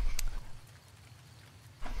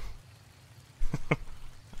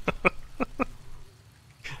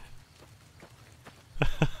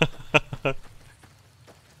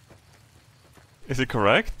 Is it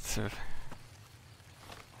correct?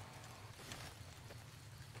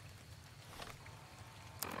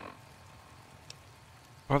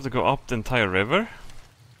 I have to go up the entire river?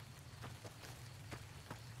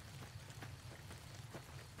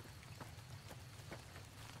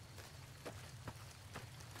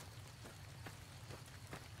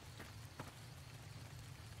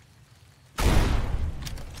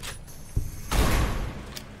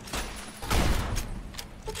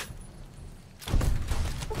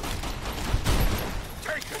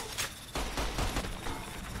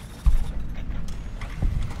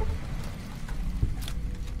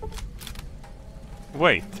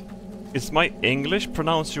 Wait, is my English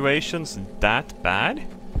pronunciations that bad?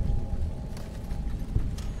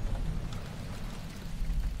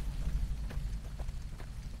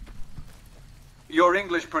 Your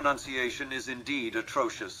English pronunciation is indeed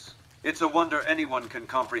atrocious. It's a wonder anyone can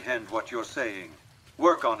comprehend what you're saying.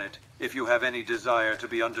 Work on it, if you have any desire to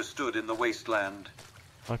be understood in the wasteland.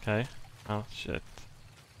 Okay. Oh, shit.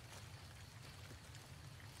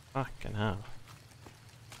 Fucking hell.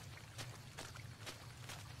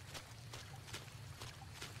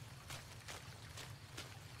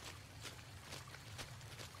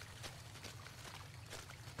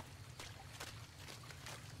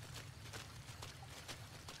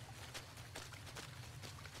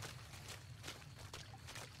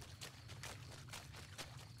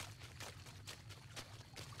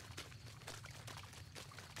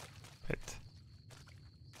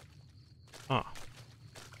 Oh.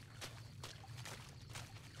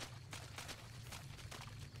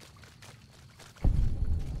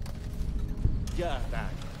 Yeah,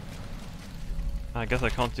 that. I guess I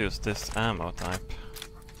can't use this ammo type.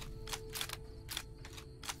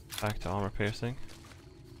 Back to armor piercing.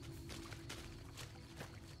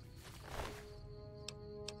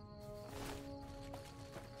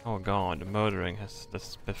 Oh god, the murdering has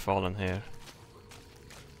just befallen here.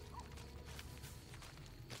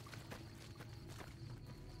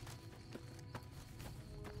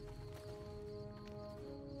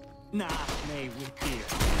 Nah, nee, we're here.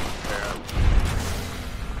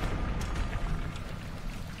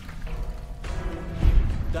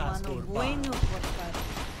 Das Mano Urban. bueno, por favor.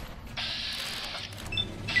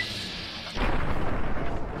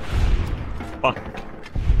 Fuck.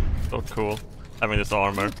 So cool. Having this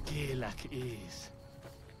armor. Lackey is.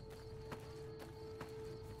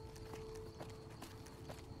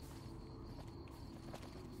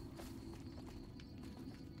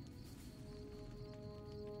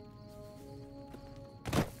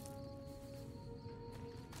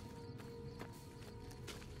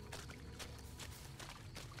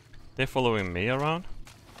 They're following me around?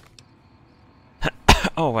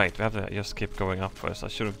 Oh wait, we have to just keep going up first. I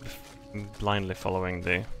should have been blindly following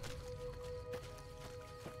the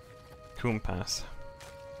Coom Pass.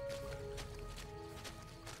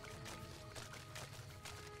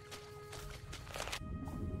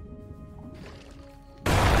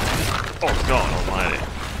 Oh god almighty.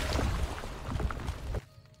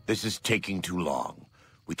 This is taking too long.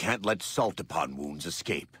 We can't let salt upon wounds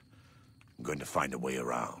escape. I'm going to find a way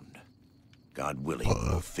around. God willing,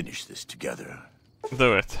 we'll finish this together.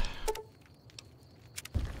 Do it.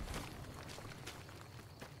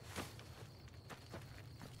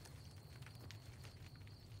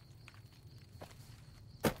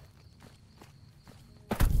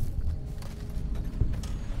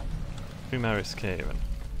 Primaris Cave.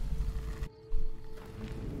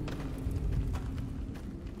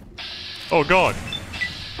 Oh god!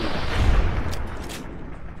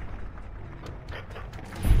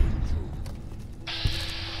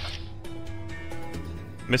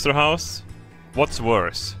 Mr. House, what's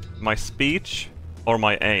worse? My speech or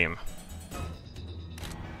my aim?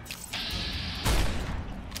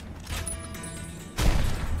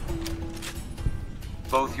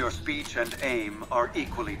 Both your speech and aim are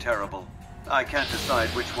equally terrible. I can't decide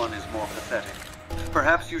which one is more pathetic.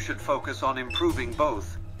 Perhaps you should focus on improving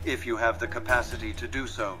both, if you have the capacity to do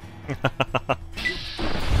so.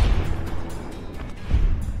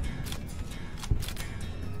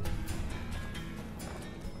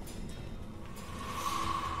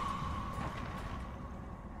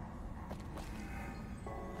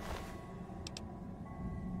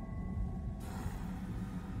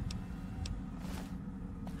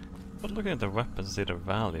 But looking at the weapons, see their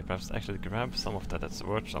value. Perhaps actually grab some of that that's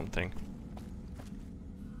worth something.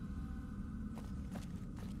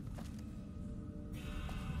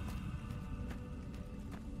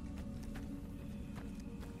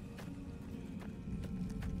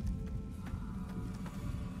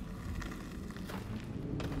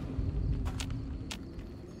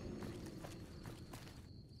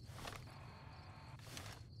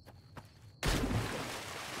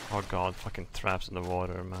 Oh god, fucking traps in the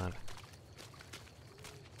water, man.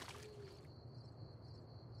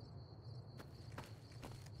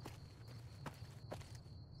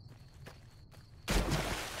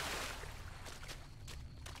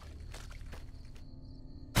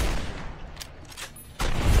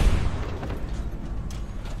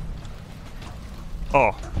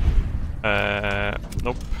 Oh.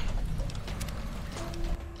 Nope.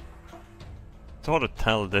 It's hard to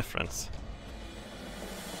tell the difference.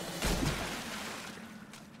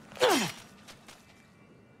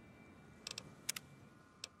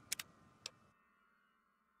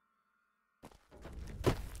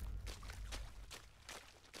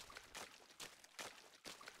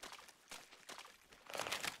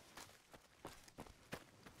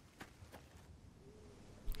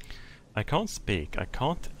 I can't speak, I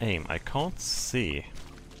can't aim, I can't see.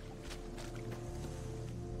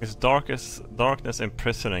 Is darkness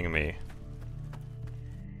imprisoning me?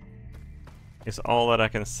 Is all that I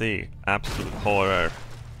can see absolute horror?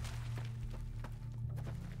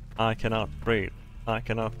 I cannot breathe, I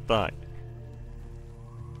cannot die.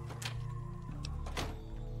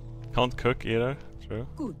 Can't cook either, true.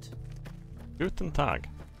 Good. Guten Tag.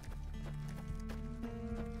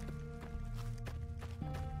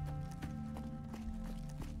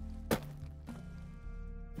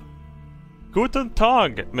 Guten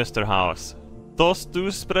Tag, Mr. House. Dost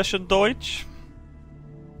du sprechen Deutsch?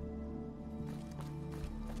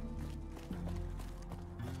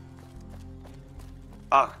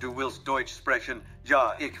 Ach, du willst Deutsch sprechen?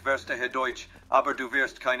 Ja, ich verstehe Deutsch, aber du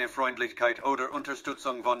wirst keine Freundlichkeit oder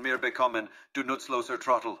Unterstützung von mir bekommen, du nutzloser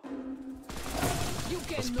Trottel.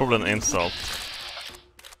 That's probably an insult.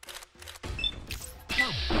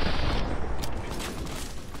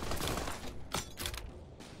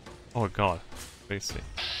 Oh god, crazy.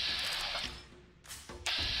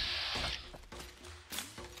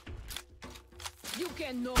 You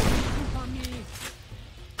can know me.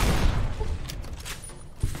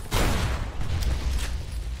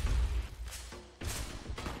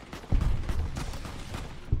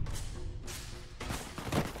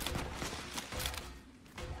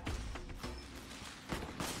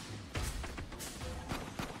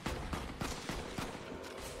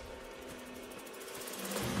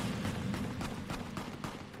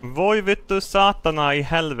 Voi vittu satana i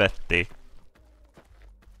helvetti.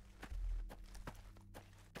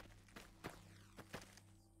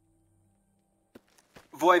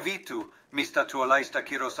 Voi vitu, mistä tuolaista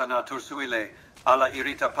kirosana tursuile, ala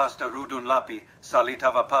irita pasta rudun lapi,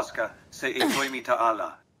 salitava paska, se ei toimita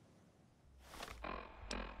ala.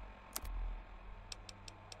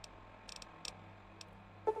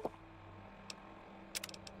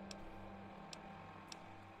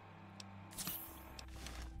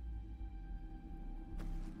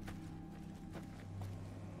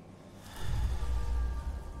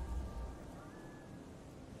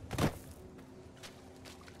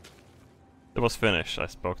 It was finished, I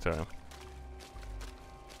spoke to him.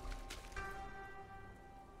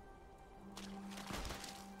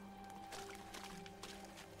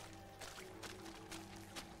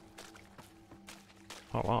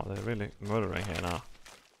 Oh wow, they're really murdering here now.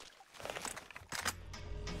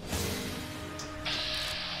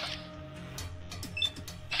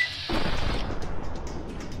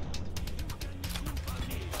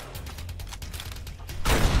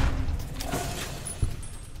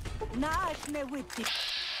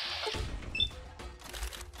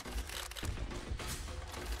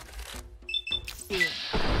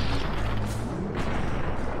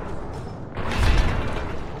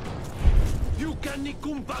 You can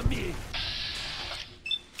nikumpa me.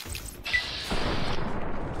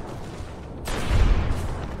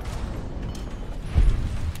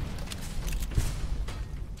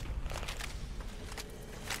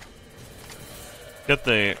 Get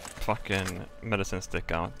the fucking medicine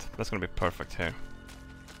stick out. That's gonna be perfect here.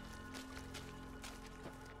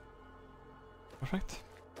 Perfect.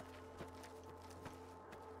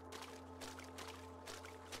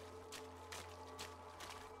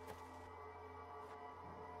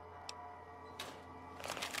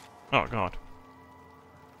 Oh god.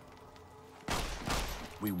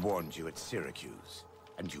 We warned you at Syracuse,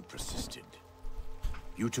 and you persisted.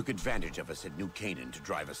 You took advantage of us at New Canaan to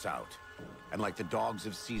drive us out. And like the dogs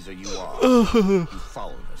of Caesar you are, you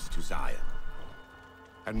followed us to Zion.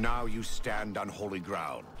 And now you stand on holy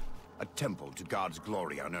ground, a temple to God's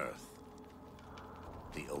glory on earth.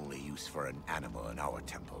 The only use for an animal in our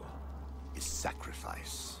temple is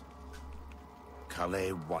sacrifice.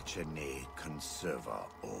 Kale wachane conserva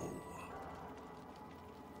o.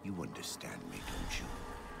 You understand me, don't you?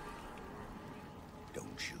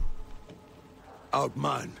 Don't you?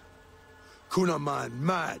 Outman. Kunaman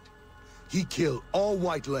mad. He killed all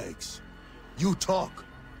white legs. You talk.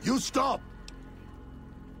 You stop.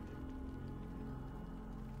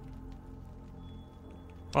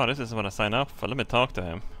 Oh, this is what I sign up for. Let me talk to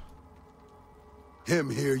him. Him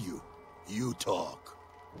hear you. You talk.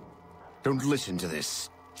 Don't listen to this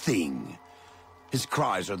thing. His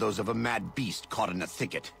cries are those of a mad beast caught in a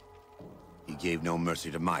thicket. He gave no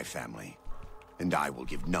mercy to my family, and I will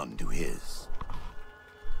give none to his.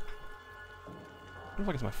 Where the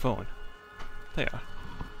fuck is my phone? There.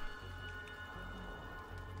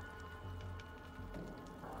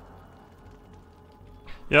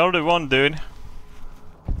 You already won, dude.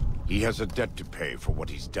 He has a debt to pay for what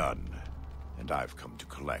he's done, and I've come to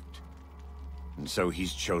collect. And so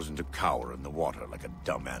he's chosen to cower in the water like a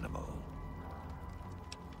dumb animal.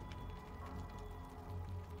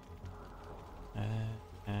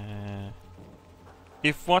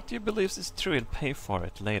 If what you believe is true, he'll pay for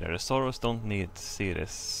it later. The Soros don't need to see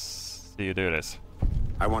this. See you do this.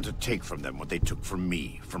 I want to take from them what they took from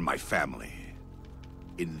me, from my family.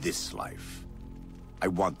 In this life. I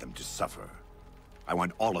want them to suffer. I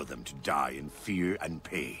want all of them to die in fear and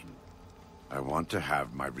pain. I want to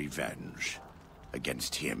have my revenge.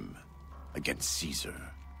 Against him. Against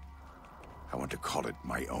Caesar. I want to call it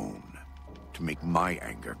my own. To make my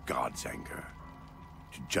anger God's anger.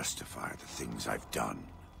 To justify the things I've done.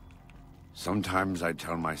 Sometimes I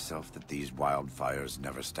tell myself that these wildfires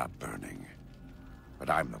never stop burning. But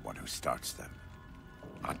I'm the one who starts them.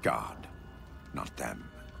 Not God. Not them.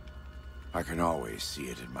 I can always see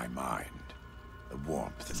it in my mind. The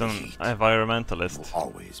warmth and the heat. Environmentalist. Will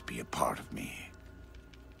always be a part of me.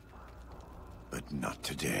 But not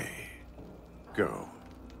today. Go.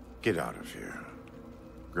 Get out of here.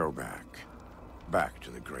 Go back. Back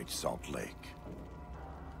to the Great Salt Lake.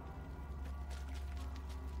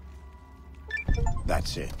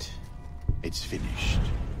 That's it. It's finished.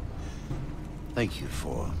 Thank you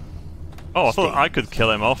for... Oh, I thought I could kill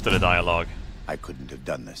him after the dialogue. I couldn't have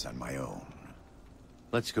done this on my own.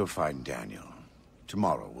 Let's go find Daniel.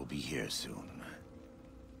 Tomorrow we'll be here soon.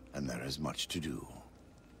 And there is much to do.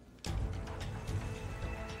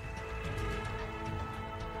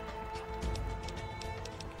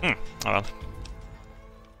 Oh well.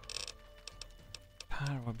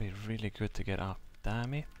 Power would be really good to get up.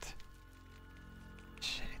 Damn it.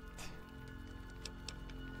 Shit.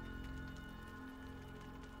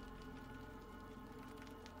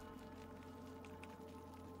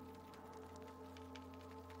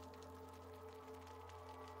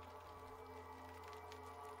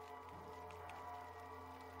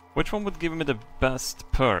 Which one would give me the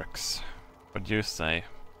best perks? What'd you say?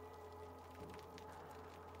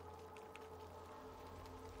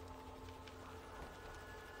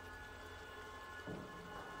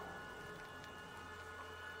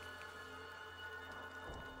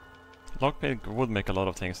 Lockpick would make a lot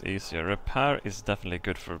of things easier. Repair is definitely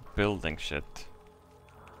good for building shit.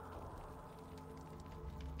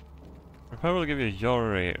 Repair will give you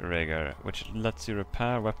Yori Rigger, which lets you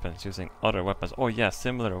repair weapons using other weapons. Oh yeah,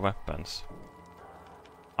 similar weapons.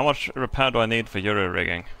 How much repair do I need for Yori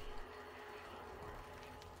rigging?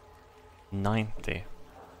 90.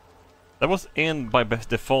 That was in by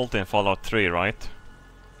default in Fallout 3, right?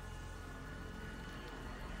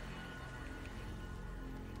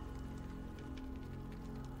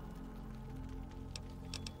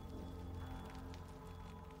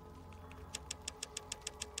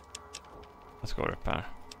 Let's go repair.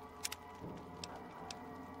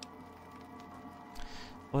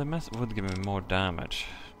 Well, the mess would give me more damage.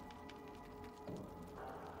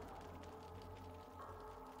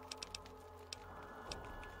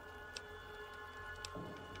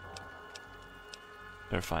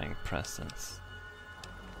 Terrifying presence.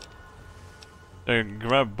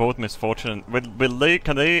 Grab both misfortune. Will they?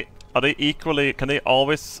 Can they? Are they equally? Can they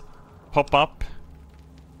always pop up?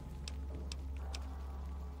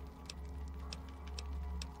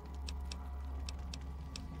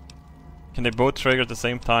 Can they both trigger at the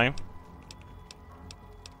same time?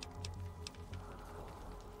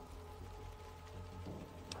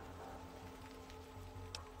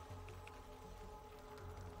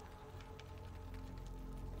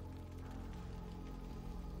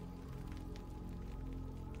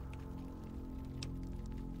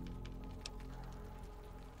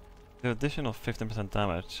 The additional 15%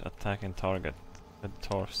 damage attacking target with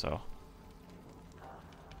torso.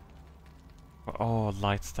 Oh,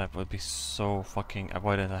 light step would be so fucking...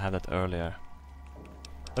 Why didn't I have that earlier?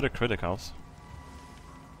 Better criticals.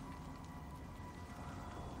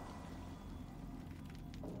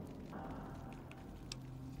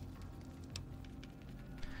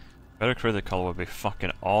 Better critical would be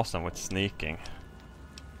fucking awesome with sneaking.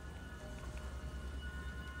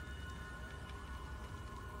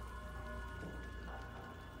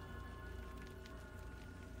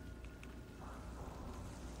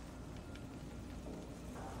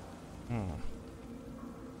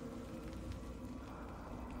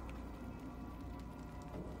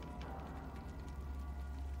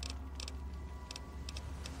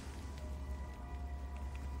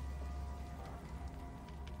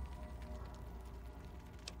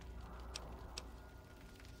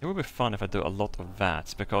 It would be fun if I do a lot of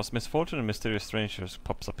VATs, because Misfortune and Mysterious Strangers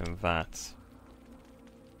pops up in VATs.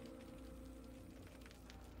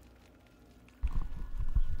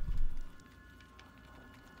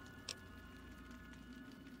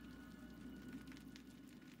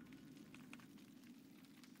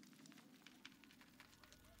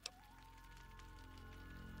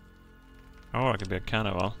 Oh, I could be a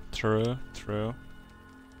cannibal. True, true.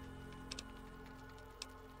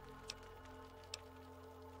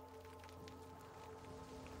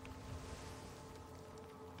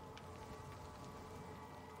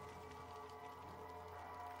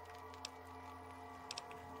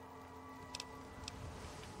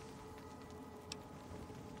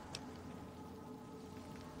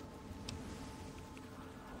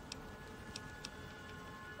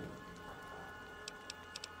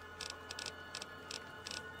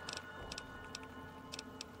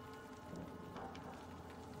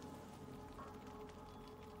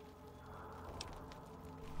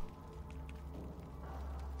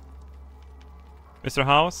 Mr.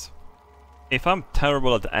 House, if I'm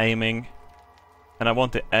terrible at aiming and I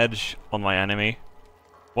want the edge on my enemy,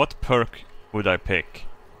 what perk would I pick?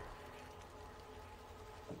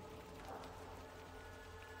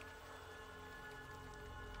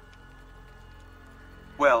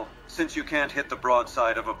 Well, since you can't hit the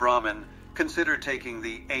broadside of a Brahmin, consider taking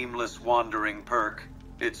the aimless wandering perk.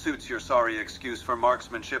 It suits your sorry excuse for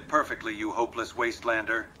marksmanship perfectly, you hopeless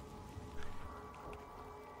wastelander.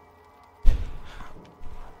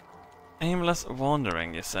 Aimless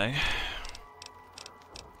wandering, you say?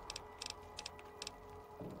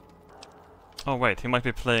 Oh wait, he might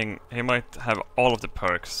be playing... He might have all of the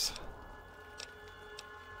perks.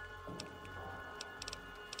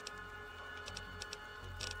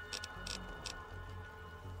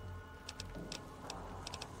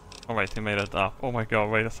 Oh wait, he made it up. Oh my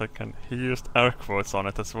god, wait a second. He used air quotes on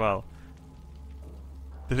it as well.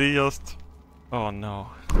 Did he just... Oh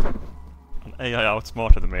no. An AI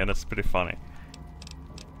outsmarted me, and it's pretty funny.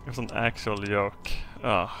 It was an actual joke.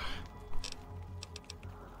 Ugh.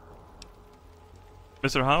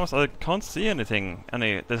 Mr. House, I can't see anything.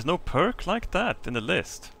 There's no perk like that in the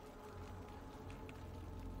list.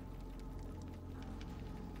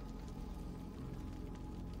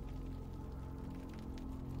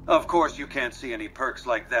 Of course you can't see any perks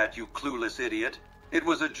like that, you clueless idiot. It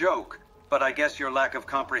was a joke, but I guess your lack of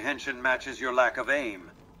comprehension matches your lack of aim.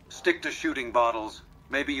 Stick to shooting bottles.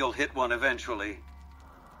 Maybe you'll hit one eventually.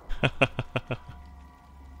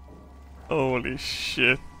 Holy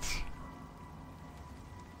shit.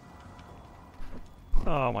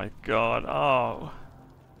 Oh my god, oh.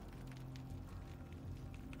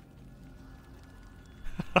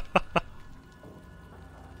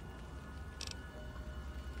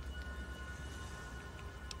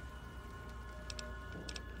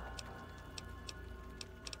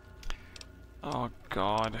 Oh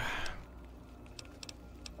god.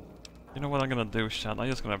 You know what I'm gonna do, Shad? I'm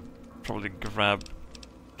just gonna probably grab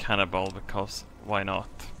Cannibal, because why not?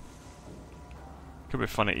 Could be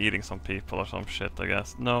funny eating some people or some shit, I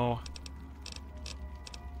guess. No.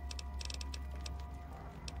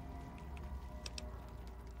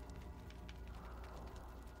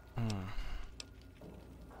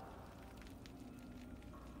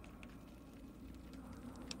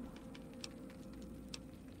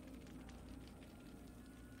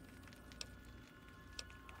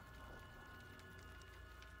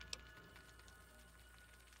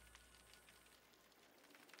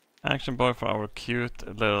 Action boy for our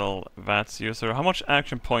cute little VATS user. How much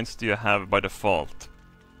action points do you have by default?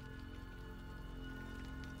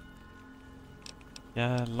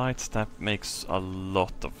 Yeah, light step makes a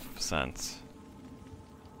lot of sense.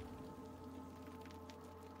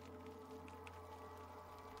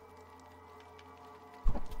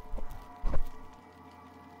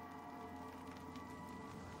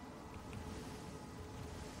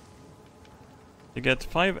 You get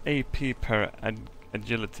 5 AP per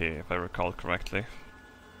agility, if I recall correctly.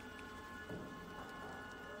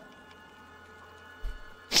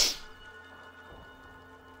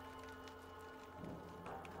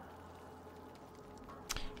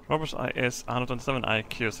 Robert's eye is 127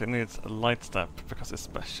 IQ, so he needs a light step because it's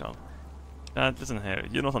special. Listen here,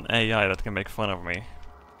 you're not an AI that can make fun of me.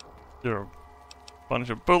 You're a bunch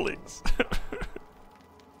of bullies.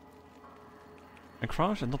 And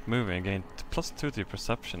crouch and not moving gain +2 to your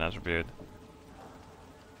perception attribute.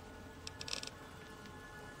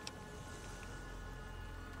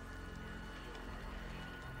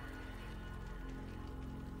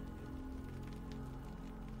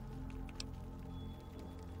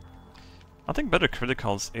 I think better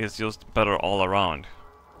criticals is just better all around.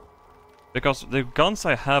 Because the guns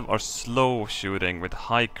I have are slow shooting with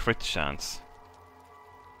high crit chance.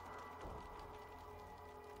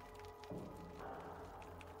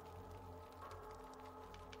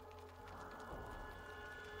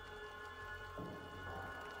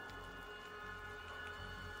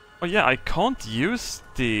 Oh yeah, I can't use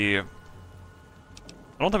the... I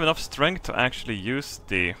don't have enough strength to actually use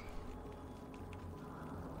the...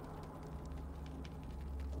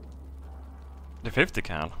 The 50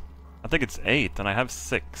 cal. I think it's 8 and I have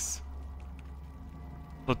 6.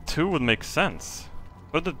 So 2 would make sense.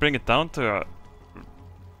 Would it bring it down to a...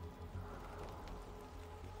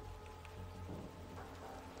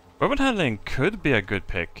 Weapon handling could be a good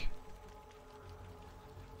pick.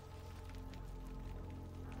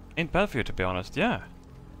 Ain't bad for you, to be honest, yeah.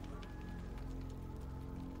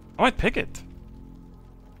 I might pick it.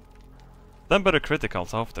 Then better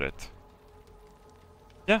criticals after it.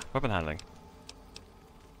 Yeah, weapon handling.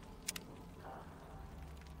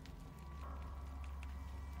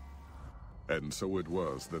 And so it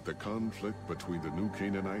was that the conflict between the New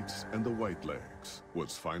Canaanites and the Whitelegs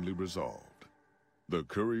was finally resolved. The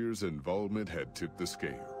courier's involvement had tipped the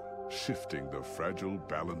scale, shifting the fragile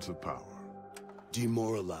balance of power.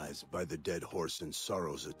 Demoralized by the Dead Horse and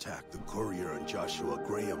Sorrow's attack the courier and Joshua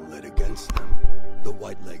Graham led against them, the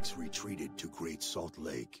Whitelegs retreated to Great Salt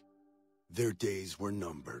Lake. Their days were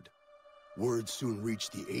numbered. Word soon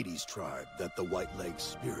reached the 80s tribe that the Whitelegs'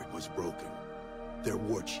 spirit was broken. Their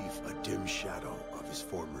war chief a dim shadow of his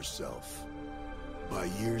former self. By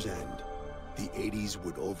year's end, the 80s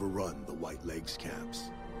would overrun the Whitelegs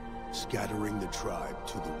camps, scattering the tribe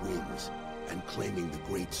to the winds and claiming the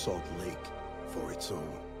Great Salt Lake for its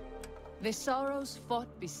own. The Sorrows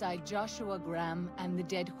fought beside Joshua Graham and the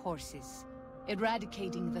Dead Horses,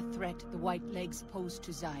 eradicating the threat the Whitelegs posed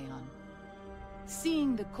to Zion.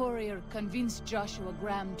 Seeing the courier convince Joshua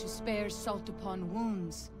Graham to spare Salt upon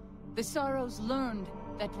Wounds, the Sorrows learned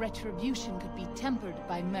that retribution could be tempered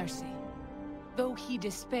by mercy. Though he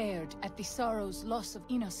despaired at the Sorrows' loss of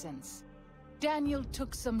innocence, Daniel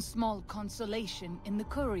took some small consolation in the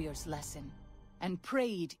courier's lesson, and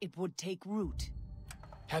prayed it would take root.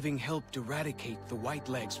 Having helped eradicate the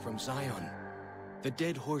Whitelegs from Zion, the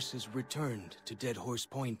Dead Horses returned to Dead Horse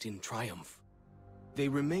Point in triumph. They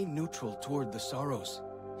remained neutral toward the Sorrows,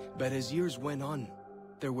 but as years went on,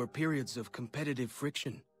 there were periods of competitive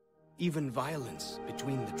friction, even violence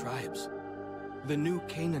between the tribes. The New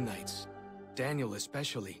Canaanites, Daniel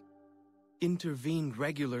especially, intervened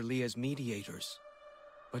regularly as mediators,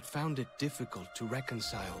 but found it difficult to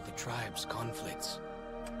reconcile the tribe's conflicts.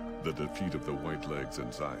 The defeat of the Whitelegs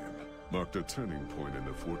in Zion marked a turning point in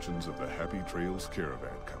the fortunes of the Happy Trails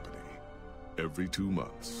Caravan Company. Every 2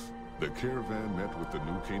 months, the caravan met with the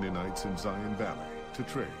New Canaanites in Zion Valley to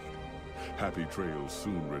trade. Happy Trails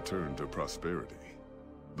soon returned to prosperity.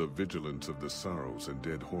 The vigilance of the Sorrows and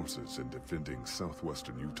Dead Horses in defending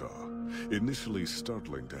southwestern Utah, initially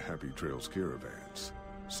startling to Happy Trails caravans,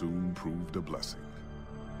 soon proved a blessing.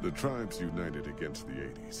 The tribes united against the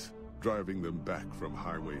 80s, driving them back from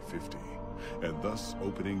Highway 50, and thus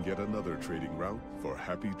opening yet another trading route for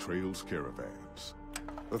Happy Trails caravans.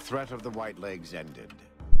 The threat of the Whitelegs ended.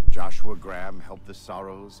 Joshua Graham helped the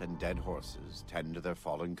Sorrows and Dead Horses tend to their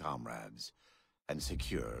fallen comrades and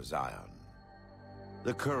secure Zion.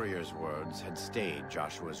 The courier's words had stayed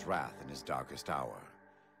Joshua's wrath in his darkest hour,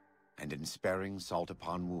 and in sparing Salt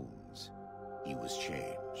upon Wounds, he was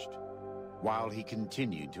changed. while he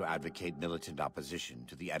continued to advocate militant opposition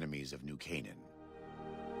to the enemies of New Canaan.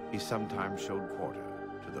 He sometimes showed quarter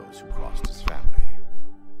to those who crossed his family.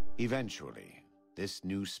 Eventually, this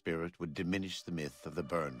new spirit would diminish the myth of the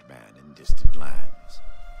burned man in distant lands.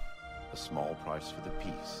 A small price for the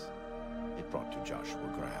peace it brought to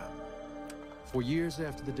Joshua Graham. For years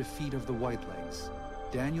after the defeat of the Whitelegs,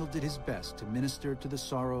 Daniel did his best to minister to the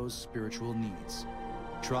Sorrow's spiritual needs.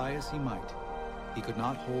 Try as he might, he could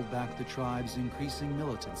not hold back the tribe's increasing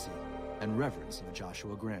militancy and reverence of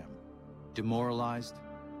Joshua Graham. Demoralized,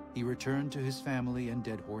 he returned to his family in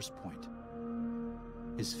Dead Horse Point.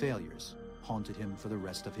 His failures haunted him for the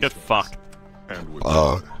rest of his days. Get fucked. And with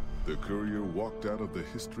that, the courier walked out of the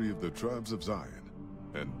history of the tribes of Zion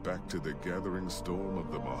and back to the gathering storm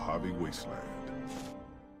of the Mojave Wasteland.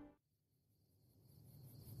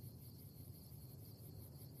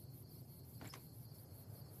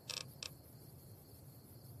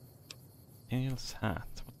 Daniel's hat.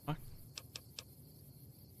 What the fuck?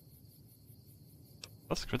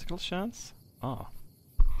 Plus critical chance? Ah.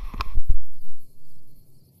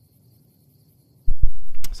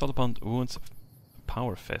 Assault upon wounds of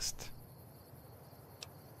power fist.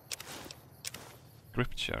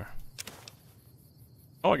 Grip chair.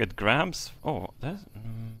 Oh, I get grams. Oh, that's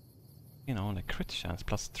you know, only crit chance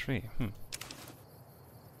 +3.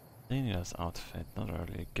 Daniel's outfit. Not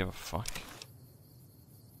really give a fuck.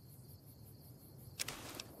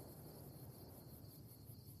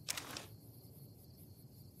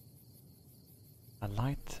 A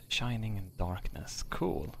light shining in darkness.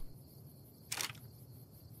 Cool.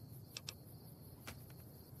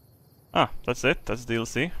 Ah, that's it. That's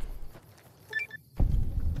DLC.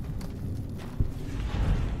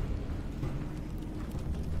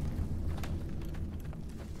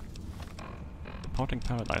 Departing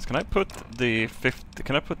Paradise. Can I put the 50?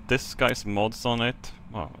 Can I put this guy's mods on it?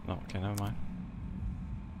 Oh no. Okay, never mind.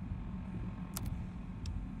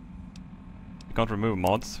 You can't remove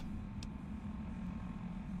mods.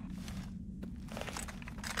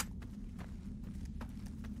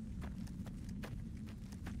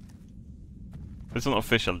 It's an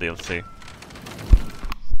official DLC.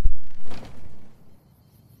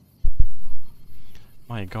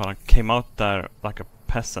 My god, I came out there like a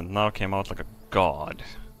peasant, now I came out like a god.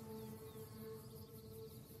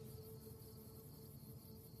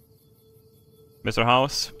 Mr.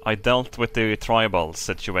 House, I dealt with the tribal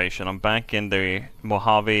situation. I'm back in the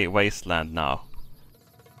Mojave Wasteland now.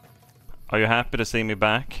 Are you happy to see me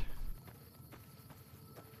back?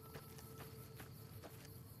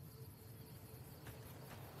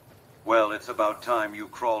 Well, it's about time you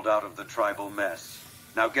crawled out of the tribal mess.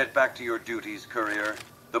 Now get back to your duties, courier.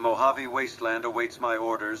 The Mojave Wasteland awaits my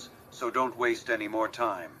orders, so don't waste any more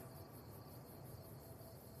time.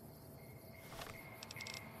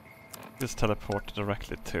 Just teleport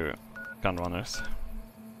directly to Gunrunners.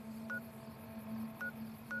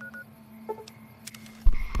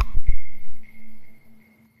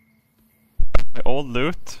 My old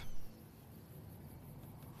loot.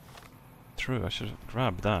 True, I should have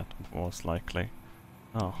grabbed that, most likely.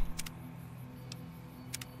 Oh.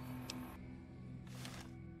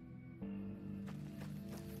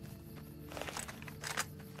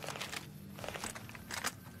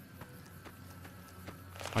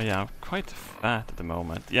 Oh yeah, I'm quite fat at the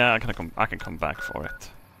moment. Yeah, I can come back for it.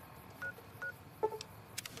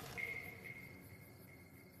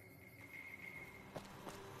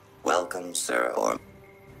 Welcome, sir. Or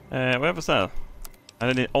where was that?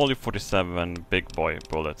 I need only 47 big boy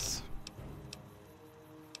bullets.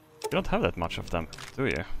 You don't have that much of them, do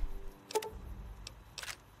you?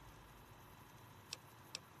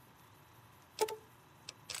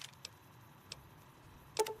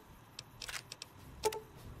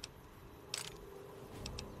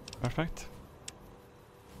 Perfect.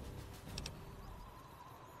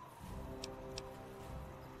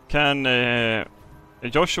 Can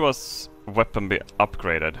Joshua's weapon be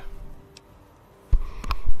upgraded?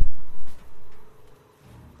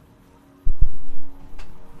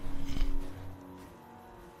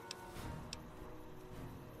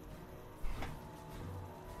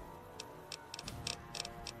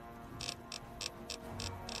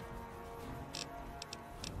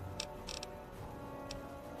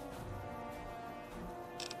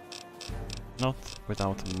 Not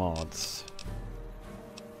without mods.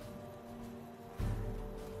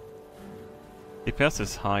 DPS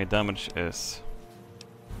is high, damage is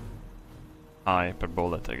high per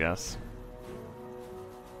bullet, I guess.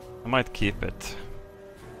 I might keep it.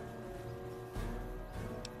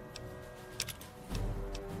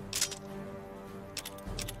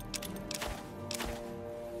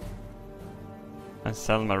 And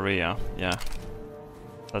sell Maria, yeah.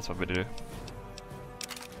 That's what we do.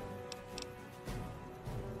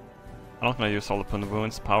 I'm not gonna use all upon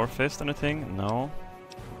wounds, power fist, anything? No.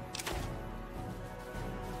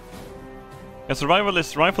 A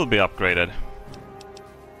survivalist rifle be upgraded.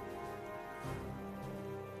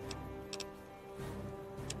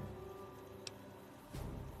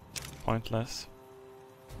 Pointless.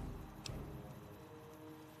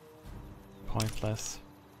 Pointless.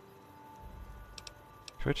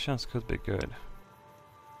 Crit chance could be good.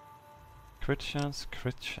 Crit chance,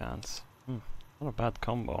 crit chance. Not a bad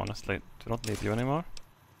combo, honestly. Do not need you anymore.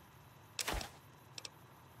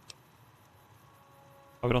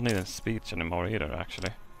 Oh, we don't need any speech anymore either,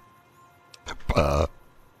 actually.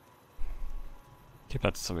 Keep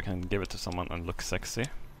that so we can give it to someone and look sexy.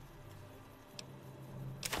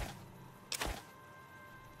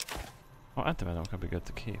 Oh, antivenom could be good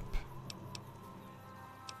to keep.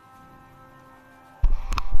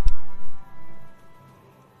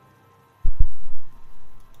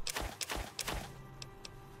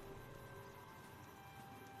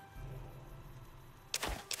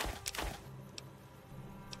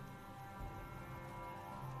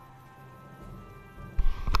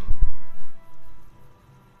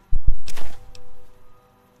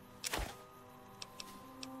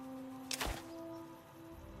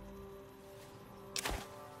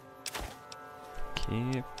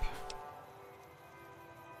 Keep.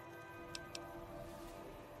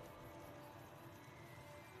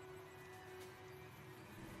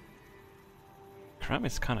 Cram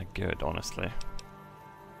is kinda good, honestly.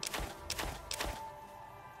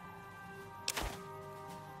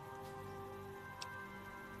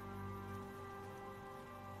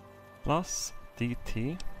 Plus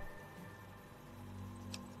DT.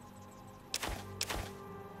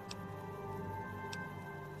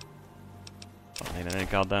 Don't need any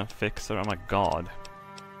goddamn fixer, oh my god.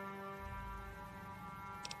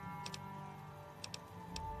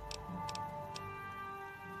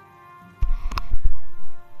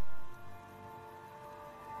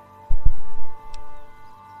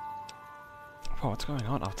 Oh, what's going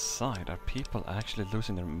on outside? Are people actually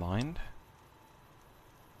losing their mind?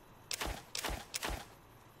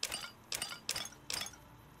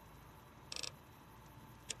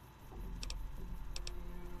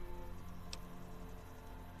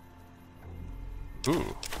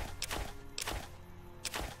 Ooh.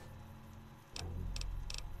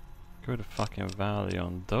 Good fucking value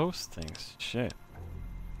on those things. Shit.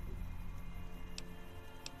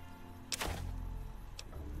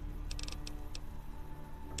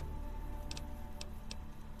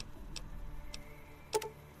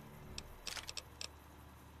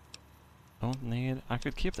 Don't need. I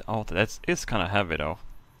could keep the auto. It's kind of heavy though.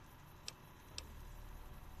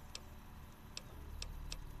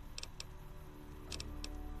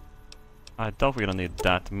 I doubt we're gonna need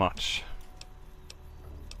that much.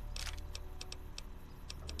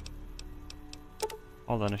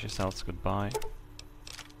 All the energy cells, goodbye.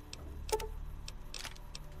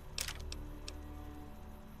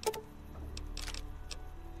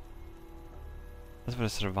 That's for the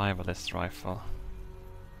survivalist rifle.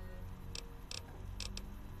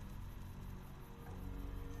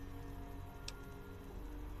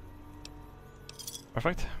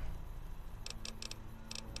 Perfect.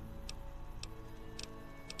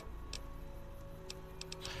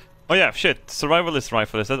 Oh yeah, shit. Survivalist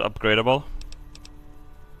rifle, is that upgradable?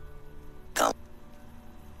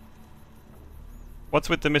 What's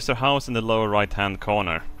with the Mr. House in the lower right hand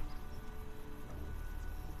corner?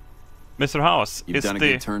 Mr. House, You've done a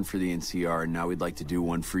good turn for the NCR, and now we'd like to do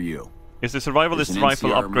one for you. Is the survivalist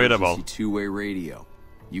rifle upgradable? Two-way radio.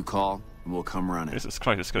 You call, and we'll come run it. Jesus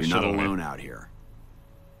Christ, it's gonna You're shit not on me. alone out here.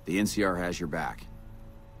 The NCR has your back.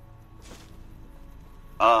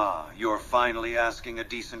 Ah, you're finally asking a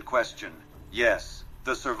decent question. Yes,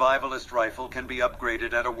 the survivalist rifle can be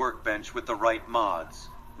upgraded at a workbench with the right mods.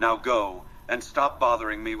 Now go, and stop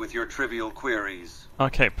bothering me with your trivial queries.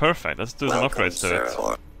 Okay, perfect. Let's do some upgrades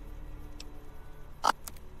to it.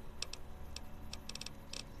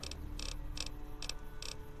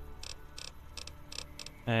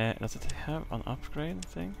 Does it have an upgrade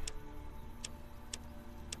thing?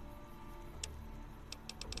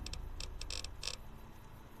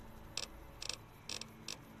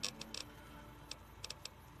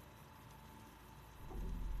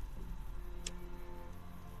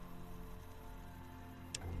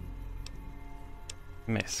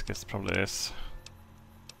 Miss, this probably is.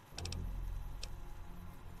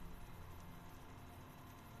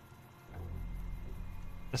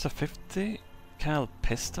 There's a 50 cal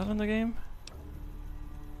pistol in the game?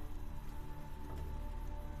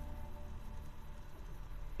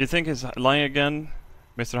 You think he's lying again,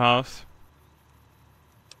 Mr. House?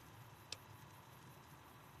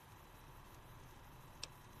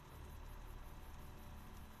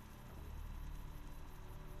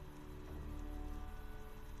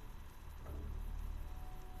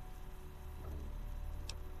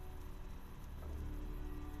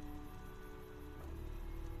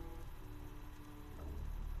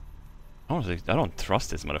 Honestly, I don't trust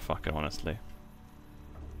this motherfucker, honestly.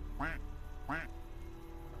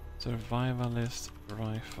 Survivalist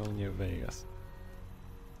rifle, New Vegas.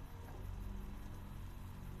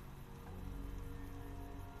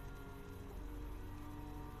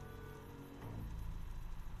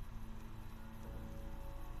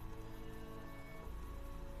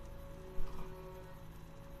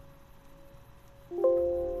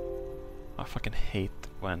 I fucking hate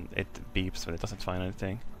when it beeps when it doesn't find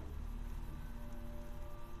anything.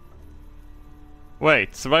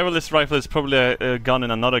 Wait, survivalist rifle is probably a gun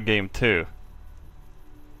in another game too.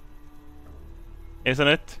 Isn't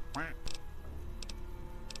it?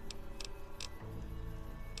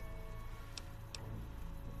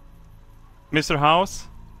 Mr. House,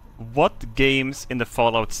 what games in the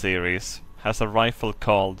Fallout series has a rifle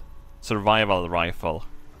called survival rifle?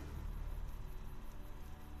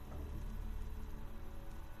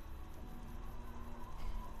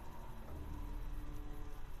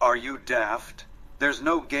 Are you daft? There's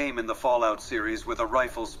no game in the Fallout series with a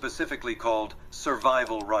rifle specifically called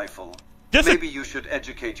survival rifle. Yes, Maybe you should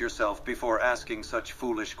educate yourself before asking such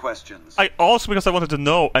foolish questions. I asked because I wanted to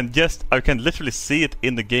know, and yes, I can literally see it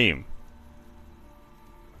in the game.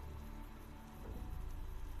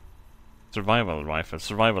 Survival rifle,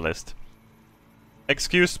 survivalist.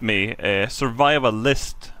 Excuse me,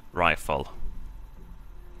 survivalist rifle.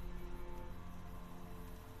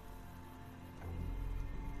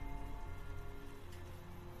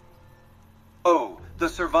 Oh, the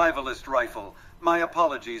survivalist rifle. My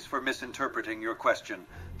apologies for misinterpreting your question.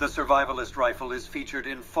 The survivalist rifle is featured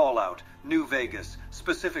in Fallout, New Vegas,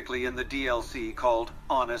 specifically in the DLC called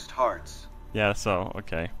Honest Hearts. Yeah, so,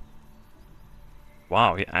 okay.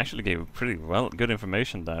 Wow, he actually gave pretty good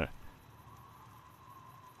information there.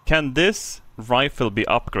 Can this rifle be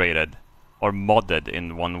upgraded or modded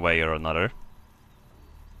in one way or another?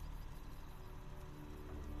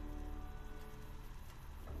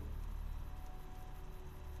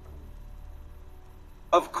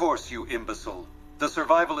 Of course, you imbecile. The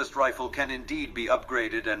survivalist rifle can indeed be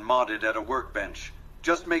upgraded and modded at a workbench.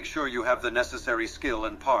 Just make sure you have the necessary skill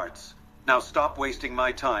and parts. Now stop wasting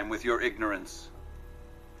my time with your ignorance.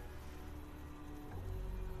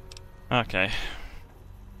 Okay.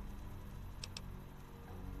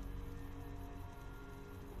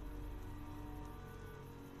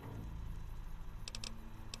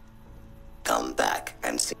 Come back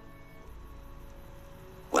and see.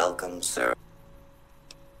 Welcome, sir.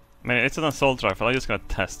 I mean, it's an assault rifle, I'm just gonna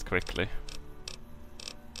test quickly.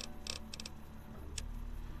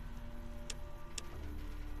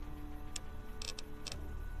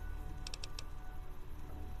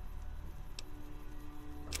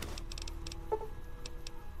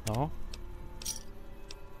 No.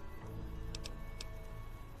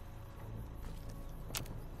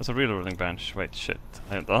 That's a reloading bench. Wait, shit.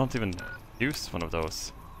 I don't even use one of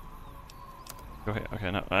those. Go ahead.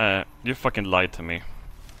 Okay, no. You fucking lied to me.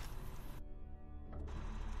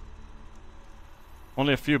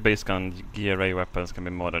 Only a few base gun gear A weapons can be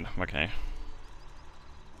modded. Okay.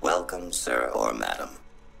 Welcome, sir or madam.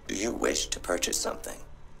 Do you wish to purchase something?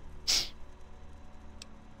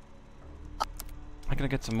 I'm gonna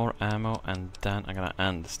get some more ammo and then I'm gonna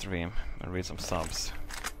end the stream and read some subs.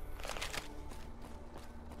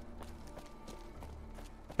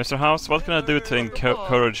 Mr. House, what can I do to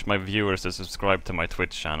encourage my viewers to subscribe to my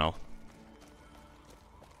Twitch channel?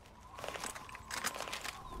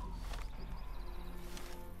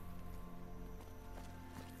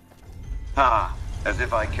 Ah, as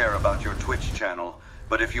if I care about your Twitch channel.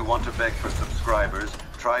 But if you want to beg for subscribers,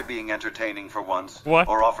 try being entertaining for once. What?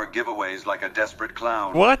 Or offer giveaways like a desperate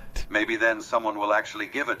clown. What? Maybe then someone will actually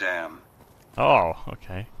give a damn. Oh,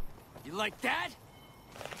 okay. You like that?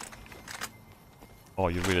 Oh,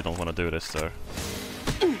 you really don't want to do this, sir.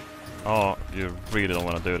 Oh, you really don't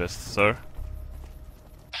want to do this, sir.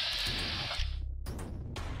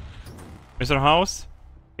 Mr. House,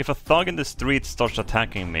 if a thug in the street starts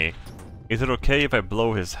attacking me, is it okay if I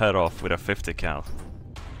blow his head off with a 50 cal?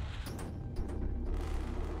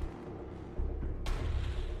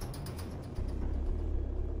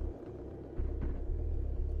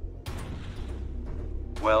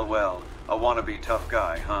 Well, well, a wannabe tough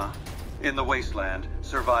guy, huh? In the wasteland,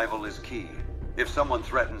 survival is key. If someone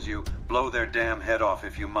threatens you, Blow their damn head off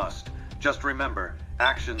if you must. Just remember,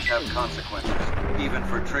 actions have consequences, even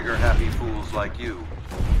for trigger-happy fools like you.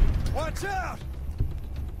 Watch out!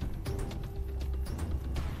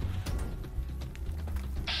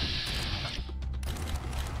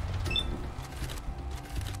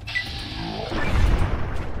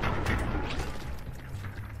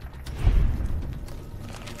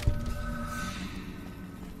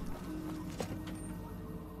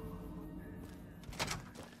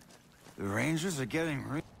 The Rangers are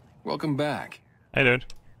getting Welcome back. Hey, dude.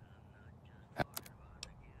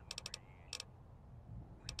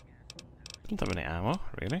 Don't have any ammo,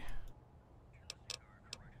 really?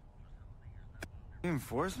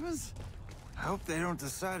 Reinforcements? I hope they don't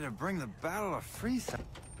decide to bring the Battle of Freetown.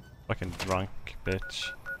 Fucking drunk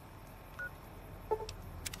bitch.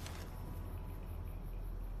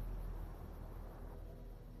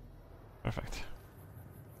 Perfect.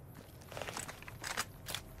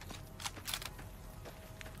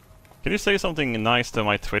 Can you say something nice to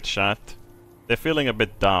my Twitch chat? They're feeling a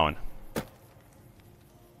bit down.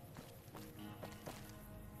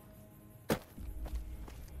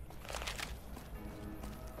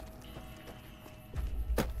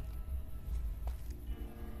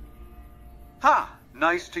 Ha!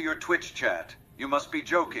 Nice to your Twitch chat. You must be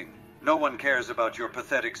joking. No one cares about your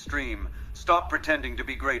pathetic stream. Stop pretending to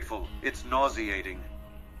be grateful. It's nauseating.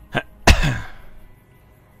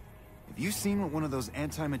 Have you seen what one of those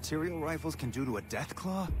anti-material rifles can do to a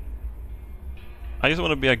Deathclaw? I just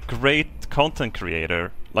want to be a great content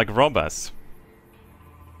creator, like Rob has.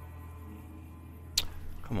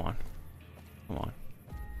 Come on. Come on.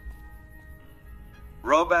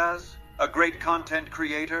 Robaz? A great content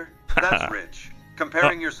creator? That's rich.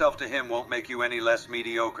 Comparing yourself to him won't make you any less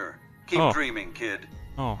mediocre. Keep dreaming, kid.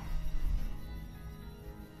 Oh.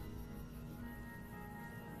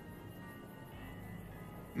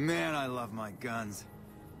 Man, I love my guns.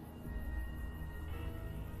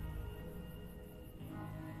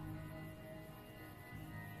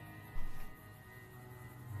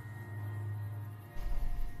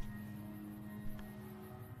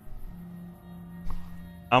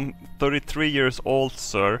 I'm 33 years old,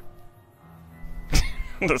 sir.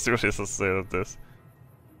 That's what he has to say of this.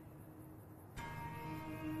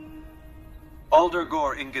 Alder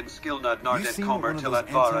Gore Ingen Skilnad Nardet Comer Tillat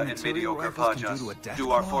Vara in Mediocre Pajas.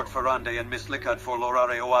 Duar Fort Ferrande and Mislikad for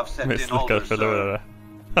Lorare Oavset in Alder, sir.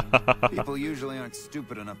 People usually aren't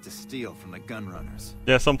stupid enough to steal from the gun runners.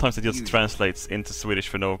 Yeah, sometimes it just translates into Swedish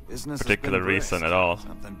for no particular reason at all.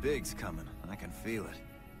 Something big's coming. I can feel it.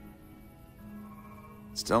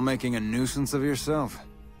 Still making a nuisance of yourself?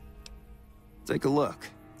 Take a look.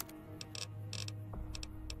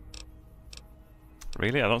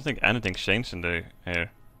 Really? I don't think anything changed in the here.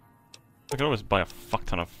 I could always buy a fuck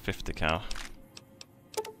ton of 50 cal.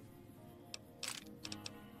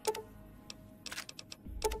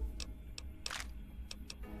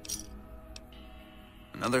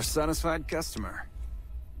 Another satisfied customer.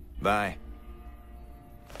 Bye.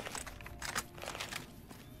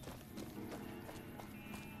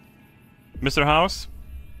 Mr. House,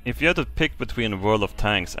 if you had to pick between World of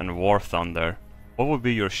Tanks and War Thunder, what would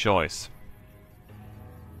be your choice?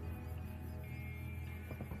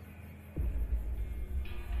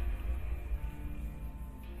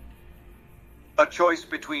 A choice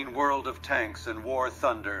between World of Tanks and War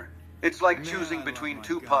Thunder. It's like choosing between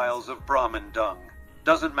two piles of Brahmin dung.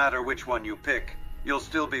 Doesn't matter which one you pick, you'll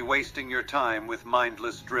still be wasting your time with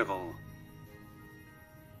mindless drivel.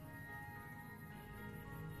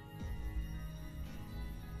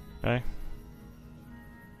 Okay.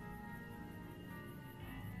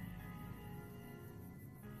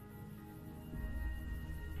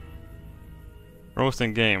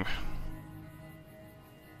 Roasting game.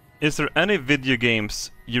 Is there any video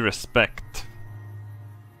games you respect?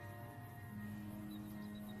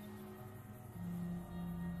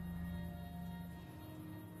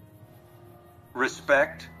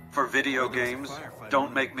 Respect? For video games?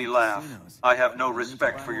 Don't make me laugh. I have no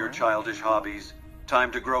respect for your childish hobbies.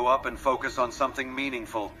 Time to grow up and focus on something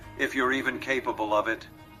meaningful, if you're even capable of it.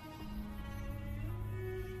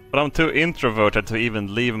 But I'm too introverted to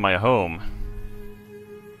even leave my home.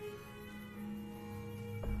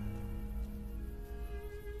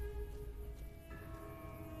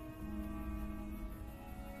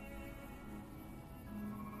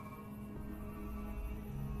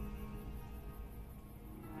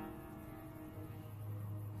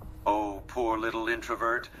 Oh, poor little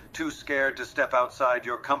introvert, too scared to step outside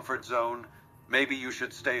your comfort zone. Maybe you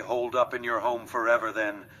should stay holed up in your home forever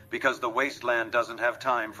then, because the wasteland doesn't have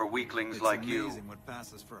time for weaklings like you. It's amazing what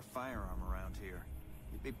passes for a firearm around here.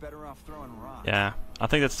 You They're better off throwing rocks. Yeah, I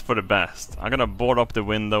think that's for the best. I'm gonna board up the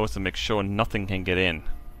windows and make sure nothing can get in.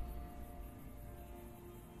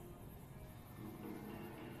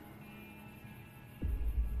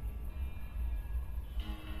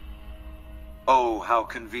 Oh, how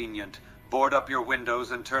convenient. Board up your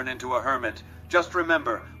windows and turn into a hermit. Just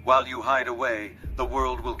remember, while you hide away, the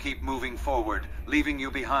world will keep moving forward, leaving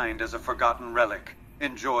you behind as a forgotten relic.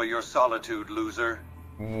 Enjoy your solitude, loser.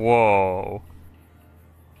 Whoa.